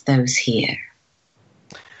discuss those here.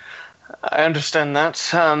 I understand that.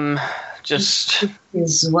 Just...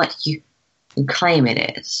 This is what you claim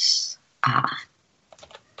it is.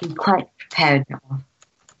 Be quite prepared to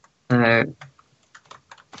offer.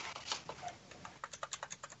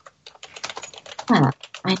 Well,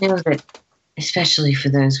 I know that, especially for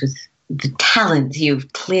those with the talent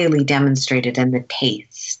you've clearly demonstrated and the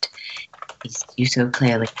taste you so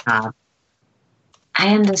clearly have,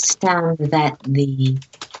 I understand that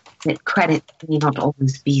that credit may not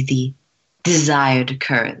always be the desired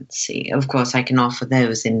currency. Of course, I can offer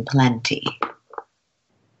those in plenty.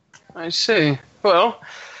 I see. Well,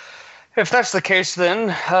 if that's the case, then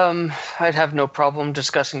I'd have no problem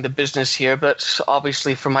discussing the business here, but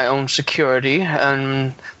obviously for my own security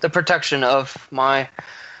and the protection of my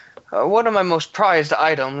one of my most prized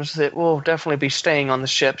items that will definitely be staying on the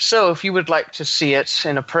ship. So if you would like to see it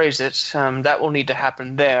and appraise it, that will need to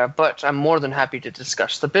happen there, but I'm more than happy to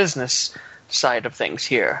discuss the business side of things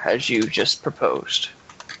here, as you just proposed.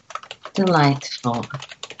 Delightful.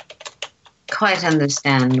 Quite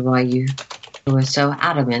understand why you were so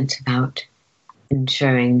adamant about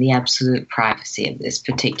ensuring the absolute privacy of this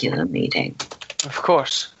particular meeting. Of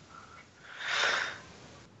course.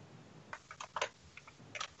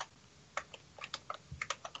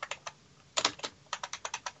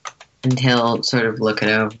 And he'll sort of look it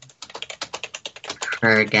over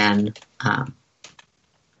her again.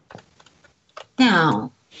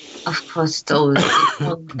 Now, of course, it's always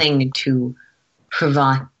one thing to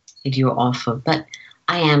provide your offer, but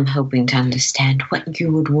I am hoping to understand what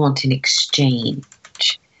you would want in exchange.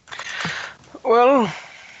 Well,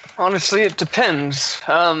 honestly, it depends.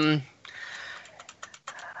 Of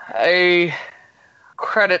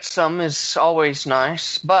credit some is always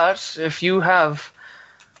nice, but if you have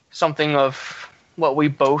something of what we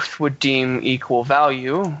both would deem equal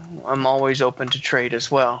value, I'm always open to trade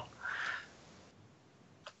as well.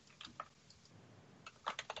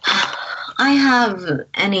 I have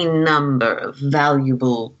any number of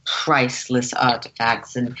valuable, priceless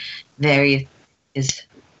artifacts and various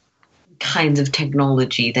kinds of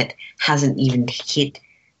technology that hasn't even hit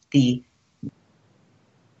the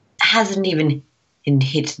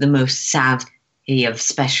most savvy of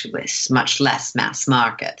specialists, much less mass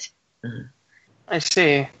market. I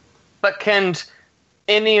see. But can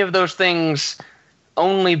any of those things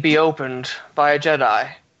only be opened by a Jedi?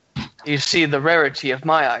 You see the rarity of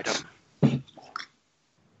my item.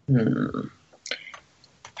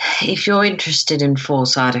 If you're interested in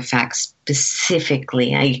Force artifacts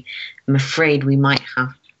specifically, I'm afraid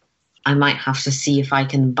I might have to see if I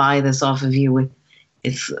can buy this off of you with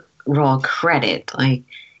raw credit. I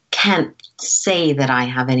can't say that I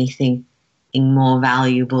have anything more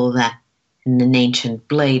valuable than an ancient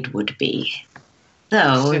blade would be.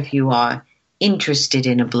 Though, if you are interested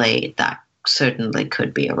in a blade, that certainly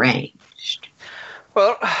could be arranged.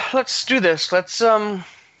 Well, let's do this. Let's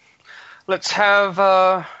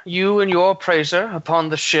have you and your appraiser upon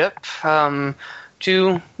the ship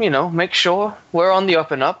to, make sure we're on the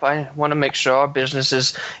up and up. I want to make sure our business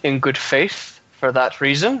is in good faith for that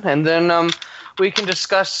reason, and then we can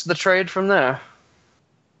discuss the trade from there.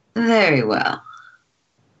 Very well.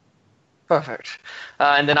 Perfect.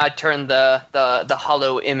 And then I turn the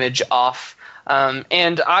hollow image off,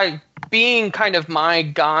 and I, being kind of my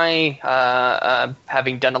guy,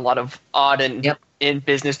 having done a lot of odd and in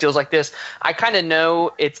business deals like this, I kind of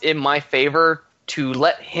know it's in my favor to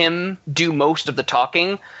let him do most of the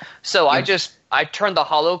talking. So I turn the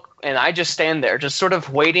hollow and I just stand there, just sort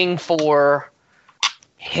of waiting for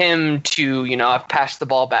him to, I've passed the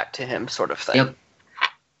ball back to him sort of thing. Yep.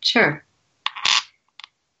 Sure.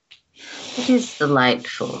 It is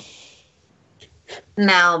delightful.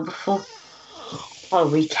 Now,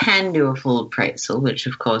 we can do a full appraisal, which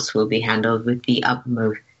of course will be handled with the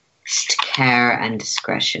utmost care and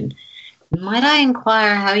discretion. Might I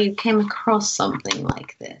inquire how you came across something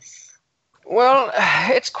like this? Well,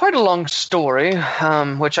 it's quite a long story,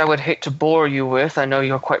 which I would hate to bore you with. I know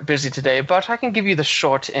you're quite busy today, but I can give you the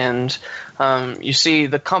short end. You see,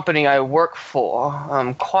 the company I work for,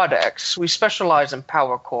 Quadex, we specialize in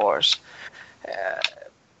power cores.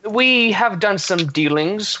 We have done some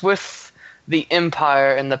dealings with the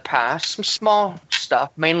Empire in the past, some small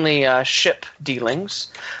stuff, mainly ship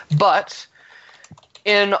dealings. But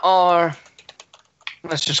in our,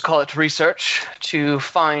 let's just call it research, to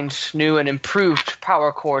find new and improved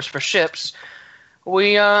power cores for ships,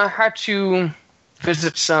 we had to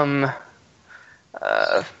visit some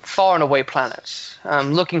far and away planets,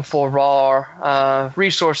 looking for raw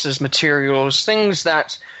resources, materials, things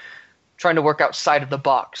that trying to work outside of the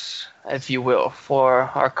box, if you will,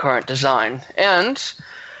 for our current design. And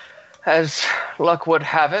as luck would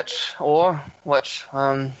have it, or what,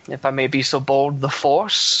 if I may be so bold, the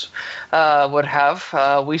Force would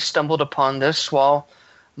have, we stumbled upon this while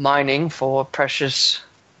mining for precious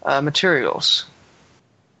materials.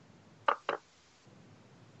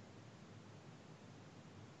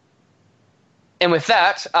 And with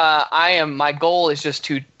that, my goal is just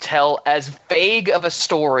to tell as vague of a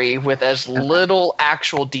story with as little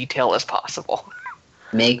actual detail as possible.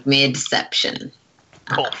 Make me a deception.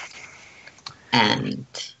 Cool. And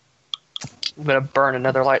I'm going to burn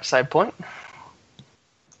another light side point.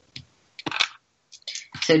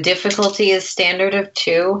 So difficulty is standard of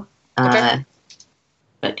 2. Okay.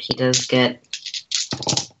 But he does get...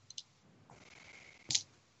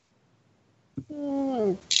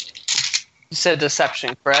 You said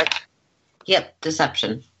deception, correct? Yep,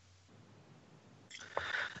 deception.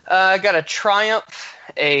 I got a triumph,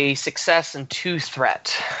 a success, and 2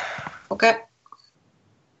 threat. Okay.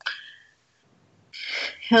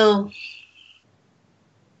 Okay.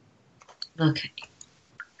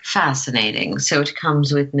 Fascinating. So it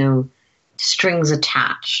comes with no strings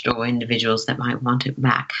attached or individuals that might want it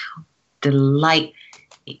back.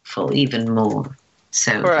 Delightful, even more.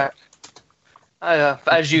 So. Correct.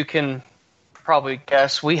 As you can probably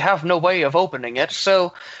guess, we have no way of opening it,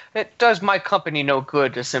 so it does my company no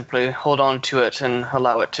good to simply hold on to it and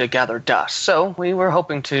allow it to gather dust. So we were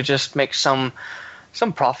hoping to just make some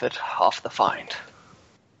profit off the find.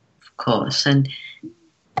 Of course, and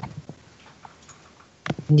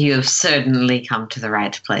you have certainly come to the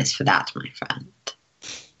right place for that, my friend.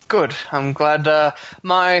 Good. I'm glad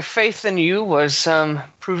my faith in you was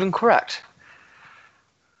proven correct.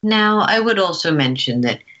 Now, I would also mention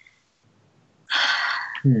that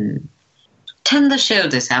attend the show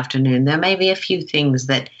this afternoon. There may be a few things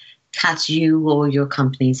that catch you or your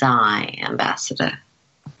company's eye, Ambassador.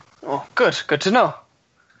 Oh, good. Good to know.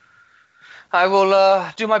 I will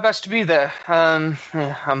do my best to be there. I'm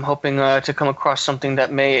hoping to come across something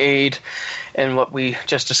that may aid in what we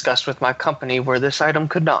just discussed with my company, where this item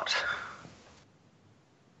could not.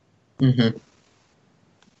 Mm-hmm.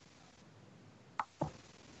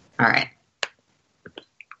 All right.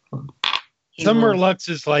 Somewhere Lux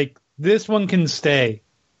is like, this one can stay.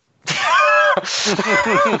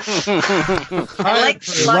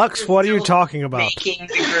 Lux, what are you talking about? Making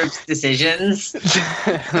the group's decisions.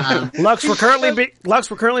 Lux, we're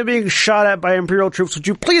currently being shot at by Imperial troops. Would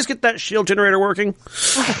you please get that shield generator working?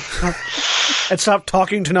 And stop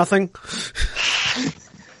talking to nothing?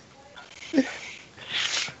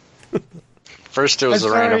 First it was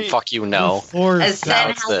a random fuck you no. As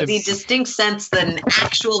Sen has the distinct sense that an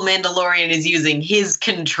actual Mandalorian is using his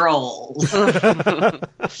controls.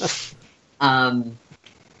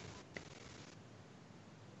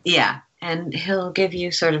 Yeah, and he'll give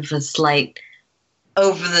you sort of a slight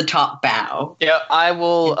over-the-top bow. Yeah, I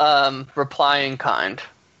will reply in kind.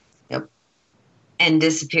 Yep. And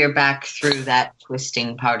disappear back through that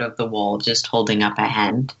twisting part of the wall, just holding up a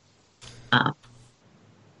hand.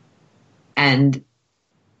 And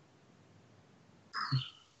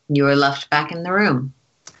you are left back in the room.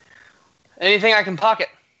 Anything I can pocket?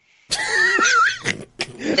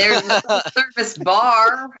 There's a service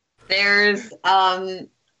bar. There's, well,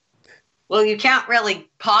 you can't really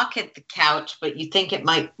pocket the couch, but you think it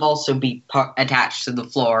might also be attached to the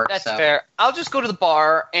floor. That's fair. I'll just go to the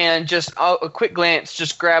bar and just a quick glance,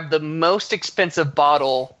 just grab the most expensive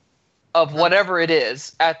bottle of whatever it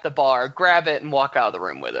is at the bar, grab it, and walk out of the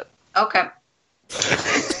room with it. Okay.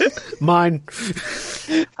 Mine.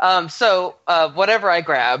 So whatever I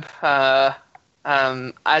grab,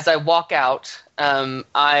 as I walk out,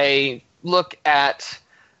 I look at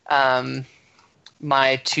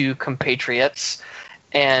my two compatriots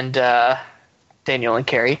and Daniel and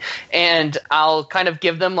Carrie, and I'll kind of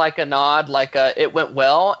give them like a nod, like it went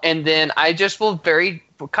well, and then I just will kind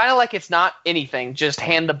of like it's not anything, just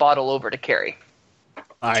hand the bottle over to Carrie.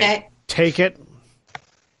 I take it,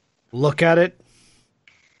 look at it,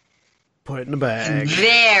 put it in the bag.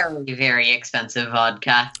 Very, very expensive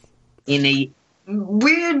vodka in a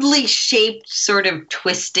weirdly shaped sort of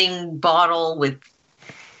twisting bottle with...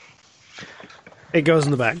 It goes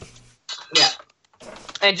in the bag. Yeah.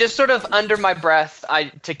 And just sort of under my breath,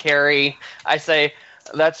 to Carrie, I say,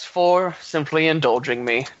 "That's for simply indulging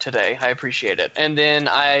me today. I appreciate it." And then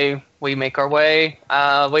we make our way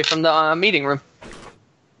away from the meeting room.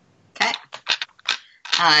 Okay.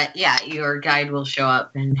 Yeah, your guide will show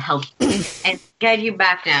up and help and guide you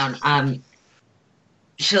back down.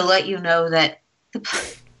 She'll let you know that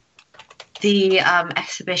the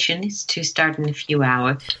exhibition is to start in a few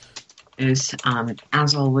hours. There's,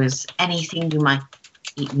 as always, anything you might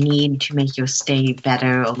need to make your stay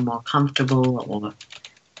better or more comfortable, or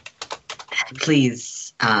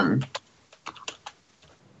please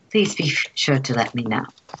be sure to let me know.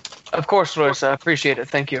 Of course, Lois. I appreciate it.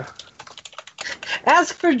 Thank you.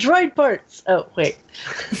 Ask for droid parts. Oh, wait.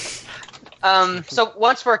 So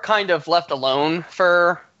once we're kind of left alone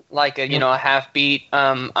for like a half beat,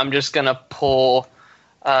 I'm just gonna pull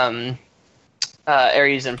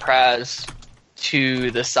Aries and Praz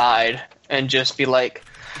to the side and just be like,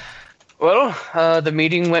 "Well, the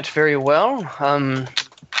meeting went very well.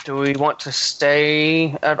 Do we want to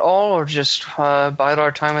stay at all, or just bide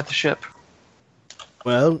our time at the ship?"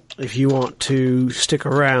 Well, if you want to stick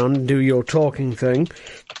around and do your talking thing,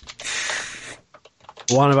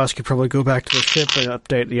 one of us could probably go back to the ship and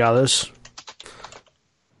update the others.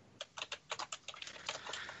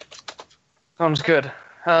 Sounds good.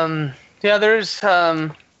 Yeah, there's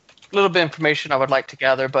a little bit of information I would like to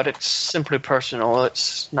gather, but it's simply personal.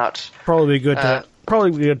 It's not... Probably good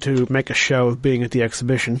to make a show of being at the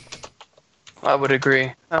exhibition. I would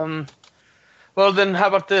agree. Well, then, how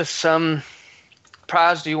about this?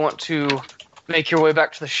 Praz, do you want to make your way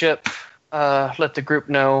back to the ship? Let the group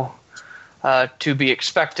know to be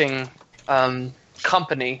expecting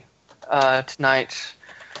company tonight.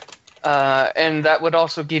 And that would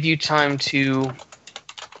also give you time to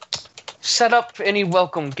set up any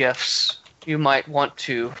welcome gifts you might want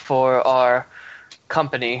to for our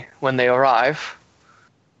company when they arrive.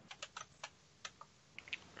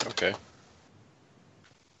 Okay.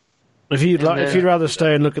 If you'd rather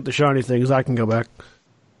stay and look at the shiny things, I can go back.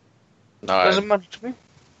 No, doesn't matter to me.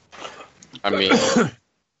 I mean,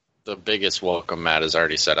 the biggest welcome mat is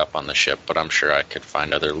already set up on the ship, but I'm sure I could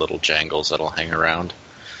find other little jangles that'll hang around.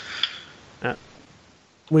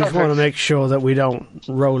 We just want to Perfect. make sure that we don't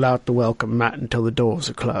roll out the welcome mat until the doors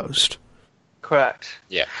are closed. Correct.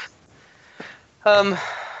 Yeah. All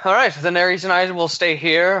right, then Ares and I will stay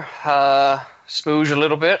here, smooge a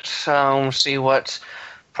little bit, see what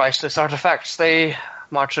priceless artifacts they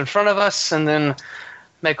march in front of us, and then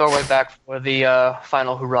make our way back for the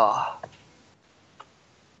final hurrah.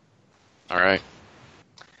 All right.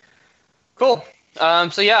 Cool. My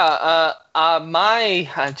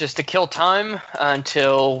just to kill time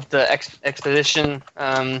until the expedition.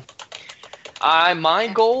 My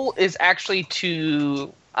goal is actually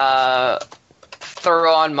to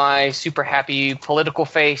throw on my super happy political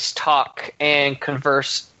face, talk, and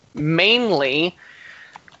converse mainly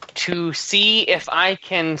to see if I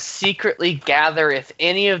can secretly gather if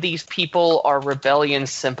any of these people are rebellion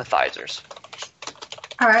sympathizers.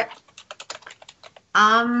 All right.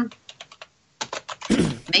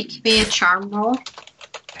 Make me a charm roll.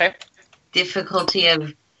 Okay. Difficulty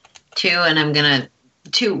of 2, and I'm gonna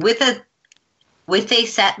 2 with a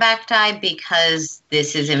setback die because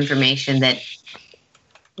this is information that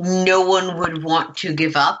no one would want to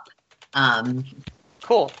give up.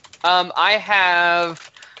 Cool. I have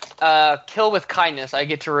kill with kindness. I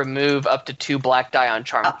get to remove up to 2 black die on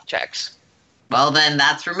charm checks. Well, then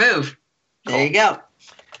that's remove. There you go.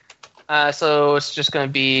 So it's just going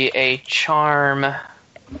to be a charm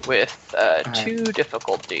with 2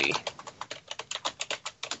 difficulty.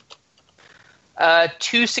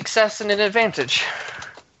 2 success and an advantage.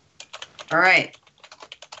 All right.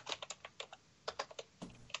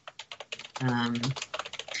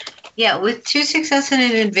 With 2 success and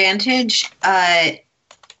an advantage,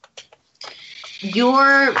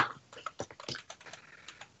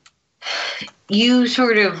 you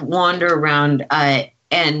sort of wander around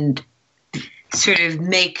and sort of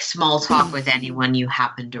make small talk with anyone you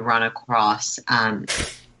happen to run across.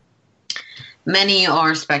 Many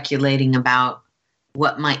are speculating about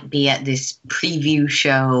what might be at this preview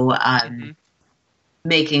show,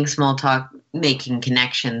 making small talk, making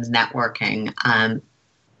connections, networking.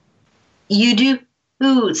 You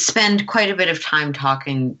do spend quite a bit of time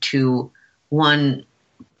talking to one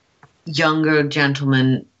younger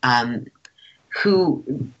gentleman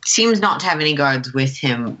who seems not to have any guards with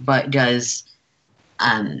him, but does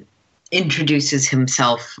introduces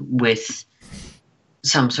himself with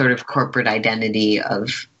some sort of corporate identity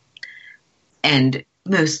and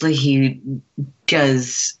mostly he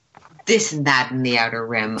does this and that in the Outer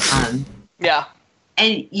Rim. Yeah.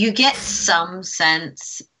 And you get some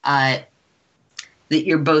sense that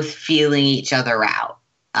you're both feeling each other out.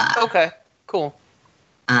 Okay, cool.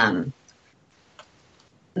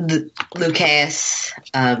 Lucas,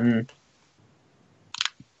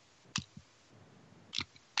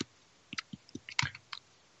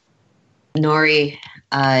 Nori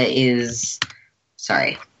is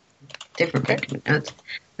sorry, different book notes.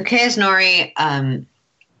 Lucas Nori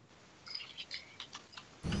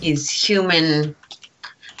is human,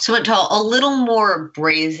 somewhat tall, a little more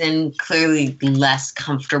brazen, clearly less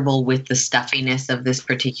comfortable with the stuffiness of this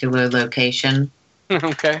particular location.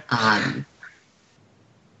 Okay.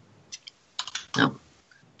 No.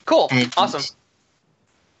 Cool. And, awesome.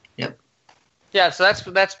 Yep. Yeah, so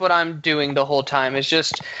that's what I'm doing the whole time, is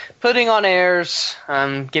just putting on airs,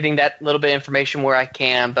 getting that little bit of information where I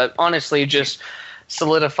can, but honestly just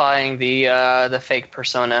solidifying the fake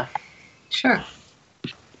persona. Sure.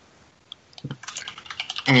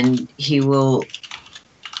 And he will...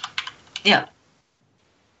 Yeah.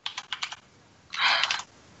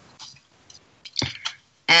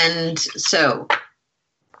 And so...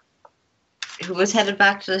 Who was headed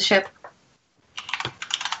back to the ship?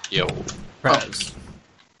 Yo. Praz.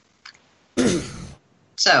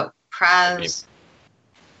 So, Praz,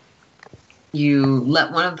 you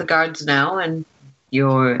let one of the guards know, and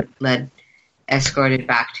you're escorted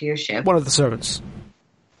back to your ship. One of the servants.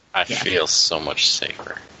 I feel so much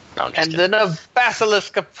safer. No, I'm just And kidding. then a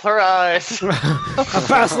basilisk prize. A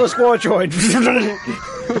basilisk war droid.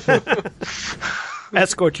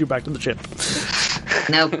 Escort you back to the ship.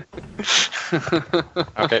 Nope.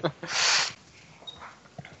 Okay.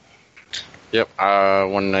 Yep.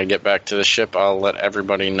 When I get back to the ship, I'll let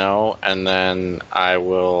everybody know, and then I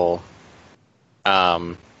will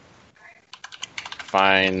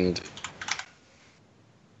find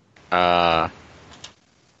a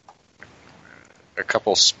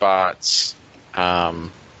couple spots.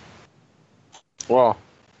 Well,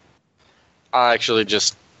 I'll actually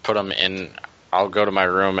just put them in. I'll go to my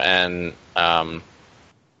room and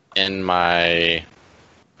in my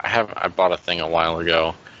I bought a thing a while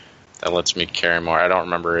ago that lets me carry more. I don't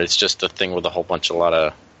remember. It's just a thing with a lot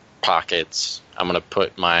of pockets. I'm gonna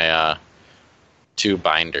put my 2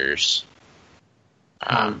 binders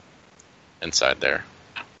inside there.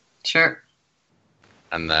 Sure.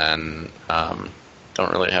 And then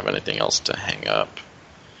don't really have anything else to hang up.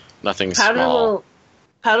 Nothing small.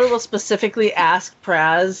 Powder will specifically ask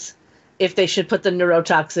Praz if they should put the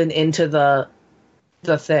neurotoxin into the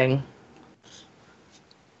thing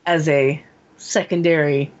as a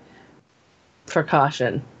secondary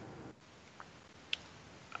precaution.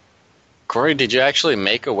 Cori, did you actually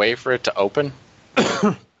make a way for it to open?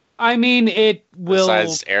 I mean, it will...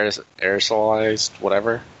 Besides aerosolized,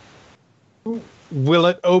 whatever? Will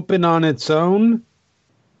it open on its own?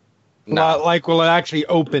 No. Like, will it actually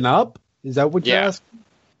open up? Is that what you're asking?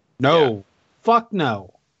 No. Yeah. Fuck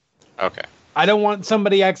no. Okay. I don't want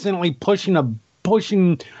somebody accidentally pushing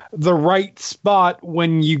the right spot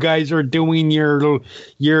when you guys are doing your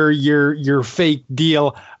fake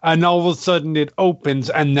deal, and all of a sudden it opens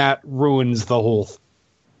and that ruins the whole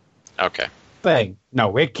thing.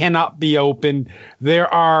 No, it cannot be opened.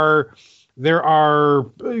 There are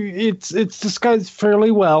it's disguised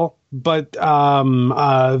fairly well, but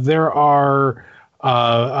there are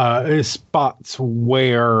spots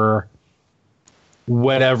where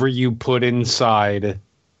whatever you put inside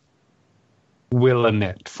will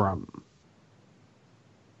emit from.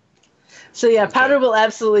 So yeah, Powder will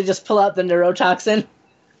absolutely just pull out the neurotoxin.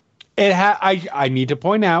 I need to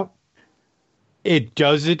point out, it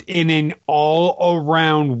does it in an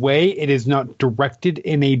all-around way. It is not directed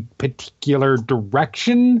in a particular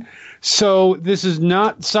direction. So this is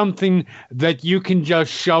not something that you can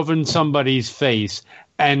just shove in somebody's face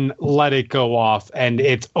and let it go off, and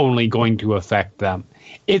it's only going to affect them.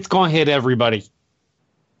 It's going to hit everybody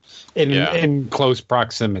in close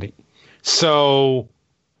proximity. So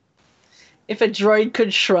if a droid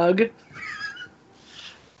could shrug.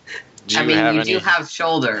 I mean, you do have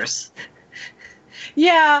shoulders.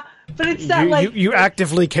 Yeah, but it's not you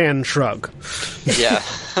actively can shrug. Yeah.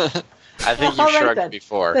 I think you shrugged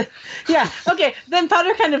before. Yeah, okay. Then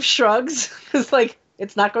Powder kind of shrugs. It's like,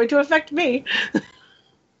 it's not going to affect me.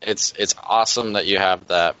 It's awesome that you have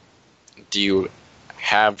that. Do you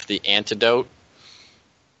have the antidote?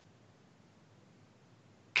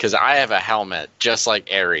 Because I have a helmet just like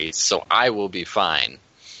Ares, so I will be fine.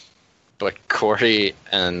 But Cori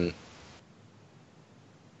and...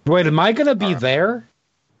 Wait, am I going to be there?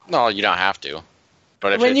 No, you don't have to.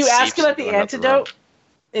 But if when you ask about the antidote...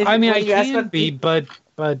 I mean, I can be, but...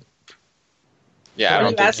 Yeah, I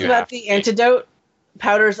don't think you ask about the antidote,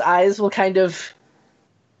 Powder's eyes will kind of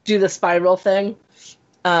do the spiral thing.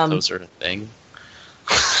 Those sort of thing.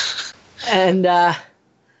 And,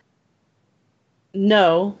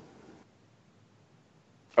 no.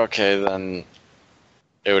 Okay, then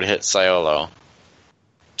it would hit Siolo,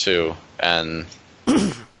 too, and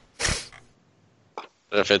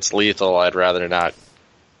if it's lethal, I'd rather not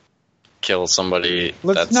kill somebody.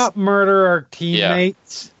 Let's not murder our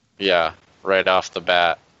teammates. Yeah, right off the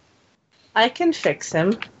bat. I can fix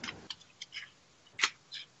him.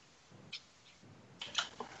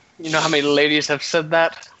 You know how many ladies have said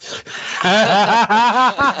that?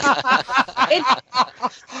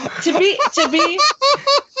 To be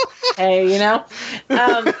hey, you know,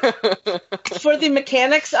 for the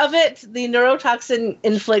mechanics of it, the neurotoxin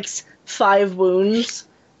inflicts 5 wounds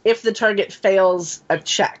if the target fails a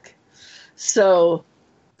check. So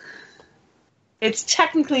it's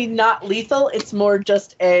technically not lethal. It's more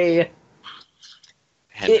just it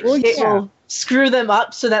will screw them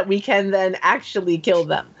up so that we can then actually kill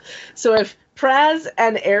them. So if Praz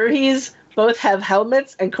and Ares both have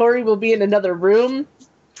helmets and Cori will be in another room,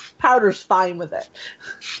 Powder's fine with it.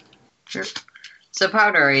 Sure. So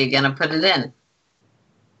Powder, are you going to put it in?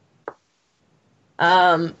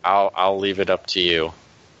 I'll leave it up to you.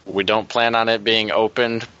 We don't plan on it being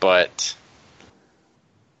opened, but...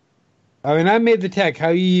 I mean, I made the tech. How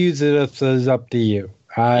you use it is up to you.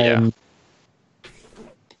 You're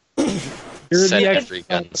Said the every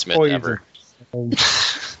gunsmith ever.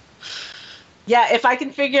 Yeah, if I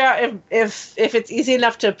can figure out if it's easy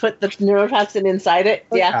enough to put the neurotoxin inside it,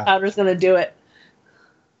 Powder's going to do it.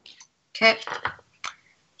 Okay.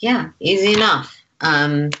 Yeah, easy enough.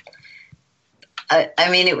 I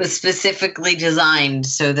mean, it was specifically designed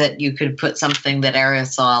so that you could put something that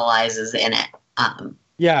aerosolizes in it.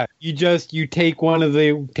 Yeah, you take one of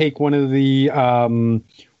the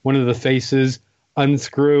faces,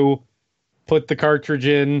 unscrew, put the cartridge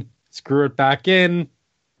in, screw it back in.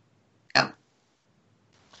 Oh.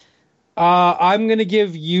 I'm gonna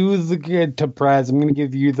give you to Praz. I'm gonna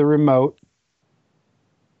give you the remote.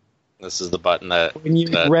 This is the button that when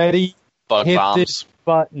you're ready, bug hit bombs. this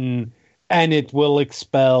button, and it will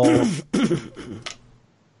expel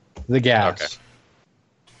the gas. Okay.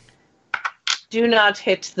 Do not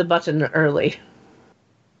hit the button early.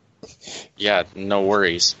 Yeah, no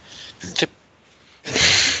worries.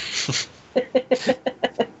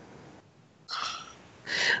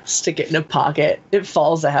 Stick it in a pocket. It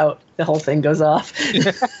falls out. The whole thing goes off.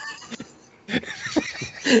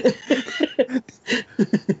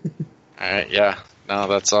 Alright, yeah. No,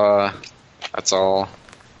 that's all. That's all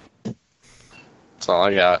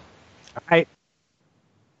I got. Alright.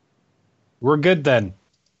 We're good then.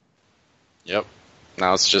 Yep.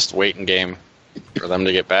 Now it's just waiting game for them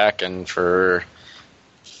to get back and for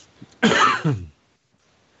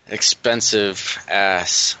expensive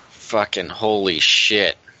ass fucking holy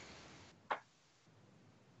shit.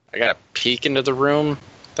 I got a peek into the room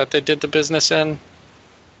that they did the business in.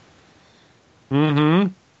 Mm-hmm.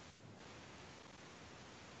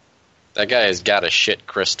 That guy has got a shit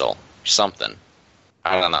crystal. Something.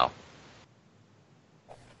 I don't know.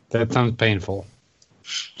 That sounds painful.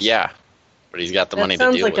 Yeah. But he's got the money to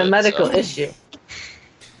That deal sounds with like a medical so. issue.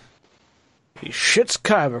 He shits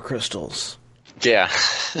kyber crystals. Yeah.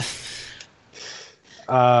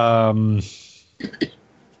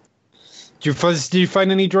 Did you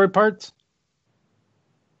find any droid parts?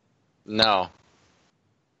 No.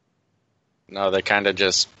 No, they kind of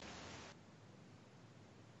just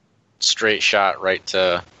straight shot right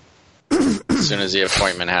to as soon as the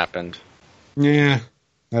appointment happened. Yeah,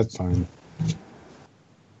 that's fine.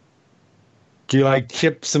 Do you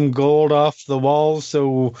chip some gold off the walls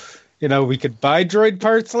so we could buy droid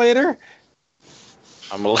parts later?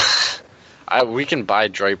 We can buy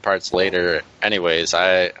droid parts later. Anyways,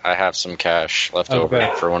 I have some cash left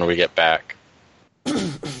over for when we get back.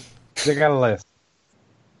 They got a list,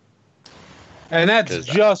 and that's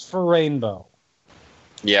just for Rainbow.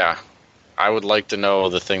 Yeah, I would like to know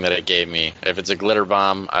the thing that it gave me. If it's a glitter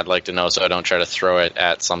bomb, I'd like to know so I don't try to throw it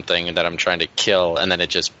at something that I'm trying to kill, and then it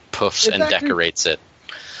just poofs and decorates it.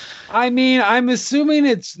 I mean, I'm assuming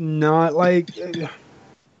it's not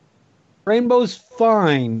Rainbow's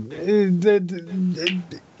fine.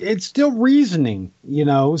 It's still reasoning,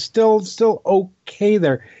 still okay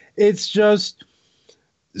there. It's just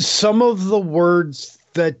some of the words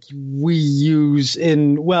that we use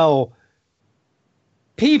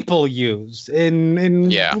people use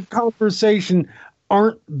in conversation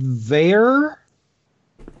aren't there.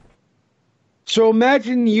 So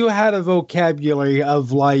imagine you had a vocabulary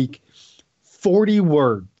of 40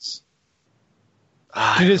 words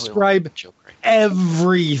to describe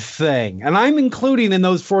everything. And I'm including in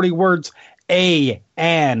those 40 words a,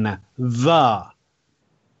 an, the.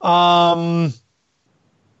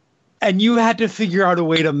 And you had to figure out a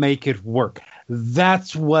way to make it work.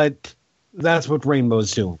 That's what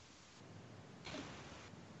Rainbow's doing.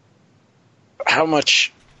 How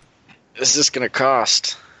much is this going to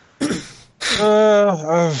cost?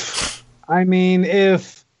 I mean,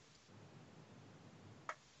 if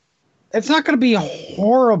it's not going to be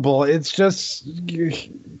horrible, it's just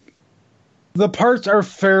the parts are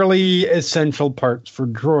fairly essential parts for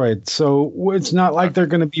droids, so it's not like they're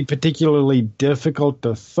going to be particularly difficult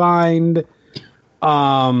to find.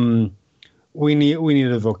 We need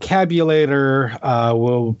a vocabulator.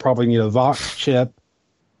 We'll probably need a Vox chip.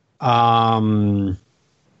 I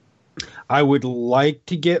would like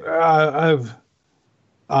to get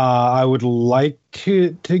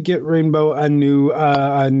get Rainbow a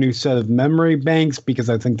new set of memory banks because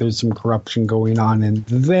I think there's some corruption going on in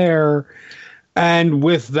there, and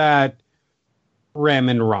with that, RAM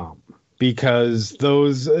and ROM because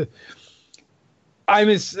those.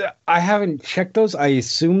 I haven't checked those. I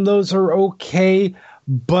assume those are okay,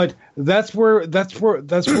 but that's where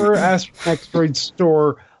Asteroid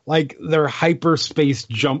store their hyperspace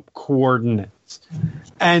jump coordinates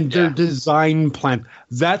and their design plan.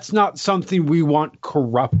 That's not something we want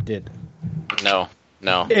corrupted. No.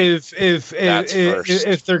 If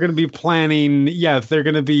they're going to be planning, if they're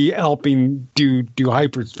going to be helping do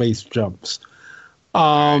hyperspace jumps,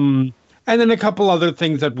 and then a couple other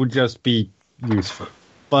things that would just be useful,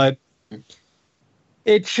 but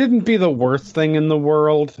it shouldn't be the worst thing in the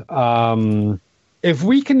world. If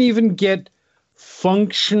we can even get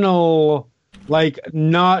functional,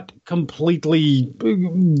 not completely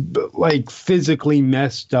physically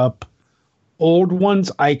messed up old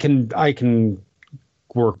ones, I can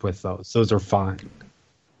work with those. Those are fine.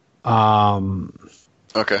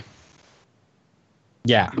 Okay.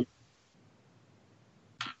 Yeah.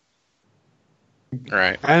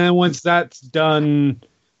 Right. And then once that's done,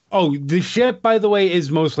 the ship, by the way,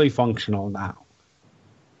 is mostly functional now.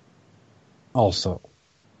 Also.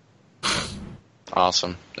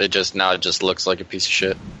 Awesome. It just looks like a piece of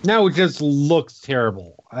shit. Now it just looks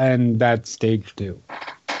terrible, and that's stage 2.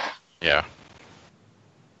 Yeah.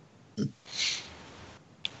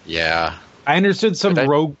 Yeah. I understood some But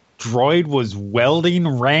rogue droid was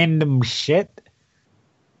welding random shit.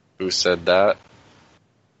 Who said that?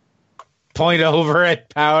 Point over at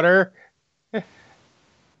Powder.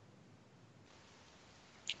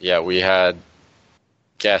 Yeah, we had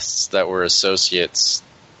guests that were associates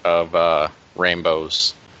of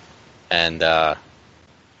Rainbows. And, yeah,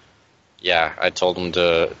 I told them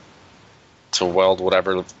to weld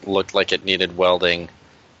whatever looked like it needed welding.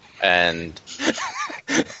 And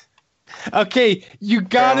okay, you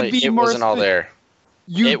gotta be it more. It wasn't all there.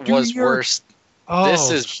 It was worse. Oh,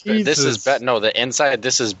 this is better. No, the inside.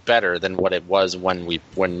 This is better than what it was when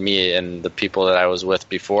me and the people that I was with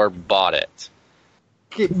before bought it.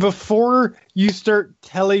 Okay, before you start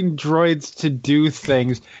telling droids to do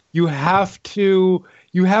things, you have to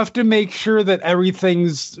make sure that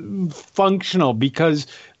everything's functional, because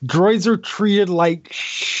droids are treated like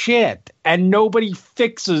shit and nobody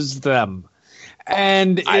fixes them.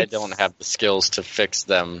 And I don't have the skills to fix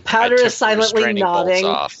them. Powder is silently nodding.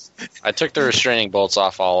 I took the restraining bolts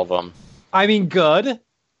off all of them. I mean, good.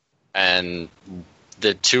 And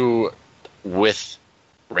the two with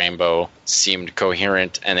Rainbow seemed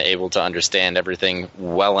coherent and able to understand everything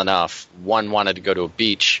well enough. One wanted to go to a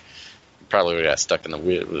beach. Probably would have got stuck in the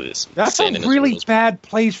wheels. That's a really bad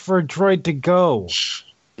place for a droid to go.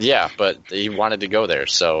 Yeah, but he wanted to go there.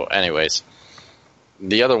 So, anyways,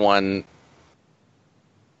 the other one.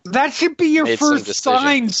 That should be your first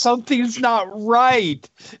sign something's not right.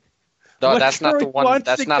 No, that's not the one.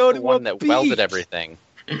 That's not the one that welded everything.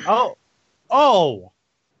 Oh,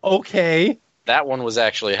 okay. That one was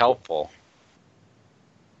actually helpful.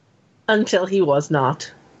 Until he was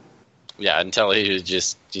not. Yeah, until he was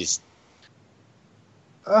just he's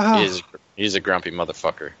a grumpy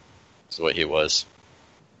motherfucker. That's what he was.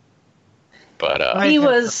 But he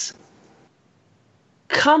was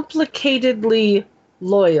complicatedly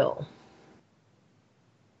loyal.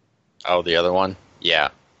 Oh, the other one? Yeah.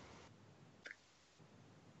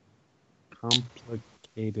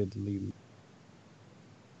 Complicatedly.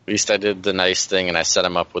 At least I did the nice thing and I set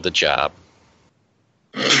him up with a job.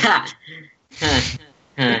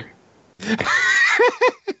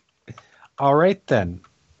 All right, then.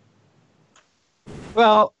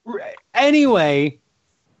 Well, anyway,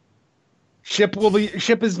 ship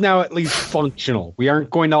is now at least functional. We aren't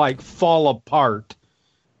going to fall apart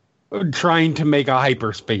trying to make a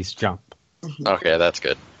hyperspace jump. Okay, that's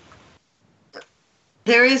good.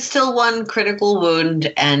 There is still one critical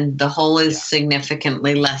wound, and the hull is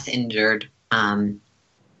significantly less injured.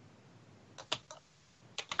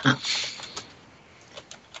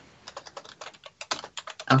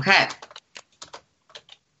 Okay.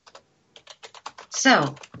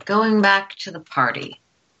 So, going back to the party.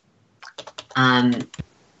 Solo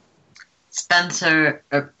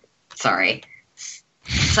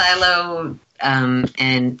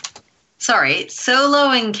and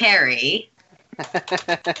Cori.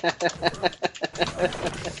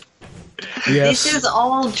 Yes. This is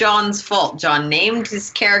all John's fault. John named his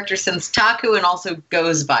character Senstaku and also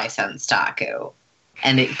goes by Senstaku.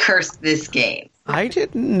 And it cursed this game. I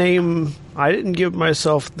didn't give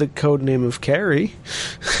myself the code name of Carrie.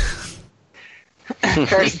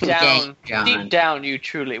 Cursed down. John. Deep down, you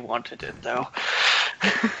truly wanted it, though.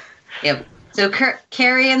 Yep. So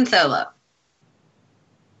Cori and Solo.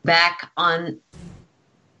 Back on...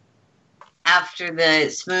 After the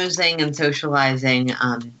schmoozing and socializing,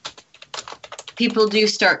 people do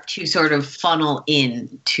start to sort of funnel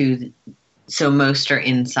in so most are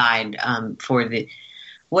inside for the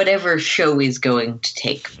whatever show is going to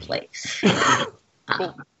take place.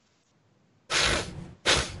 Cool.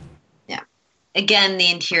 Yeah. Again, the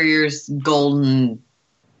interior's golden,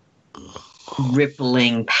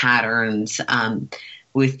 rippling patterns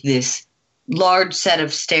with this large set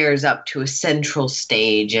of stairs up to a central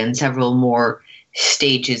stage and several more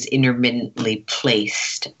stages intermittently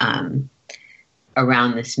placed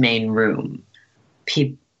around this main room.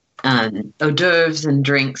 Hors d'oeuvres and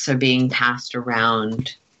drinks are being passed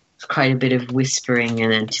around. There's quite a bit of whispering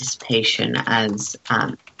and anticipation as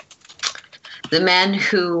the man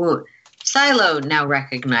who Silo now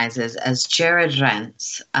recognizes as Jared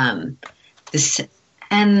Rents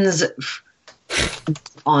descends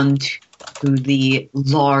onto the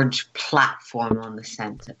large platform on the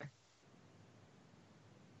center.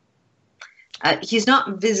 He's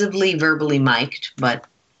not visibly verbally mic'd, but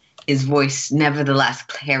his voice nevertheless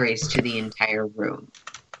carries to the entire room.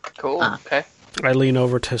 Cool. Okay. I lean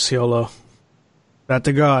over to Siolo. That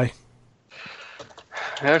the guy?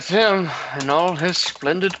 That's him in all his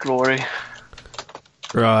splendid glory.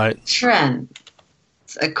 Right. Friends,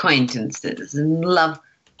 acquaintances, and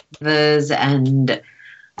and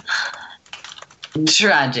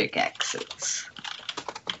tragic exits.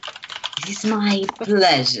 It is my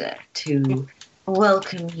pleasure to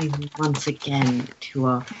welcome you once again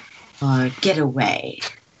to our getaway,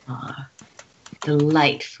 our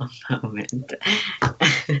delightful moment.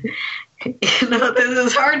 This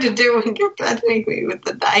is hard to do when you're threatening me with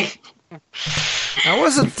the knife. I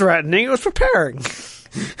wasn't threatening, I was preparing.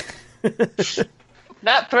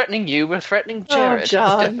 Not threatening you, we're threatening Jared. Oh,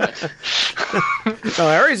 John. No,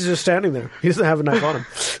 Aries is just standing there. He doesn't have a knife on him.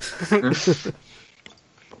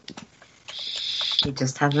 He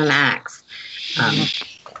just has an axe.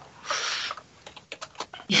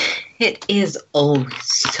 It is always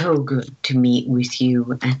so good to meet with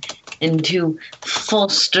you and to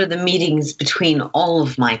foster the meetings between all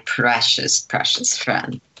of my precious, precious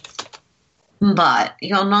friends. But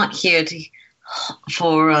you're not here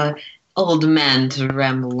for old men to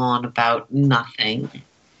ramble on about nothing.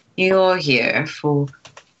 You're here for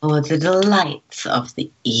the delights of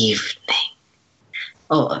the evening.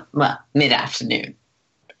 Or, well, mid-afternoon.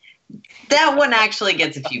 That one actually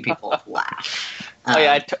gets a few people to laugh. Oh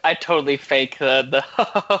yeah, I totally fake the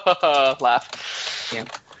laugh. Yeah.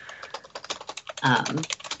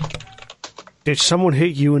 Did someone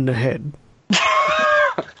hit you in the head?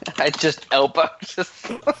 I just elbow.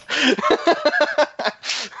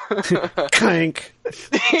 Clank.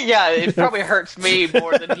 Yeah, it probably hurts me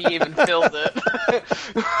more than he even feels it.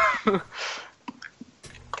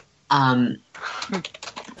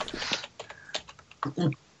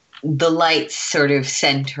 The lights sort of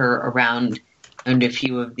center around a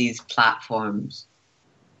few of these platforms.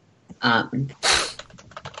 And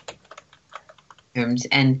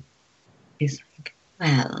he's like,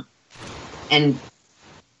 well, and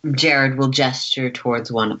Jared will gesture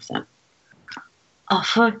towards one of them.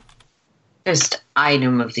 For first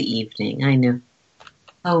item of the evening, I know.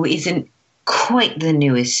 Isn't quite the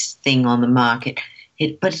newest thing on the market,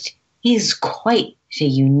 but it is quite a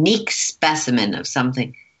unique specimen of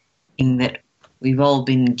something that we've all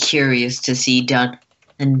been curious to see done,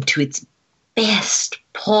 and to its best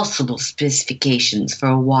possible specifications for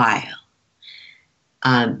a while.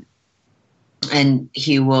 And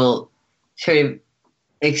he will sort of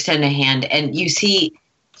extend a hand, and you see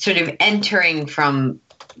sort of entering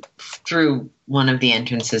through one of the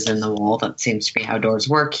entrances in the wall. That seems to be how doors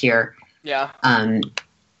work here. Yeah.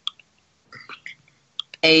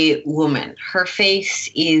 A woman. Her face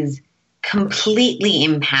is completely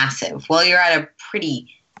impassive. While you're at a pretty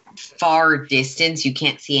far distance, you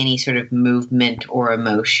can't see any sort of movement or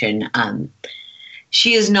emotion.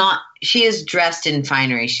 She is dressed in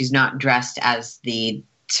finery. She's not dressed as the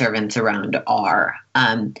servants around are.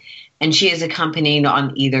 And she is accompanied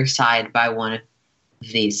on either side by one of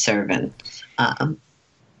these servants.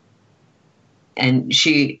 And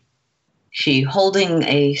she holding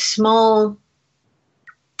a small,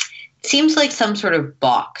 seems like some sort of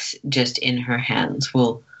box just in her hands,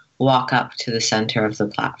 will walk up to the center of the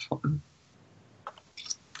platform.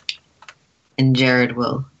 And Jared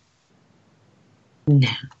will,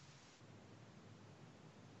 now.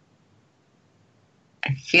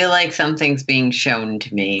 I feel like something's being shown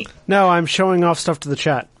to me. No, I'm showing off stuff to the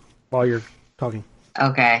chat while you're talking.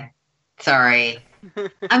 Okay. Sorry.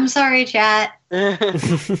 I'm sorry, chat.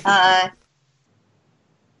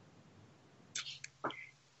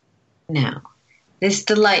 Now, this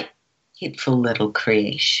delightful little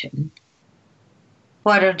creation.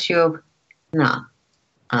 Why don't you... No.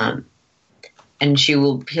 And she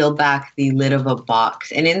will peel back the lid of a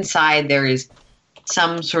box, and inside there is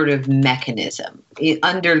some sort of mechanism.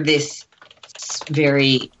 Under this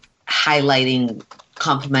very highlighting,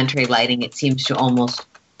 complementary lighting, it seems to almost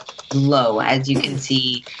glow, as you can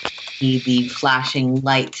see the flashing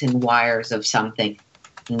lights and wires of something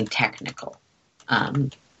technical.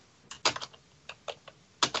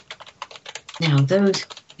 Now, those,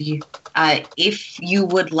 if you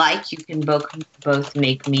would like, you can both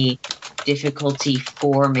make me difficulty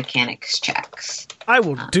 4 mechanics checks. I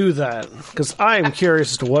will do that, because I am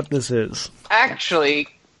curious as to what this is. Actually,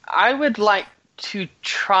 I would like to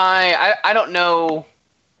try... I don't know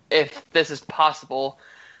if this is possible.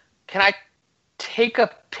 Can I take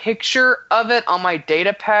a picture of it on my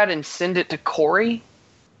data pad and send it to Cori?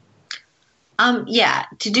 Yeah.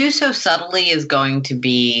 To do so subtly is going to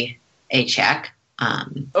be a check.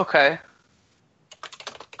 Okay.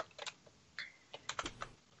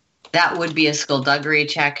 That would be a skullduggery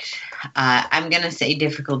check. I'm going to say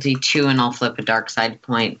difficulty 2, and I'll flip a dark side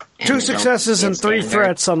point. 2 successes and 3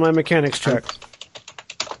 threats on my mechanics check.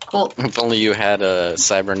 Cool. If only you had a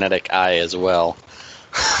cybernetic eye as well.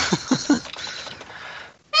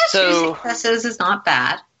 So 2 successes is not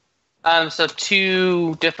bad. So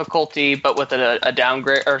 2 difficulty, but with a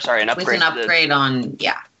downgrade, or sorry, an upgrade. With an upgrade on,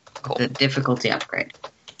 Cool. the difficulty upgrade.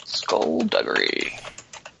 Skullduggery.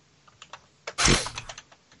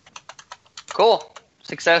 Cool.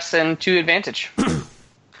 Success and 2 advantage.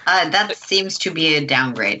 That seems to be a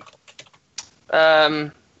downgrade.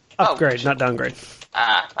 Upgrade, not downgrade.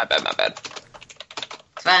 My bad.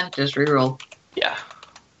 It's fine, just reroll. Yeah.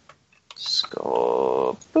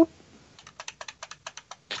 Skull. Boop.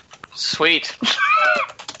 Sweet.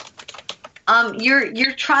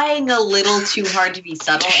 You're trying a little too hard to be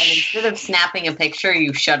subtle, and instead of snapping a picture,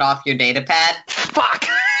 you shut off your data pad. Fuck.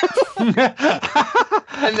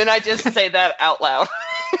 And then I just say that out loud.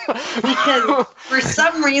 Because for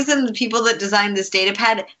some reason, the people that designed this data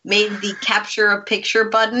pad made the capture a picture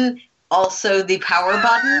button also the power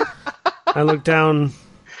button. I look down.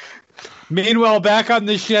 Meanwhile, back on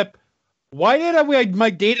the ship, why did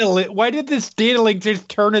why did this data link just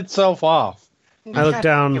turn itself off? I look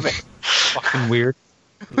down. Fucking weird.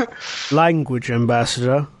 Language,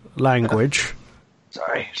 Ambassador. Language.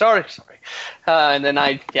 Sorry. And then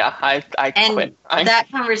I And quit. that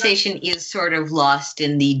conversation is sort of lost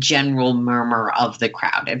in the general murmur of the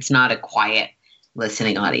crowd. It's not a quiet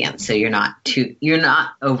listening audience, so you're not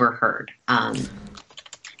overheard.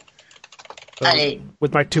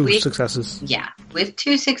 With my 2 successes. Yeah, with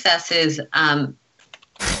 2 successes,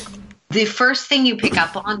 the first thing you pick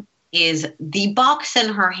up on is the box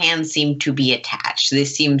in her hand seem to be attached.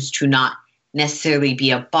 This seems to not necessarily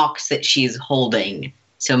be a box that she's holding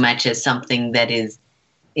so much as something that is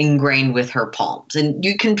ingrained with her palms. And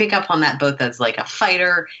you can pick up on that both as like a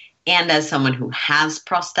fighter and as someone who has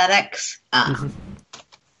prosthetics.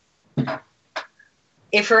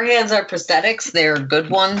 If her hands are prosthetics, they're good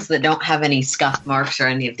ones that don't have any scuff marks or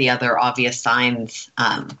any of the other obvious signs.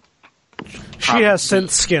 She has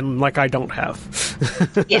synth skin like I don't have.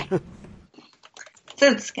 Yeah.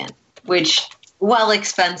 Synth skin, which, while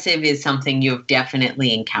expensive, is something you've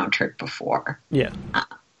definitely encountered before. Yeah.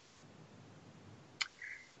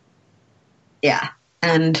 Yeah.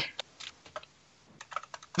 And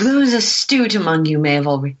those astute among you may have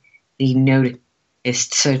already noticed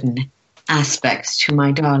certain aspects to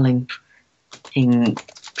my darling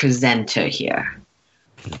presenter here.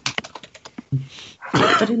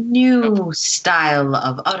 But a new style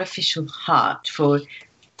of artificial heart for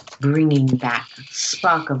bringing back a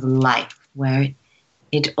spark of life where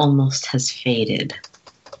it almost has faded.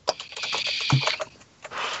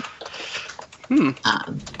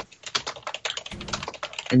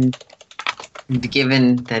 And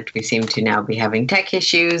given that we seem to now be having tech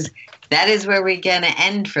issues, that is where we're going to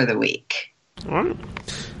end for the week. All right.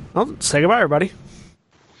 Well, say goodbye, everybody.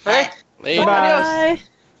 Hey. Bye.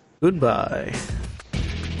 Goodbye.